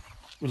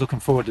we're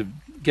looking forward to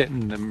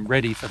getting them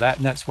ready for that,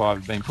 and that's why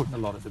we've been putting a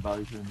lot of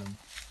Debosia in them.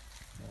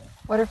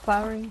 What are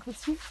flowering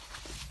callistemons?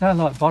 They're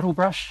like bottle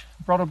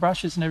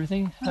brushes and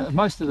everything.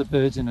 Most of the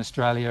birds in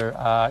Australia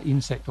are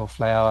insect or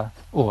flower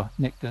or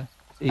nectar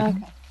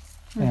eating. Okay.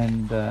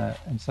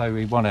 And so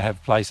we want to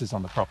have places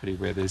on the property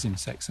where there's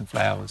insects and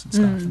flowers and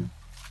stuff.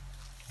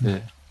 Yeah.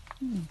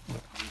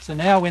 So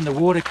now when the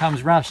water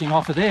comes rushing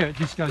off of there, it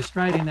just goes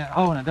straight in that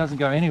hole and it doesn't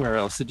go anywhere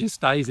else. It just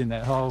stays in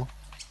that hole.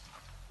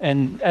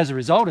 And as a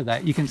result of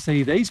that, you can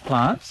see these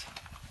plants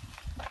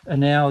are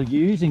now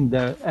using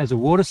as a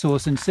water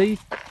source, and see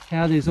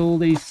how there's all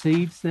these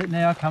seeds that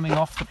now are coming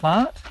off the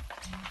plant.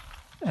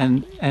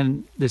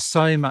 And there's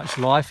so much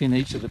life in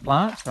each of the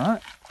plants,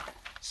 right?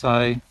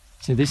 So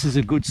this is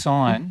a good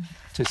sign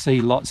to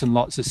see lots and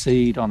lots of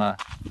seed on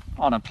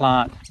a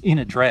plant in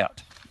a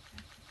drought.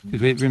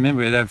 Because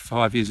remember, we have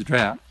 5 years of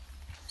drought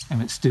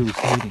and it's still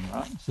seeding,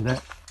 right? So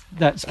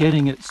that's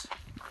getting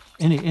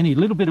any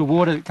little bit of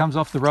water that comes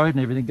off the road and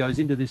everything goes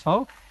into this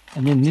hole,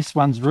 and then this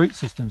one's root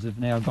systems have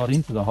now got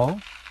into the hole.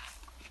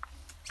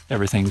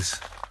 Everything's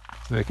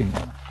working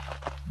well.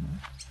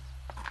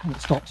 And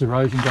it stops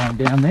erosion going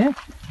down there,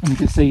 and you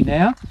can see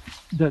now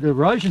that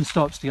erosion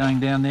stops going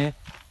down there.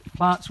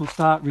 Plants will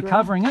start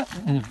recovering it,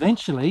 and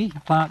eventually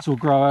plants will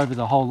grow over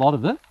the whole lot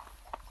of it,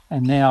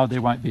 and now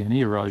there won't be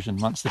any erosion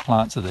once the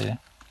plants are there.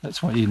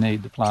 That's why you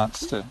need the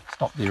plants to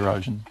stop the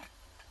erosion.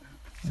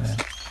 Yeah.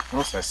 You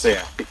also see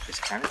how thick this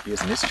canopy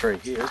is in this tree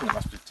here, isn't it? It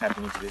must be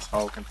tapping into this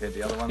hole compared to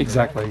the other ones.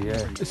 Exactly,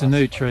 yeah. It's a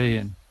new tree,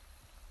 and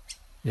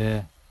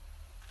yeah.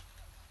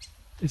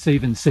 It's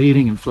even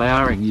seeding and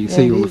flowering. You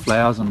see all the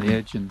flowers on the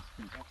edge, and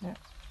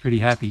pretty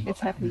happy. It's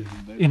happy.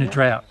 In a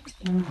drought.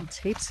 It's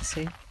heaps to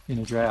see. In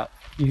a drought.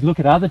 You look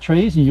at other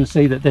trees and you'll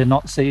see that they're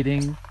not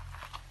seeding,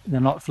 they're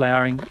not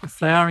flowering.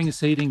 Flowering and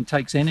seeding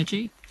takes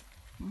energy,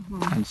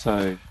 and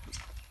so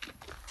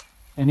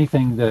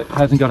anything that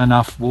hasn't got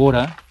enough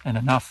water and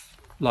enough,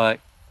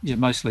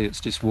 mostly it's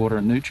just water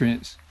and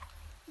nutrients,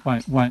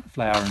 won't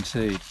flower and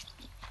seed.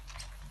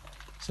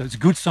 So it's a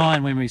good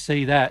sign when we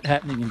see that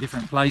happening in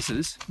different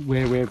places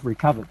where we've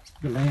recovered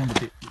the land a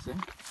bit, you see.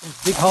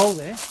 There's a big hole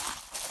there,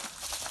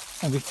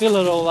 and we fill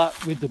it all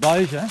up with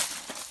Debosia.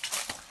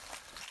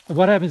 But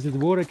what happens is the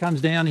water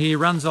comes down here,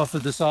 runs off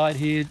of the side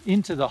here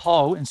into the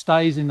hole and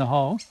stays in the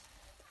hole.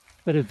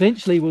 But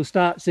eventually we'll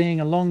start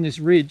seeing along this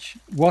ridge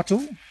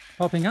wattle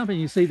popping up,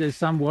 and you see there's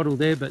some wattle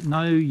there, but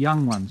no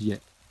young ones yet,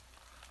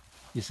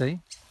 you see.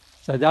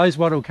 So those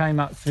wattle came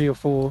up 3 or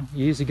 4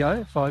 years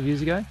ago, 5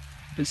 years ago.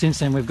 But since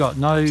then we've got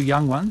no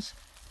young ones.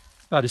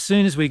 But as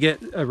soon as we get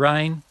a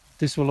rain,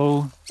 this will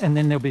all, and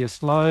then there'll be a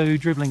slow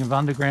dribbling of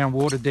underground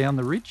water down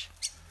the ridge.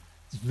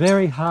 It's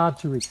very hard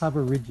to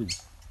recover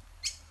ridges.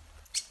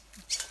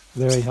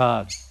 Very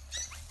hard.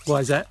 Why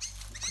is that?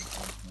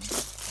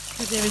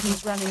 Because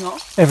everything's running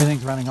off.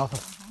 Everything's running off.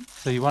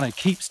 So you want to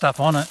keep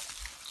stuff on it.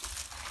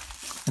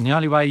 And the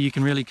only way you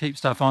can really keep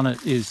stuff on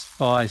it is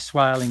by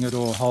swaling it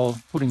or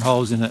putting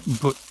holes in it and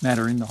put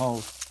matter in the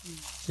holes.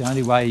 It's the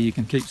only way you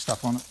can keep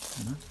stuff on it.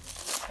 You know?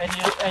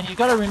 And you've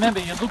got to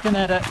remember, you're looking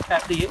at it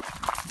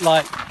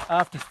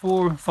after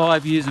 4 or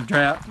 5 years of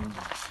drought.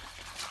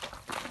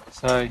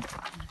 So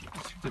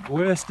it's the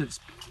worst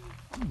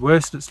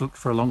it's looked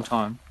for a long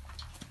time.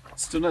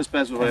 Still not as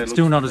bad as what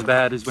Still not as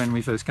bad as when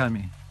we first came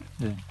here.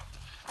 Yeah.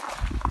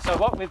 So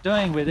what we're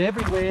doing with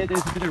everywhere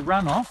there's a bit of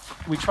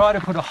runoff, we try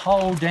to put a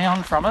hole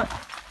down from it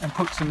and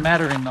put some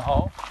matter in the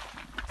hole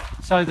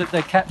so that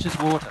it captures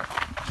water.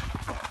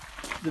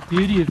 The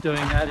beauty of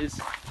doing that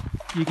is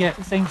you get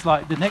things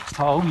like the next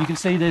hole. You can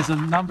see there's a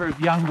number of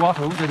young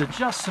wattle that are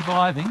just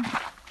surviving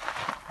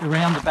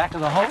around the back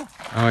of the hole.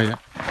 Oh yeah.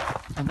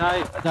 And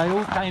they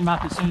all came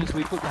up as soon as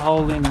we put the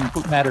hole in and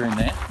put matter in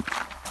there.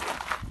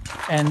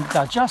 And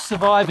they're just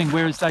surviving,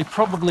 whereas they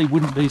probably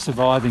wouldn't be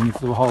surviving if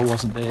the hole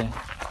wasn't there.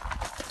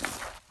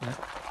 Yeah.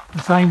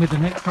 The same with the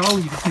next hole,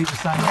 you can see the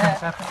same things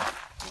happen.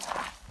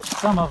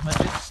 Some of them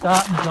are just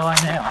starting to die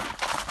now,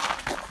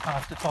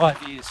 after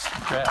 5 years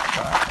of drought.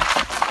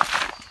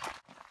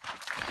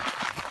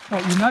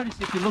 Right, you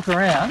notice if you look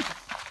around,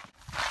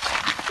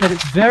 that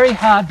it's very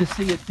hard to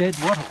see a dead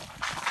wattle,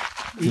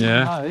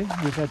 even though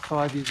we've had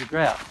 5 years of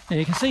drought. Now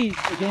you can see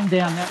again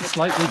down that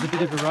slope there's a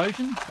bit of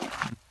erosion,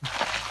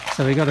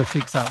 so we've got to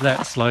fix up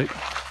that slope.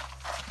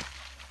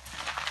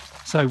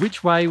 So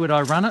which way would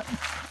I run it?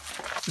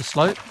 The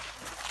slope?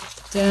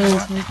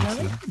 Down to the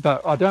gully?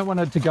 But I don't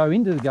want it to go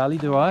into the gully,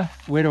 do I?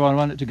 Where do I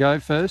want it to go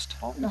first?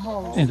 The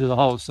holes. Into the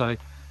holes. So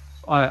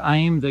I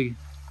aim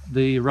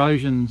the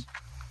erosion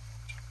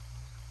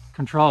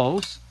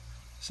controls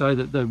so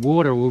that the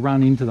water will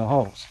run into the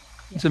holes.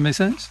 Does that make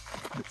sense?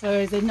 So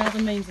is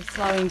another means of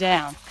slowing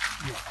down.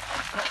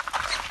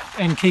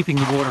 And keeping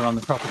the water on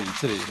the property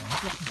too.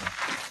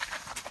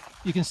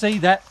 You can see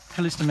that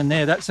callistemon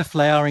there, that's a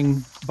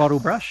flowering bottle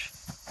brush,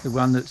 the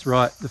one that's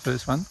right, the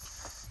first one.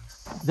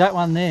 That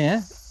one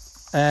there,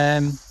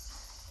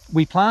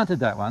 we planted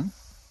that one,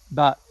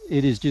 but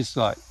it is just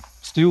like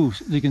still,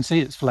 you can see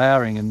it's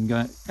flowering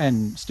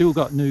and still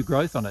got new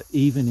growth on it,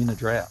 even in a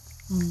drought.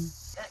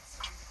 That's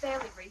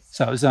fairly recent.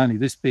 So it was only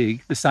this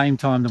big, the same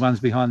time the ones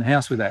behind the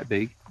house were that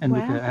big. And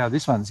look at how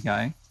this one's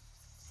going.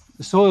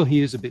 The soil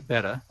here is a bit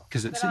better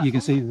because it's, you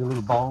can see the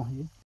little bowl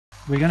here.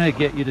 We're going to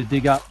get you to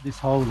dig up this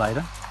hole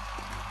later,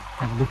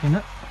 have a look in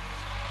it.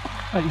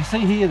 But you can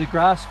see here the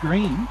grass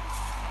green.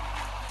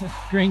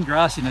 Green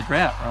grass in a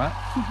drought, right?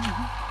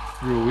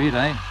 Real weird,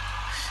 eh?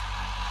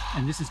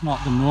 And this is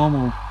not the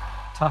normal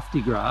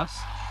tufty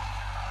grass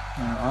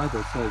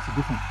either, so it's a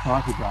different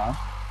type of grass.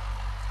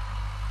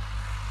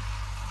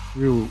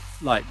 Real,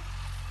 like,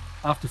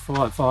 after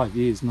five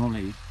years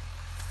normally,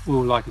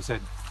 well, like I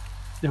said,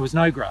 there was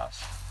no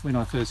grass when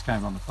I first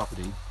came on the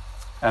property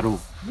at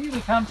all. Here we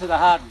come to the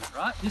hardwood,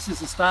 right? This is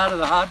the start of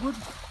the hardwood.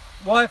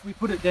 Why have we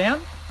put it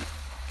down?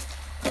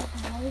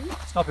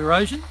 Stop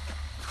erosion.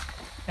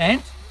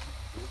 And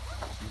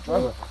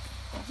Absorb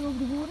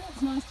the water,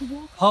 it's nice to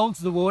walk. Holds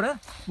the water.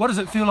 What does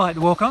it feel like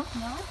to walk on?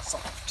 Nice.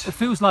 It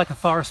feels like a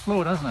forest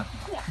floor, doesn't it?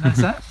 Yeah. Notice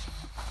that?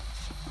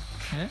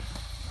 Yeah.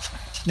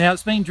 Now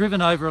it's been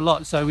driven over a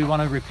lot, so we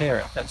want to repair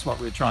it. That's what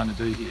we're trying to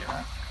do here.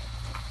 Right?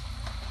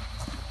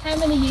 How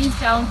many years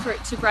going for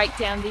it to break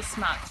down this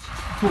much?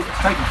 It's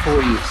taken 4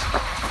 years.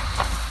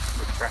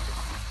 With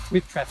traffic?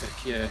 With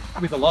traffic, yeah.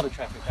 With a lot of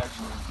traffic,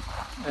 actually.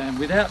 And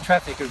without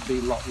traffic, it would be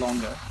a lot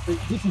longer.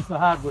 This is the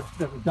hardwood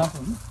that we're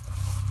dumping.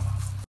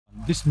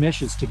 This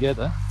meshes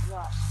together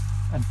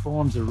and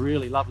forms a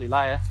really lovely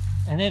layer.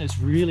 And then it's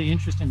really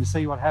interesting to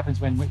see what happens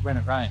when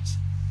it rains.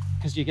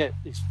 Because you get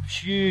these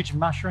huge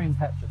mushroom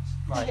patches,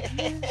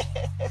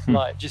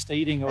 like just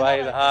eating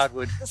away the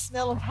hardwood. The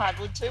smell of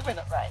hardwood too when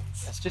it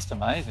rains. It's just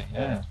amazing,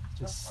 yeah.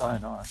 Just so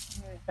nice.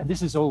 Yeah. And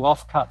this is all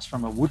offcuts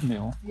from a wood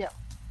mill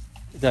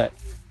that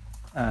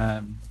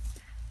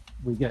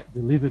we get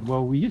delivered.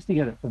 Well, we used to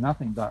get it for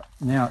nothing, but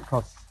now it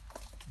costs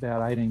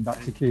about 18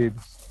 bucks a cube.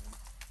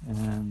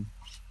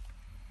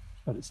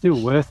 But it's still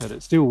worth it.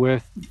 It's still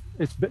worth.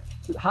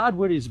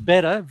 Hardwood is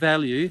better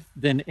value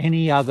than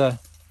any other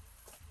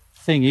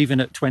thing, even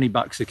at 20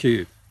 bucks a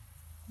cube.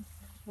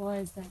 Why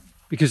is that?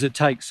 Because it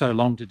takes so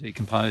long to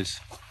decompose.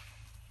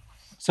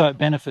 So it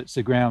benefits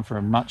the ground for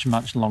a much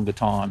longer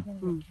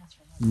time.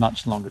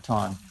 Much longer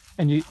time.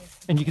 And you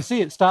can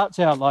see it starts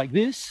out like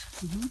this,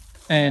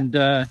 and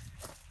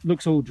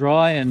looks all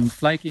dry and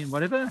flaky and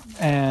whatever,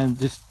 and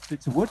this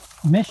bits of wood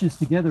meshes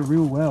together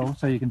real well,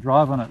 so you can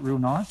drive on it real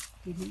nice.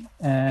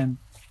 And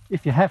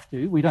if you have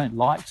to, we don't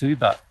like to,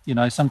 but you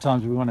know,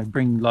 sometimes we want to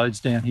bring loads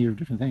down here of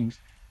different things.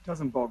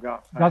 Doesn't bog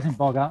up. Doesn't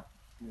bog up.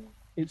 Yeah.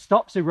 It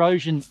stops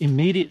erosion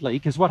immediately,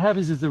 because what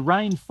happens is the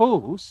rain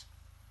falls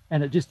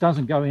and it just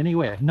doesn't go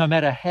anywhere, no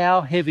matter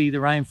how heavy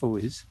the rainfall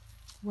is.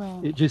 Wow.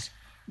 It just,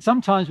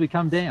 sometimes we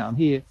come down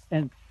here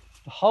and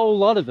the whole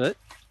lot of it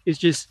is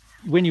just,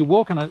 when you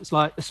walk on it, it's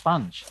like a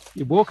sponge.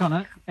 You walk on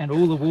it and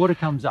all the water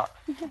comes up.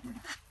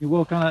 You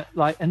walk on it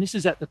like, and this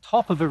is at the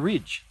top of a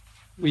ridge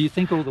where you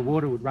think all the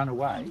water would run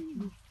away.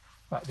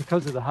 But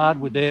because of the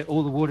hardwood there,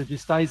 all the water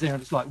just stays there,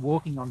 and it's like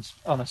walking on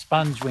a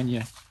sponge when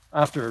you're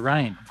after a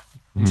rain.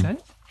 You see?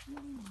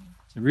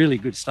 It's really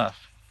good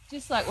stuff.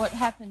 Just like what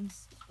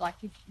happens, like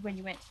when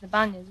you went to the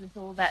bunions with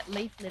all that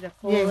leaf litter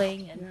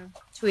falling and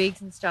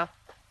twigs and stuff,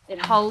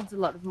 it holds a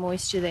lot of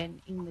moisture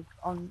then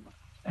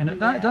And it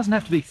doesn't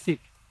have to be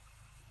thick.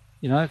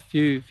 You know, a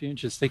few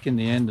inches thick in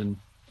the end, and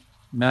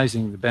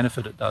amazing the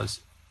benefit it does.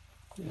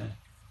 Yeah.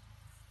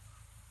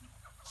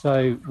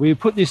 So we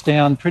put this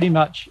down pretty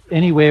much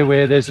anywhere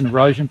where there's an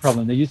erosion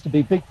problem. There used to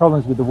be big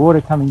problems with the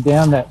water coming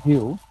down that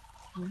hill,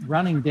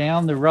 running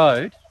down the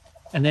road,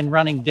 and then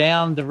running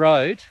down the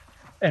road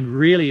and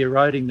really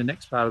eroding the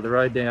next part of the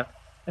road down,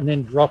 and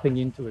then dropping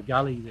into a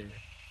gully there.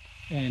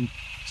 And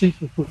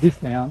since we put this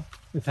down,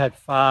 we've had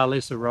far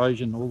less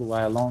erosion all the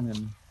way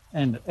along,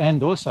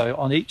 and also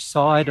on each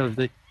side of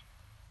it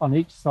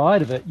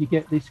you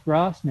get this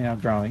grass now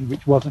growing,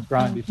 which wasn't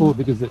growing before,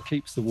 because it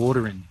keeps the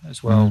water in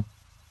as well.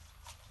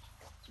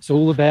 It's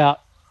all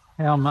about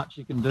how much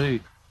you can do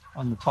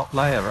on the top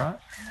layer, right?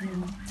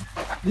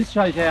 This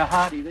shows how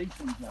hardy these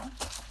things are.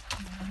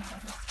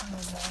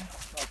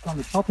 Like on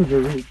the top of the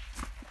root.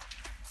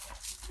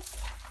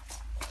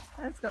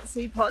 And it's got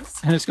seed pods.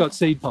 And it's got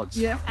seed pods.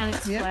 Yeah. And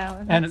it's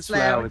flowered. And it's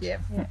flowered. Yeah.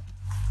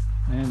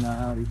 And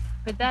hardy.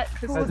 But that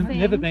cool Hasn't thing,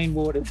 never been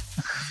watered.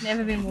 it's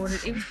never been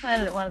watered. It was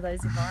planted at one of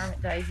those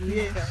environment days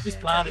years ago.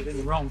 Just planted in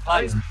the wrong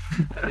place.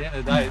 At the end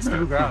of the day, it's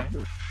still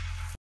growing.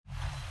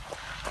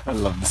 I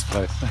love this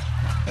place.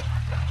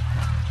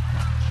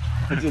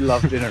 I do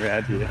love being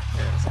around here.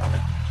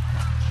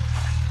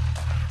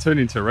 Turn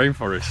into a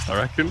rainforest, I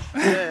reckon.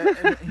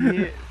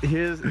 Yeah,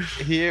 and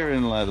here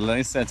in the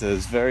learning centre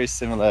is very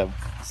similar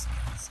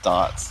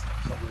starts.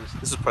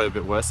 This is probably a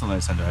bit worse than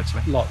learning centre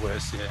actually. A lot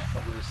worse, yeah. A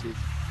lot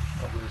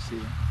worse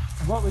here.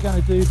 And what we're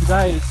going to do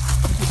today is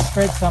just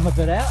spread some of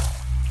it out,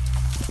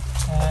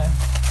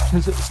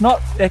 because it's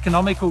not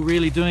economical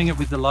really doing it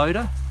with the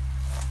loader,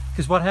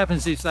 because what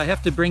happens is they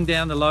have to bring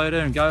down the loader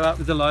and go up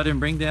with the loader and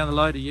bring down the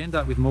loader. You end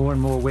up with more and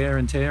more wear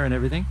and tear and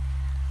everything.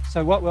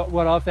 So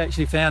what I've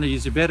actually found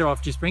is you're better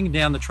off just bringing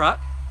down the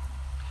truck,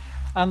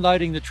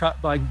 unloading the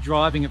truck by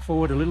driving it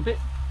forward a little bit,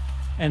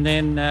 and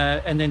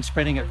then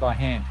spreading it by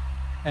hand.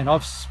 And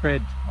I've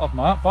spread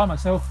by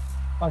myself.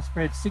 I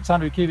spread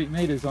 600 cubic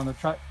metres on the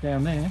truck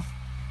down there,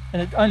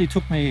 and it only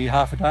took me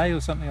half a day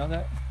or something like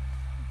that.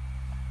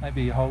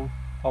 Maybe a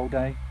whole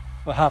day.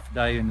 Well, half a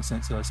day in the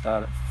sense that I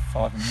started at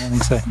 5 in the morning,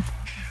 so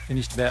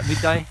finished about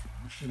midday,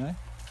 you know.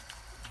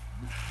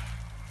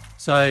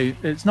 So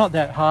it's not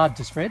that hard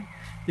to spread.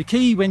 The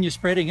key when you're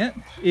spreading it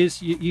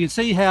is you can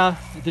see how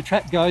the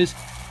track goes.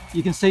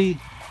 You can see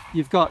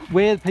you've got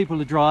where people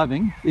are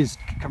driving is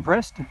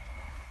compressed,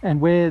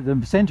 and where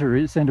the centre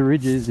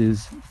ridge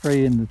is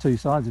free and the two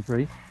sides are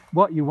free.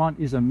 What you want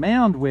is a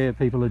mound where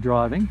people are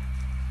driving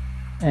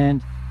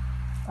and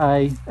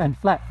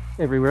flat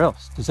everywhere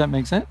else. Does that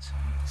make sense?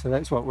 So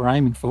that's what we're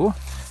aiming for.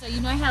 So you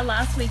know how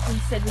last week we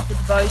said with the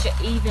Devosia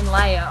even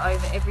layer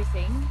over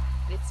everything?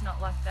 It's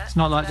not like that. It's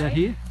not like that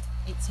here?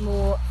 It's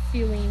more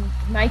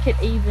make it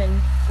even,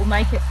 or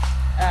make it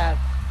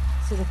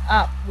sort of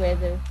up where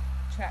the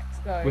tracks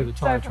go. Where the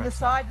tyre So from the tracks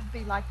side it'd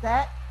be like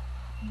that,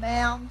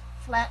 mound,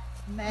 flat,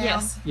 mound,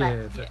 Yes. flat.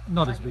 Yeah, but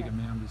not as big a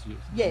mound as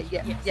yours.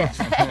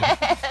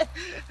 Yeah.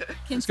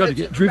 It's got to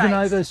get driven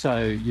over,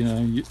 so you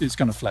know it's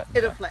going to flatten.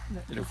 It'll flatten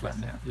it. It'll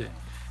flatten out. Yeah.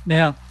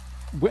 Now,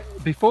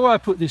 before I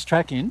put this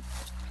track in,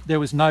 there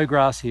was no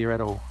grass here at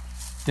all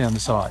down the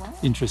side.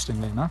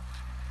 Interestingly enough,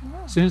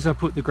 as soon as I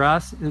put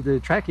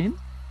the track in,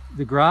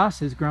 the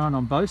grass has grown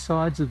on both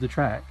sides of the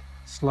track.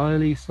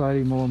 Slowly,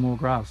 more and more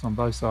grass on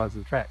both sides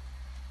of the track.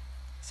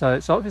 So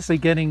it's obviously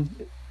getting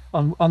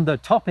on the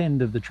top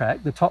end of the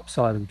track, the top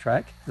side of the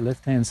track, the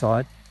left-hand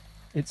side.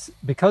 It's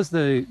because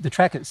the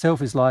track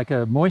itself is like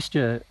a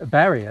moisture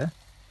barrier.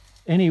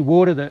 Any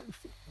water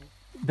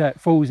that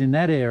falls in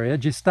that area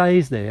just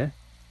stays there,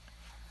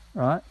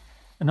 right?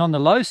 And on the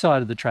low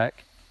side of the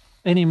track,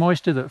 any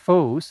moisture that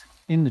falls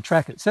in the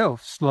track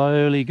itself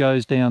slowly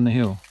goes down the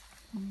hill.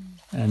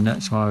 And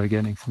that's why we're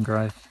getting some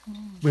growth.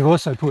 We've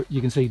also put, you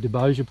can see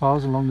Devosia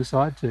piles along the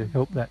side to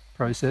help that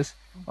process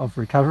of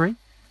recovery.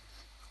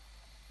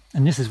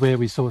 And this is where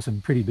we saw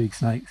some pretty big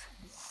snakes.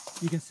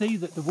 You can see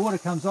that the water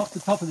comes off the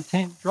top of the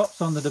tent,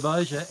 drops on the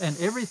Devosia, and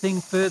everything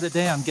further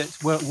down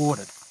gets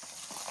watered.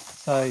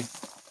 So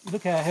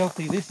look how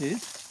healthy this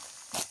is.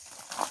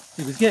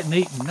 It was getting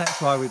eaten,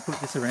 that's why we put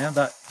this around,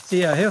 but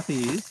see how healthy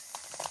he is?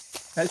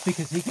 That's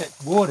because he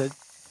gets watered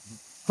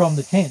from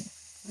the tent,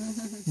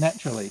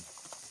 naturally.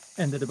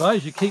 And the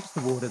Devosia keeps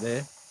the water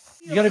there.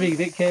 You've got to be a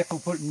bit careful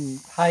putting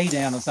hay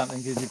down or something,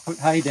 because if you put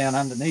hay down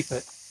underneath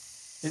it,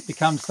 it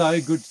becomes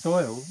so good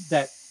soil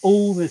that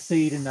all the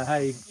seed in the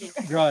hay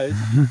grows.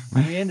 And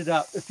we ended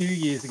up a few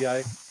years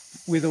ago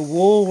with a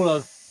wall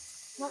of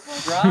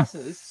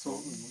grasses,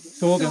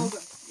 sorghum,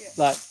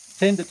 like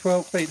 10 to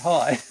 12 feet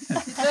high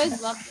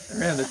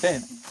around the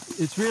tent.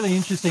 It's really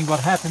interesting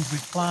what happens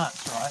with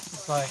plants, right?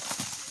 It's like,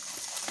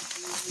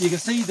 you can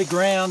see the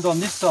ground on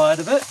this side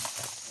of it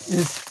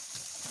is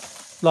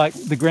like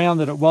the ground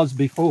that it was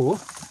before.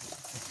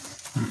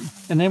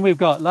 And then we've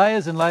got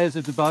layers and layers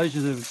of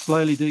Devosia that have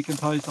slowly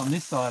decomposed on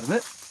this side of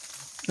it.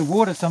 The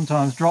water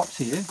sometimes drops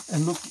here,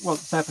 and look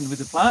what's happened with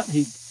the plant.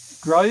 He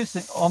grows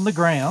on the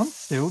ground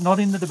still, not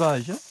in the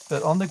Devosia,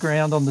 but on the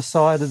ground on the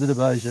side of the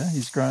Devosia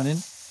he's grown in.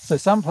 So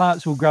some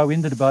plants will grow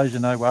into Devosia,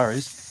 no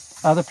worries.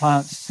 Other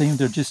plants seem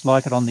to just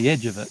like it on the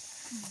edge of it.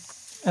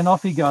 And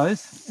off he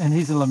goes, and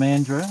he's a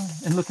Lamandra,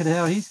 and look at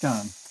how he's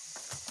gone.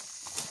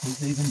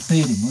 He's even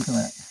seeding, look at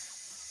that.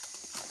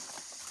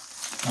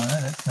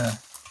 Oh,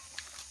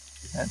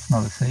 that's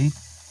not a seed.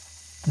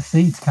 The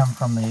seeds come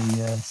from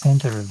the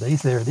centre of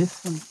these. There it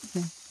is.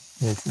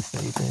 There's the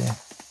seed there.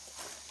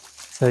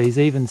 So he's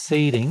even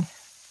seeding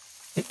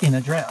in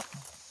a drought.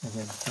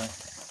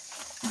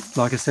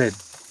 So, like I said,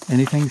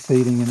 Anything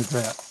seeding in a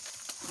drought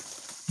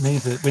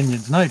means that when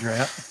there's no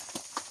drought,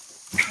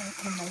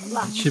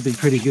 it should be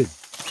pretty good.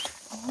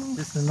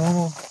 Just the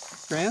normal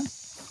ground.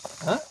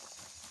 Huh?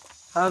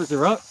 Hard as a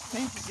rock.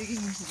 Fancy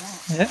digging into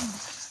that. Yeah,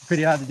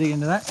 pretty hard to dig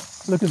into that.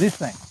 Look at this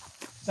thing.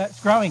 That's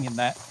growing in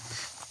that.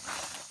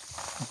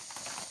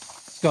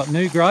 It's got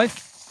new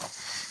growth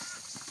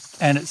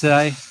and it's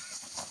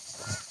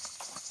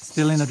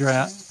still in a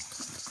drought.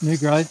 New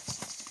growth.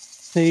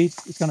 Seed.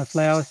 It's going to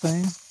flower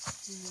soon.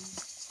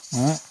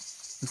 All right.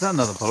 Is that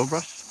another bottle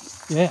brush?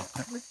 Yeah.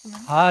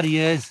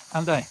 Hardy as,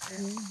 aren't they?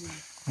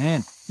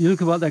 Man, you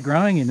look at what they're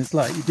growing in. It's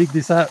like you dig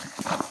this up.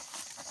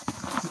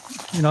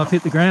 You know, I've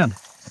hit the ground.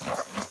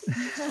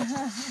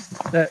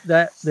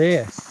 that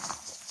there.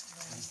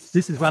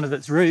 This is one of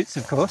its roots,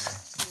 of course.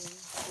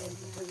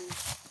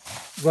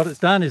 What it's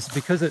done is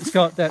because it's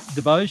got that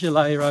debaucher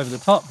layer over the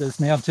top that's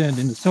now turned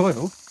into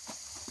soil,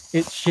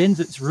 it sheds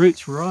its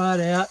roots right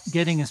out,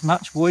 getting as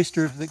much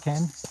moisture as it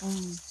can.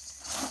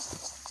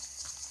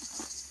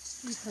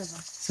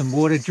 Some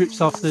water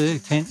drips off the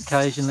tent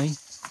occasionally.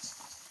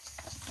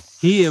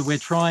 Here we're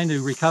trying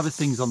to recover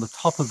things on the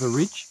top of a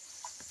ridge.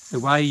 The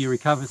way you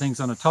recover things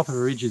on the top of a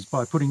ridge is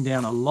by putting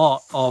down a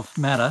lot of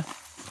matter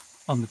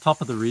on the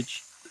top of the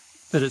ridge,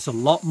 but it's a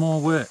lot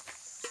more work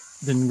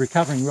than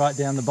recovering right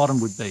down the bottom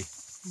would be.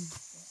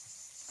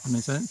 That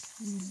makes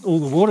sense? All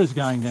the water's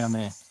going down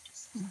there.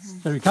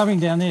 So recovering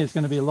down there is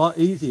going to be a lot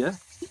easier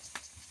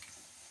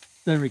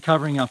than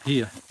recovering up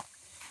here.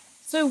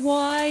 So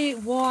why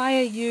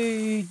are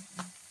you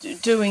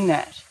doing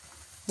that?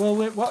 Well,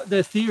 what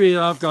the theory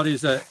I've got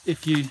is that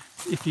if you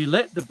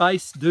let the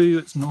base do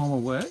its normal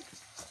work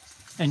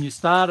and you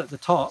start at the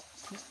top,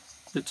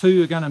 the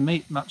two are going to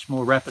meet much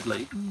more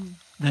rapidly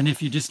than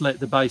if you just let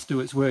the base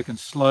do its work and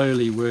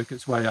slowly work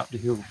its way up the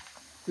hill.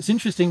 It's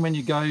interesting when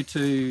you go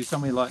to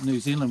somewhere like New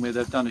Zealand where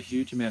they've done a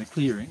huge amount of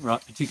clearing,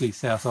 right, particularly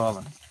South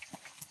Island.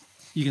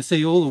 You can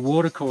see all the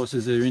water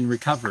courses are in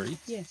recovery,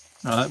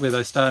 right, where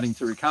they're starting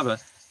to recover.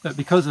 But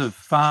because of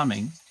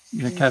farming,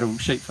 you know, cattle,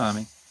 sheep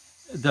farming,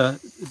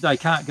 they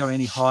can't go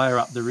any higher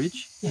up the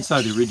ridge. And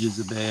so the ridges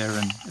are bare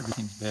and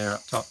everything's bare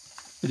up top.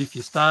 But if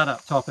you start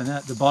up top and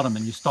at the bottom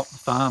and you stop the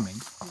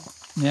farming,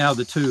 now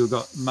the two have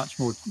got much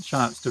more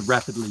chance to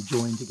rapidly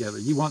join together.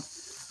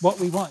 What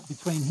we want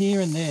between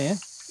here and there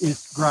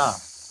is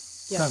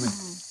grass.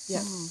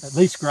 At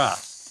least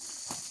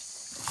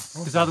grass.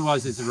 Because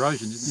otherwise there's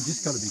erosion. You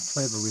just got to be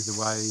clever with the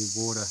way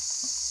water,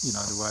 you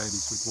know, the way it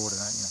is with water,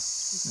 don't you?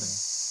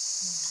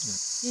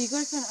 Yeah, you've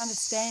got to kind of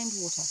understand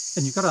water.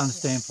 And you've got to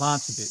understand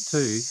plants a bit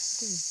too.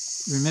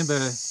 Remember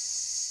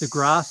the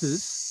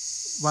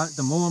grasses,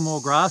 the more and more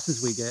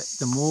grasses we get,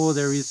 the more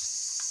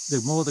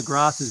the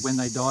grasses, when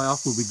they die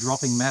off, will be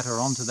dropping matter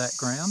onto that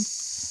ground.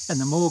 And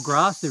the more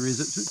grass there is,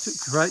 it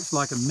creates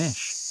like a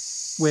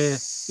mesh where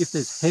if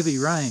there's heavy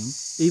rain,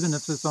 even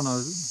if it's on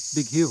a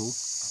big hill,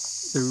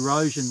 the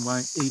erosion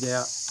won't eat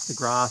out the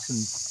grass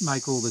and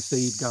make all the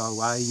seed go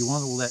away. You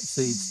want all that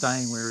seed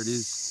staying where it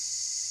is.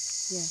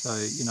 So,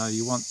 you know,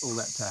 you want all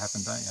that to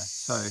happen, don't you?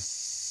 So,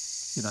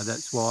 you know,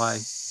 that's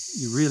why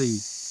you really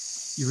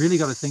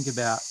got to think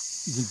about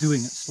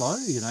doing it slow.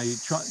 You know,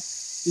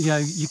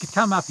 you could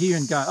come up here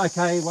and go,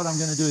 okay, what I'm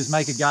going to do is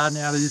make a garden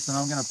out of this and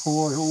I'm going to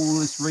pour all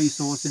this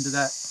resource into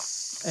that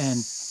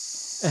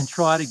and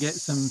try to get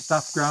some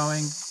stuff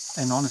growing,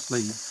 and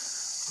honestly,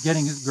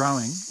 getting it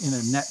growing in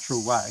a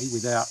natural way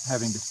without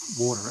having to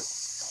water it,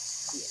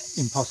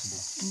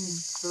 impossible.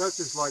 So that's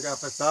just like a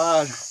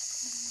facade,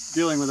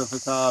 dealing with a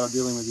facade or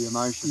dealing with the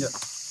emotion. Yeah,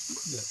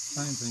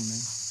 same thing, man.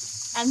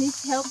 And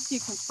this helps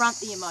you confront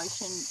the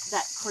emotion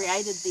that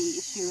created the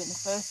issue in the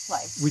first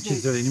place. Which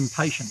is an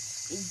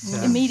impatience.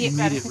 Immediate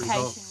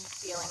gratification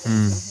feeling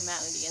in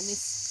humanity. And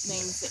this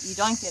means that you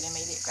don't get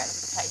immediate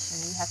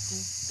gratification. You have to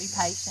be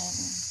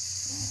patient.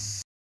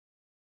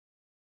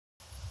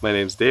 My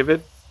name's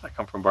David. I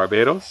come from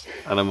Barbados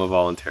and I'm a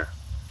volunteer.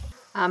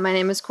 My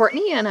name is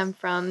Courtney and I'm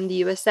from the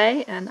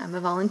USA and I'm a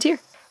volunteer.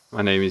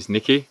 My name is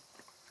Nicky.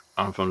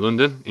 I'm from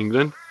London,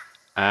 England,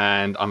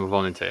 and I'm a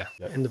volunteer.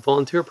 In the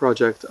volunteer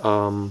project,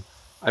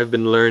 I've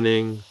been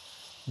learning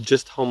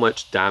just how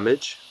much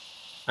damage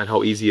and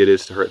how easy it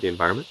is to hurt the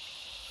environment.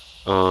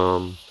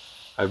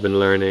 I've been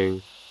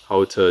learning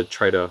how to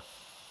try to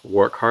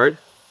work hard,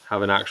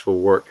 have an actual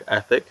work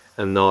ethic,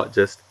 and not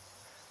just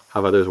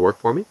have others work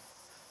for me.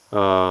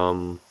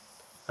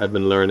 I've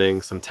been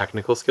learning some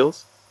technical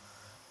skills,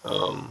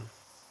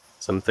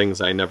 some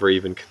things I never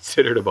even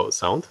considered about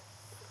sound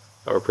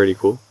that were pretty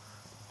cool.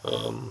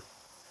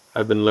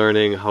 I've been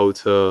learning how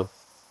to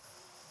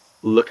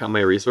look at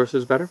my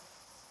resources better.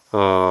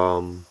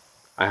 I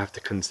have to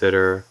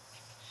consider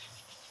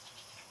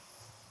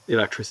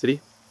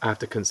electricity. I have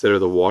to consider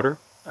the water.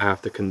 I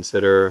have to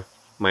consider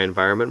my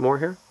environment more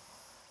here.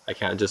 I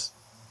can't just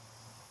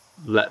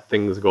let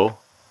things go.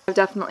 I've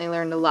definitely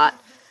learned a lot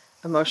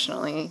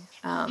emotionally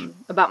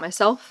about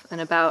myself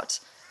and about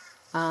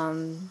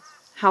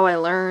how I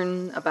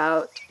learn,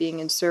 about being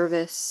in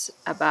service,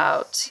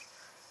 about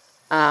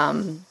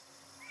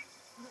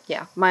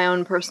yeah, my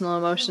own personal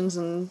emotions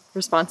and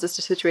responses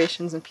to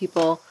situations and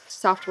people,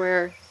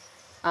 software,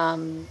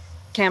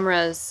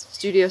 cameras,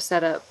 studio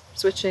setup,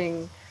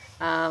 switching,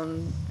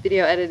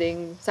 video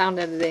editing, sound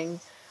editing,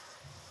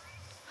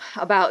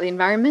 about the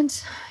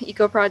environment,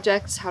 eco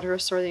projects, how to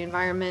restore the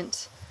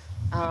environment,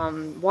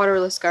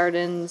 waterless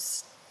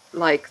gardens,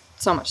 like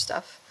so much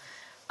stuff.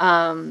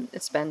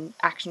 It's been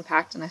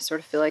action-packed, and I sort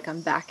of feel like I'm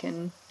back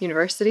in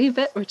university a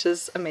bit, which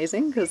is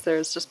amazing because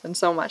there's just been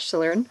so much to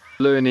learn.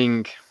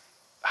 Learning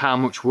how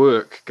much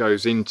work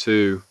goes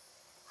into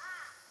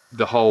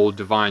the whole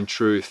divine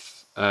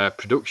truth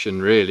production,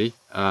 really.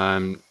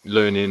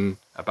 Learning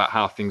about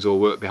how things all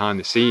work behind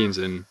the scenes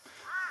and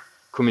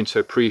coming to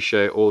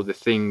appreciate all the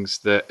things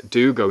that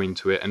do go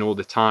into it and all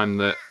the time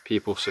that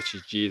people such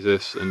as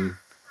Jesus and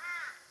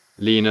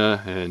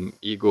Lena and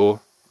Igor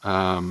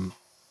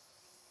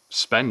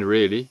spend,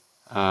 really.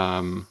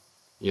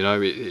 You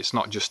know, it's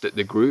not just at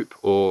the group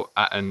or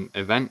at an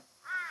event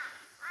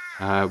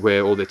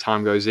where all the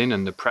time goes in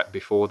and the prep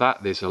before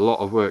that. There's a lot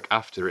of work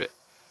after it,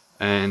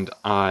 and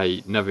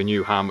I never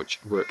knew how much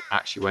work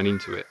actually went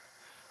into it.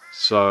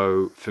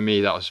 So for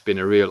me, that has been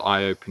a real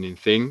eye-opening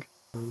thing.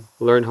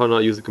 Learned how not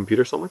to use the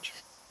computer so much.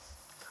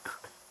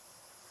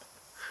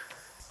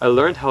 I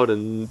learned how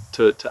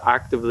to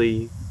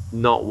actively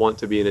not want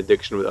to be in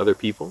addiction with other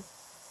people,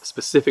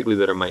 specifically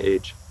that are my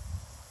age,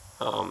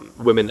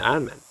 women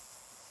and men.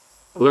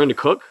 I learned to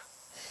cook.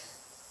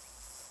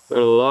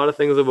 Learned a lot of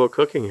things about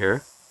cooking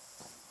here.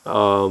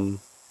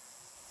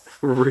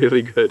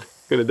 Really good.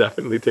 Gonna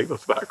definitely take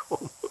those back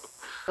home.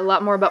 A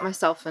lot more about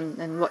myself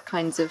and what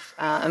kinds of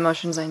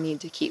emotions I need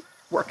to keep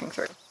working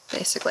through,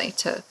 basically,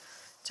 to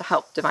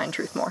help divine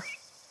truth more.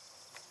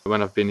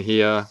 When I've been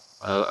here,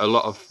 a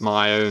lot of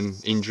my own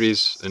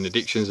injuries and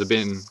addictions have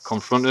been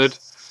confronted,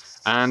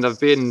 and I've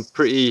been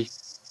pretty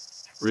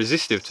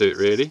resistive to it,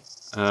 really.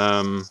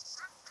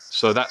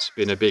 So that's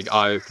been a big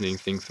eye-opening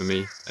thing for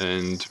me,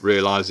 and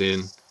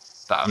realising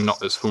that I'm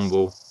not as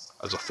humble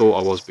as I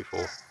thought I was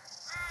before.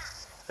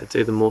 I'd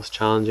say the most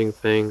challenging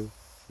thing,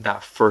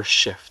 that first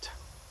shift.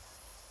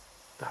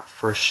 That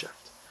first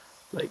shift.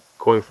 Like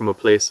going from a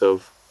place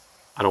of,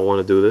 I don't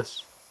want to do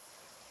this,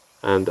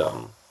 and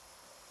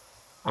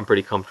I'm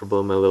pretty comfortable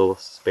in my little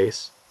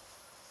space,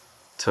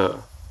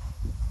 to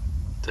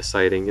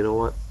deciding, you know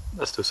what,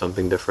 let's do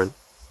something different.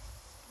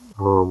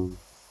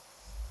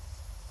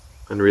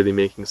 And really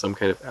making some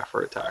kind of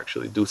effort to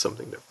actually do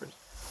something different,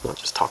 not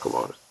just talk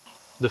about it.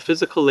 The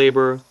physical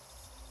labor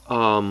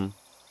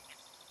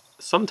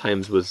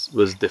sometimes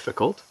was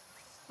difficult,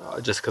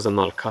 just because I'm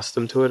not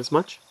accustomed to it as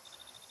much,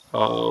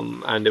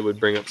 and it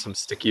would bring up some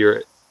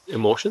stickier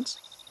emotions.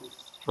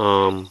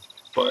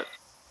 But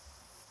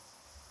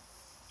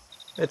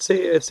I'd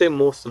say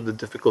most of the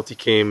difficulty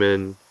came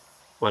in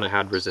when I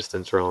had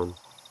resistance around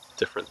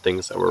different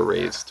things that were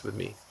raised with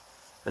me,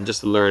 and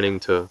just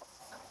learning to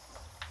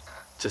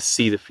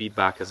see the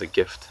feedback as a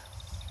gift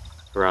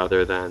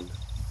rather than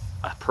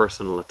a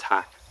personal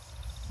attack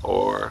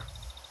or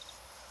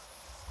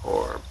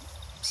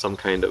some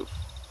kind of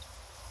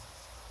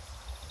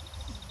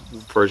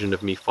version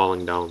of me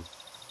falling down.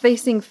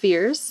 Facing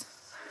fears,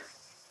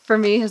 for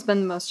me, has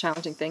been the most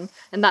challenging thing.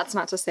 And that's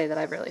not to say that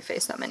I've really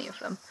faced that many of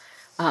them.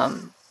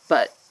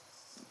 But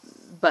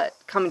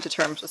coming to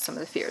terms with some of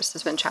the fears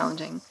has been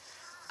challenging.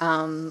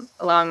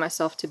 Allowing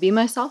myself to be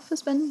myself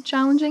has been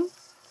challenging.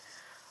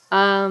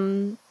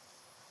 And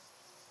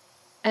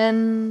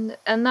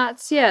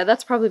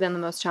that's probably been the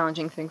most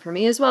challenging thing for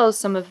me, as well as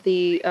some of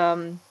the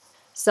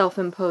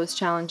self-imposed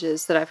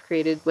challenges that I've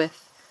created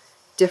with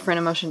different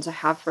emotions I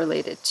have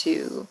related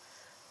to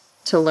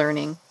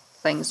learning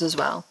things as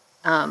well.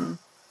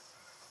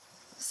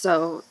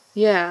 So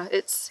yeah,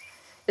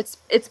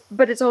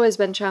 but it's always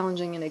been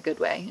challenging in a good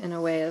way, in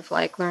a way of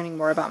like learning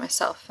more about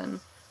myself and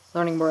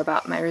learning more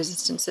about my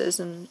resistances,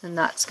 and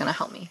that's going to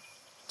help me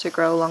to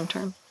grow long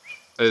term.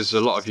 As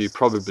a lot of you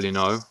probably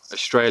know,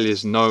 Australia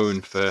is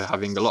known for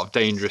having a lot of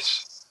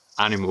dangerous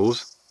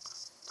animals,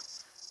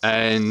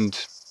 and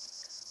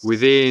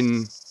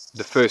within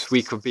the first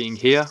week of being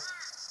here,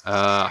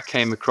 I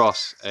came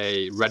across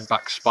a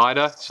redback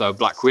spider, so a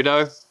black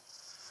widow.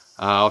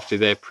 Obviously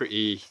they're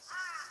pretty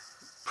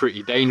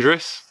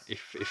dangerous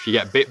if you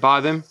get bit by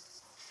them.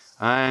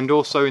 And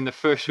also in the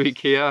first week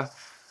here,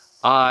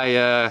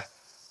 a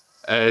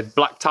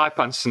black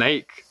taipan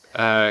snake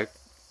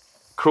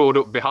crawled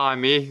up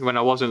behind me when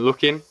I wasn't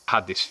looking. I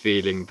had this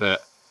feeling that,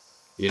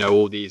 you know,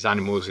 all these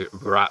animals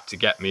were out to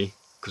get me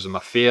because of my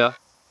fear.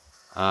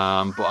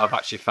 But I've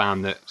actually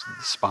found that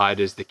the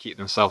spiders, they keep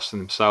themselves to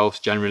themselves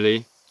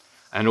generally.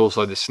 And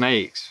also the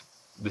snakes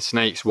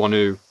want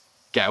to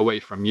get away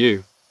from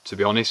you, to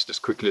be honest, as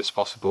quickly as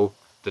possible.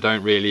 They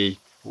don't really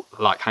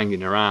like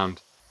hanging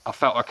around. I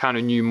felt I kind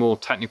of knew more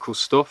technical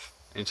stuff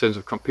in terms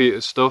of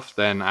computer stuff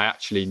than I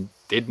actually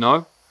did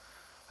know.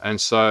 And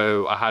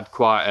so I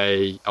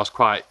was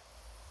quite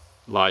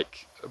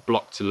like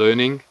blocked to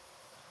learning.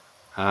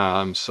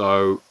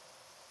 So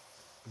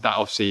that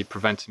obviously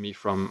prevented me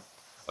from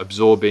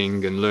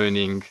absorbing and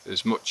learning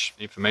as much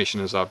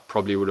information as I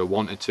probably would have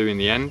wanted to in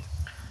the end.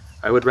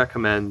 I would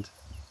recommend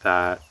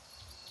that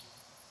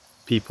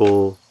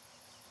people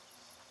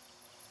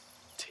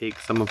take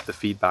some of the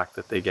feedback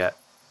that they get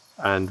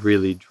and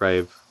really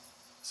drive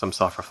some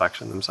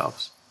self-reflection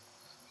themselves.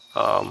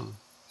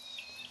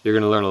 You're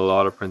going to learn a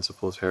lot of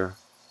principles here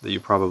that you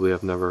probably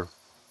have never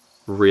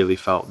really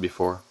felt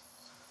before.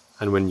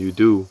 And when you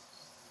do,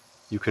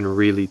 you can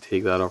really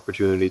take that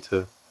opportunity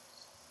to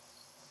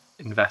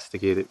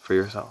investigate it for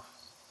yourself.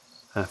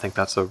 And I think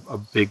that's a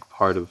big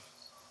part of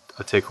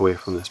a takeaway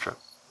from this trip,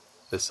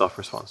 is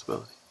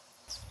self-responsibility.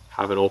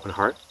 Have an open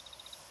heart.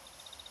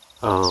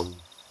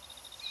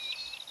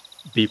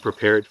 Be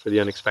prepared for the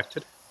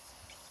unexpected,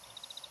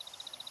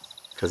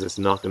 because it's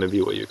not going to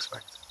be what you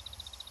expect.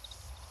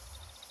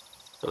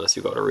 Unless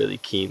you've got a really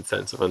keen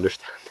sense of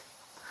understanding.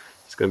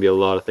 There's going to be a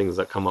lot of things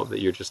that come up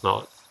that you're just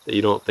not, that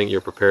you don't think you're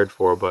prepared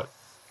for, but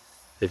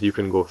if you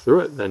can go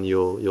through it, then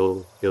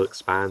you'll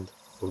expand,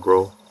 you'll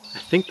grow. I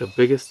think the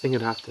biggest thing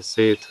I'd have to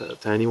say to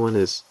anyone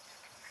is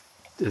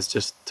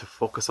just to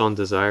focus on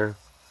desire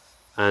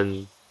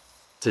and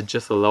to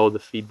just allow the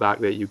feedback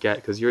that you get,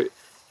 because you're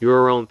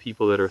around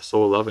people that are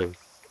so loving,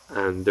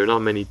 and there are not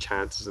many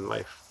chances in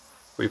life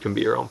where you can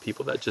be around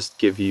people that just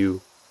give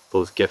you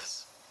those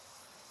gifts,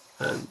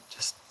 and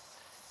just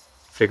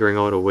figuring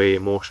out a way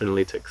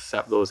emotionally to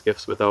accept those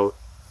gifts without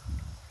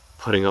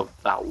putting up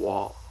that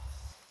wall,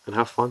 and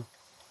have fun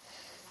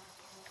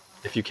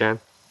if you can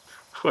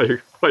while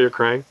you're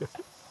crying.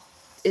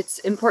 It's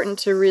important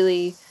to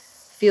really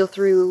feel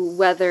through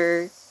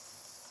whether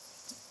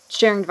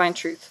sharing divine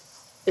truth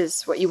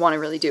is what you want to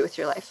really do with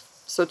your life.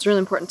 So it's really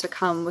important to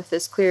come with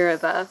as clear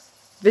of a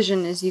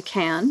vision as you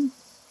can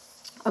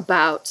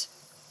about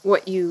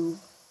what you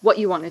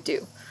want to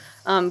do.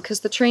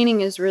 Because the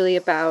training is really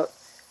about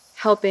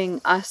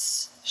helping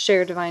us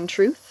share divine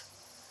truth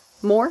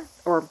more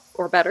or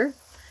better.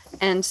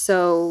 And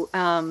so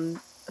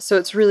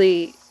it's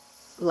really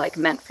like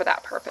meant for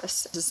that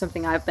purpose. This is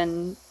something I've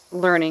been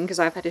learning, because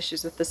I've had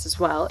issues with this as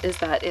well, is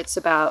that it's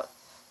about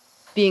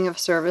being of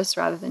service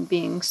rather than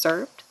being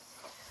served.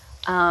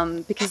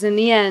 Because in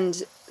the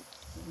end,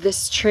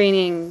 this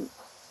training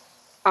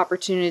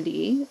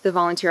opportunity, the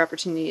volunteer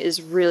opportunity,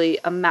 is really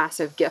a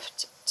massive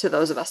gift to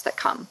those of us that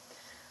come.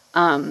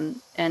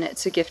 And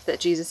it's a gift that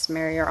Jesus and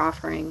Mary are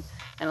offering,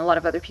 and a lot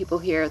of other people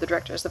here, the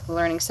directors of the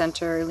Learning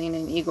Center, Lena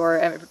and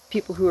Igor,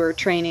 people who are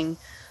training,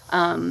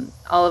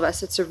 all of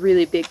us. It's a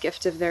really big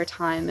gift of their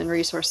time and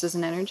resources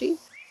and energy.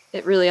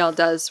 It really all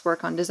does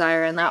work on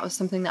desire, and that was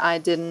something that I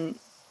didn't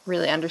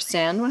really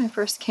understand when I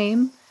first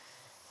came,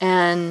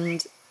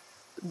 and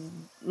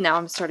now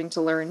I'm starting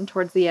to learn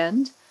towards the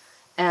end.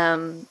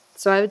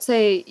 So I would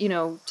say,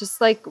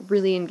 just like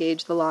really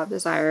engage the law of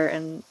desire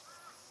and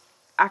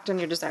act on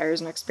your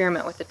desires and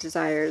experiment with the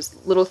desires,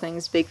 little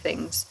things, big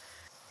things.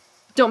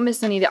 Don't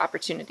miss any of the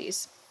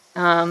opportunities.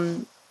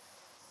 And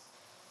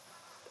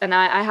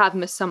I have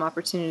missed some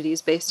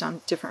opportunities based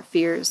on different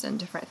fears and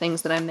different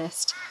things that I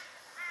missed,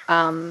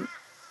 that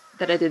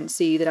I didn't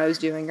see that I was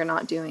doing or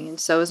not doing. And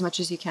so as much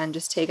as you can,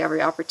 just take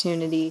every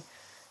opportunity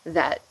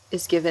that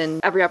is given,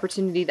 every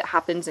opportunity that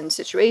happens in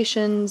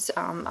situations,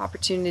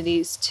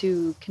 opportunities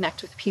to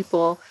connect with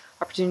people,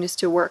 opportunities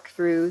to work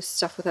through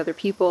stuff with other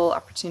people,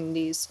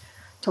 opportunities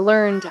to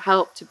learn, to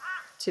help,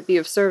 to be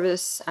of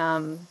service.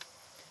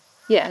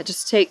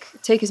 Just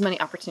take as many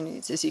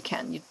opportunities as you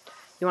can. You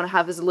want to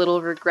have as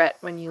little regret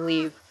when you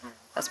leave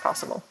as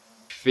possible.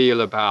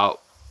 Feel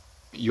about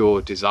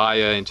your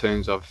desire in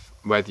terms of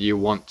whether you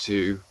want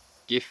to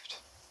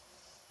gift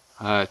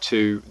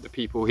to the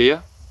people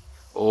here,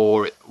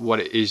 or what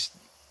it is,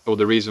 or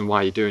the reason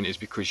why you're doing it is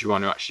because you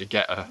want to actually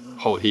get a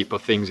whole heap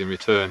of things in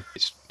return.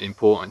 It's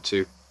important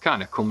to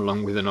kind of come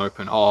along with an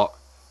open heart,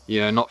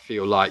 not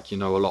feel like you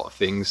know a lot of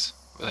things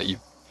that you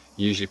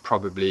usually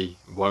probably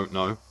won't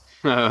know.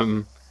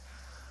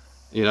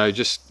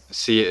 Just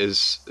see it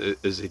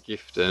as a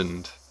gift,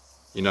 and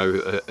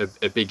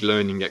a big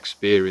learning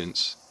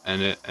experience,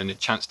 and a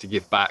chance to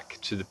give back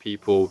to the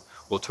people,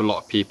 or to a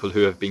lot of people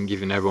who have been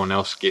giving everyone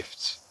else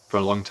gifts for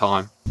a long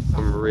time.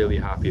 I'm really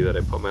happy that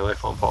I put my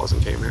life on pause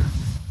and came here,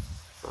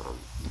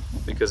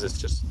 because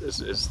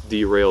it's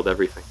derailed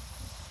everything.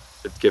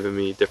 It's given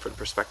me different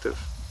perspective.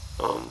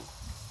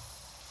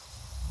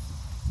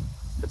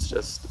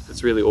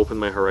 It's really opened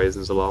my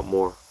horizons a lot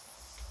more.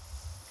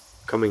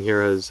 Coming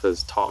here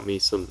has taught me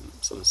some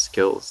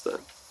skills that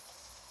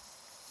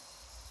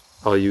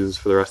I'll use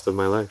for the rest of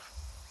my life.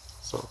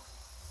 So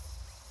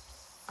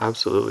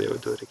absolutely, I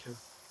would do it again.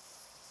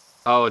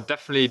 I would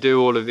definitely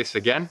do all of this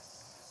again,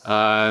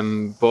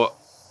 but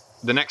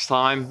the next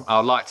time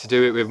I'd like to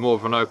do it with more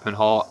of an open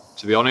heart,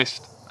 to be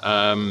honest.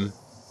 I've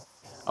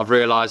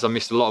realised I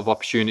missed a lot of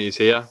opportunities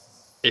here.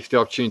 If the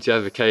opportunity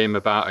ever came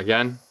about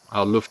again,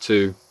 I'd love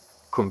to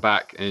come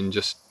back and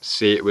just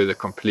see it with a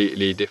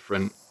completely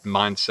different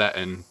mindset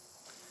and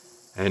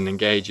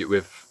engage it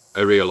with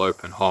a real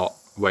open heart,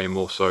 way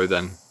more so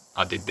than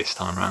I did this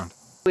time around.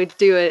 We'd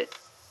do it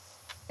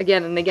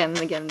again and again and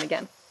again and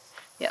again.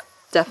 Yeah,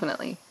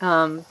 definitely.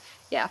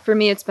 For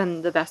me, it's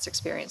been the best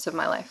experience of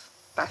my life,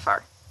 by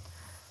far.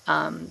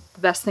 the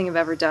best thing I've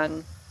ever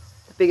done,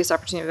 the biggest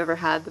opportunity I've ever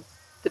had,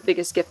 the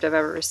biggest gift I've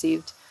ever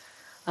received.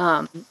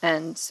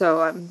 And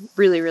so I'm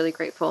really, really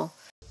grateful.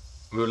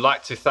 We would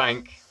like to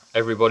thank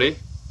everybody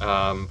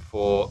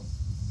for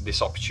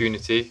this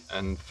opportunity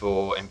and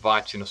for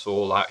inviting us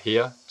all out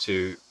here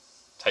to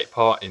take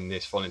part in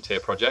this volunteer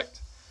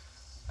project.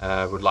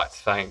 We'd like to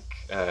thank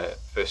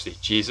firstly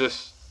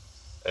Jesus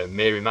and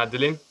Mary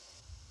Magdalene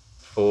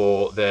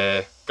for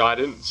their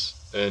guidance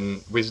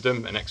and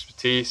wisdom and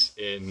expertise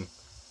in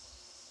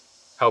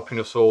helping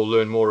us all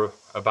learn more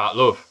about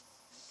love.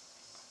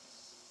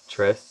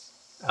 Tris,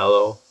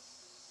 Ello,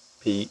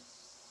 Pete,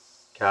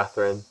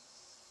 Catherine,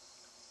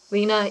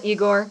 Lena,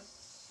 Igor.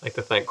 I'd like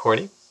to thank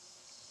Corny.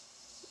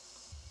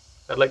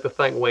 I'd like to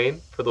thank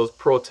Wayne for those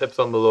pro tips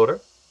on the loader.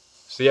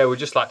 So yeah, we'd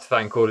just like to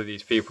thank all of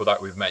these people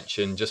that we've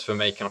mentioned just for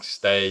making our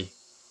stay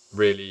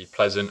really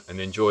pleasant and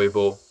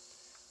enjoyable.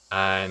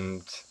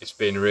 And it's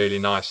been really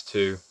nice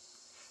to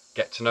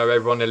get to know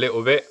everyone a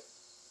little bit.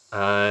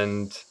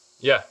 And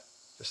yeah,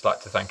 just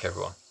like to thank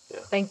everyone. Yeah.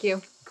 Thank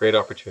you. Great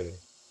opportunity.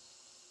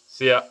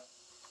 See ya.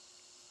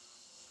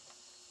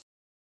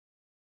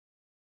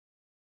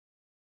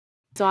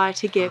 Desire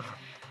to give.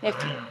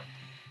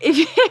 If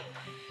you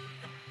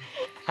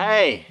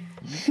Hey!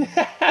 We've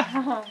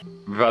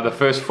had the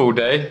first full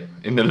day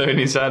in the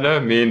Learning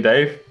Centre, me and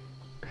Dave.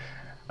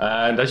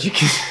 And as you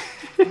can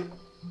see,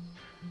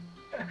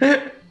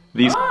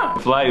 these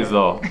flies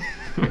though.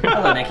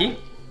 Hello, Nicky.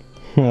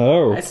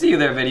 Oh. I see you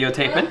there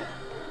videotaping.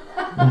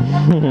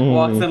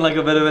 Walks in like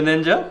a bit of a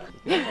ninja.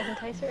 It doesn't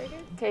taste very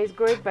good. Tastes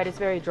good, but it's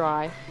very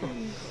dry.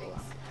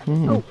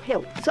 Oh,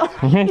 hell, sorry.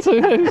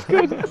 It's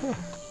good.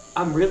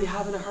 I'm really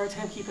having a hard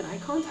time keeping eye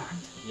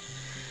contact.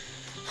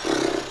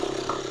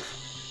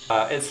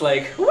 It's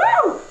like,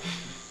 woo!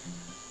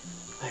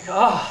 Like,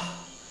 oh,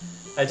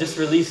 I just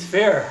released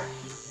fear.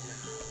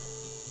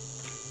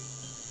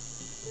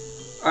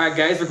 All right,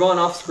 guys, we're going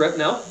off script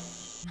now.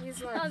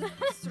 He's like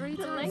 3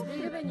 times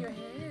bigger than your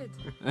head.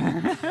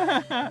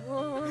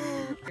 Whoa.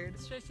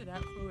 Stretch it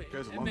out for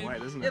Goes a long way,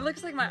 doesn't it? It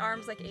looks like my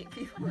arm's like 8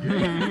 feet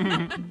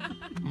long.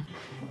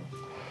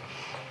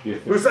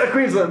 Who's that,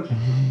 Queensland?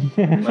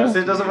 No,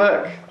 it doesn't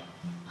work.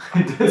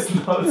 It does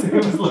not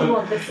seem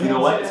slow. You know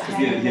what? It's because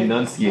he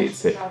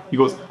enunciates it. He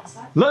goes,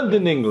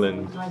 London,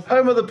 England.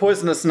 Home of the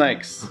poisonous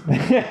snakes.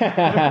 You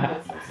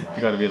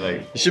gotta be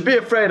like, You should be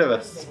afraid of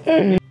us.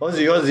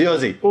 Aussie, Aussie,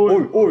 Aussie.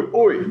 Oi, oi,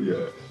 oi.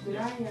 Yeah.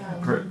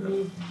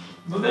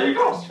 well, there you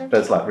go.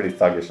 That's like really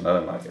thuggish and I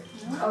don't like it.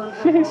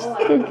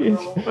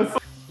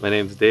 My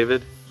name's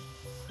David.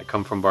 I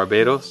come from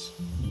Barbados.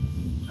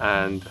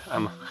 And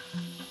I'm...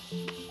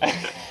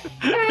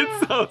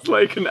 It sounds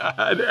like an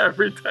ad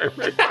every time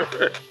I do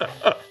it.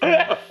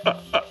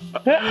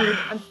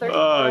 I'm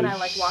 34 and I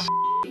like walking.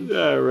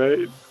 Yeah,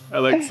 right. I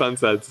like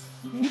sunsets.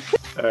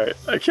 Alright,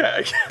 I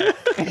can't.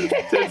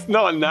 It's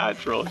not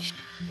natural.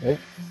 Okay.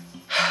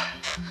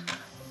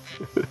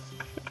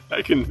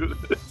 I can do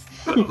this.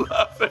 I'm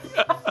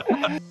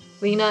laughing.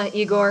 Lena,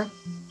 Igor.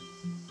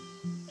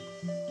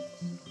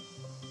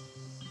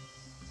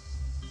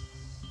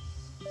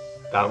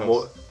 That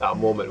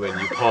moment when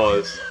you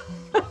pause.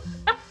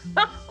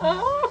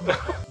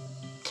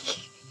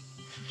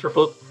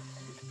 Triple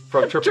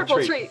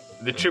treat.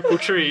 The triple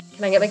treat.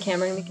 Can I get my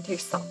camera and we can take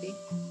a selfie?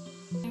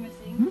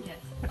 Yes.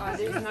 Oh,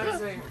 there's no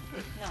Zoom.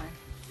 No.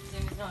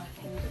 Zoom is not a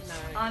thing. No.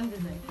 I'm the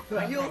Zoom.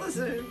 You're the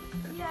Zoom.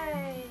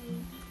 Yay.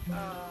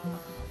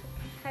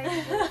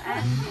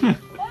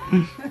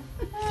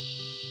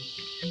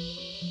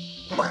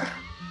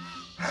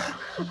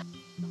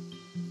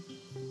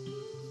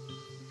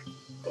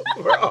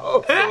 We're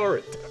all so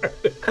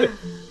retarded.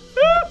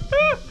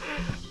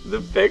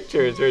 The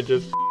pictures are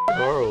just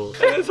horrible.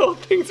 And this whole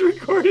thing's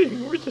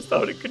recording. We're just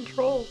out of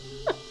control.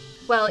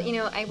 Well, you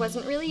know, I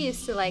wasn't really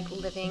used to like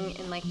living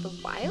in like the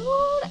wild.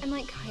 I'm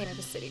like kind of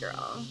a city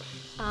girl.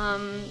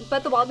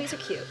 But the wallabies are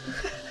cute.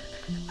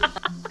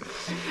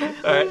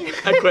 Alright,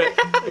 I quit.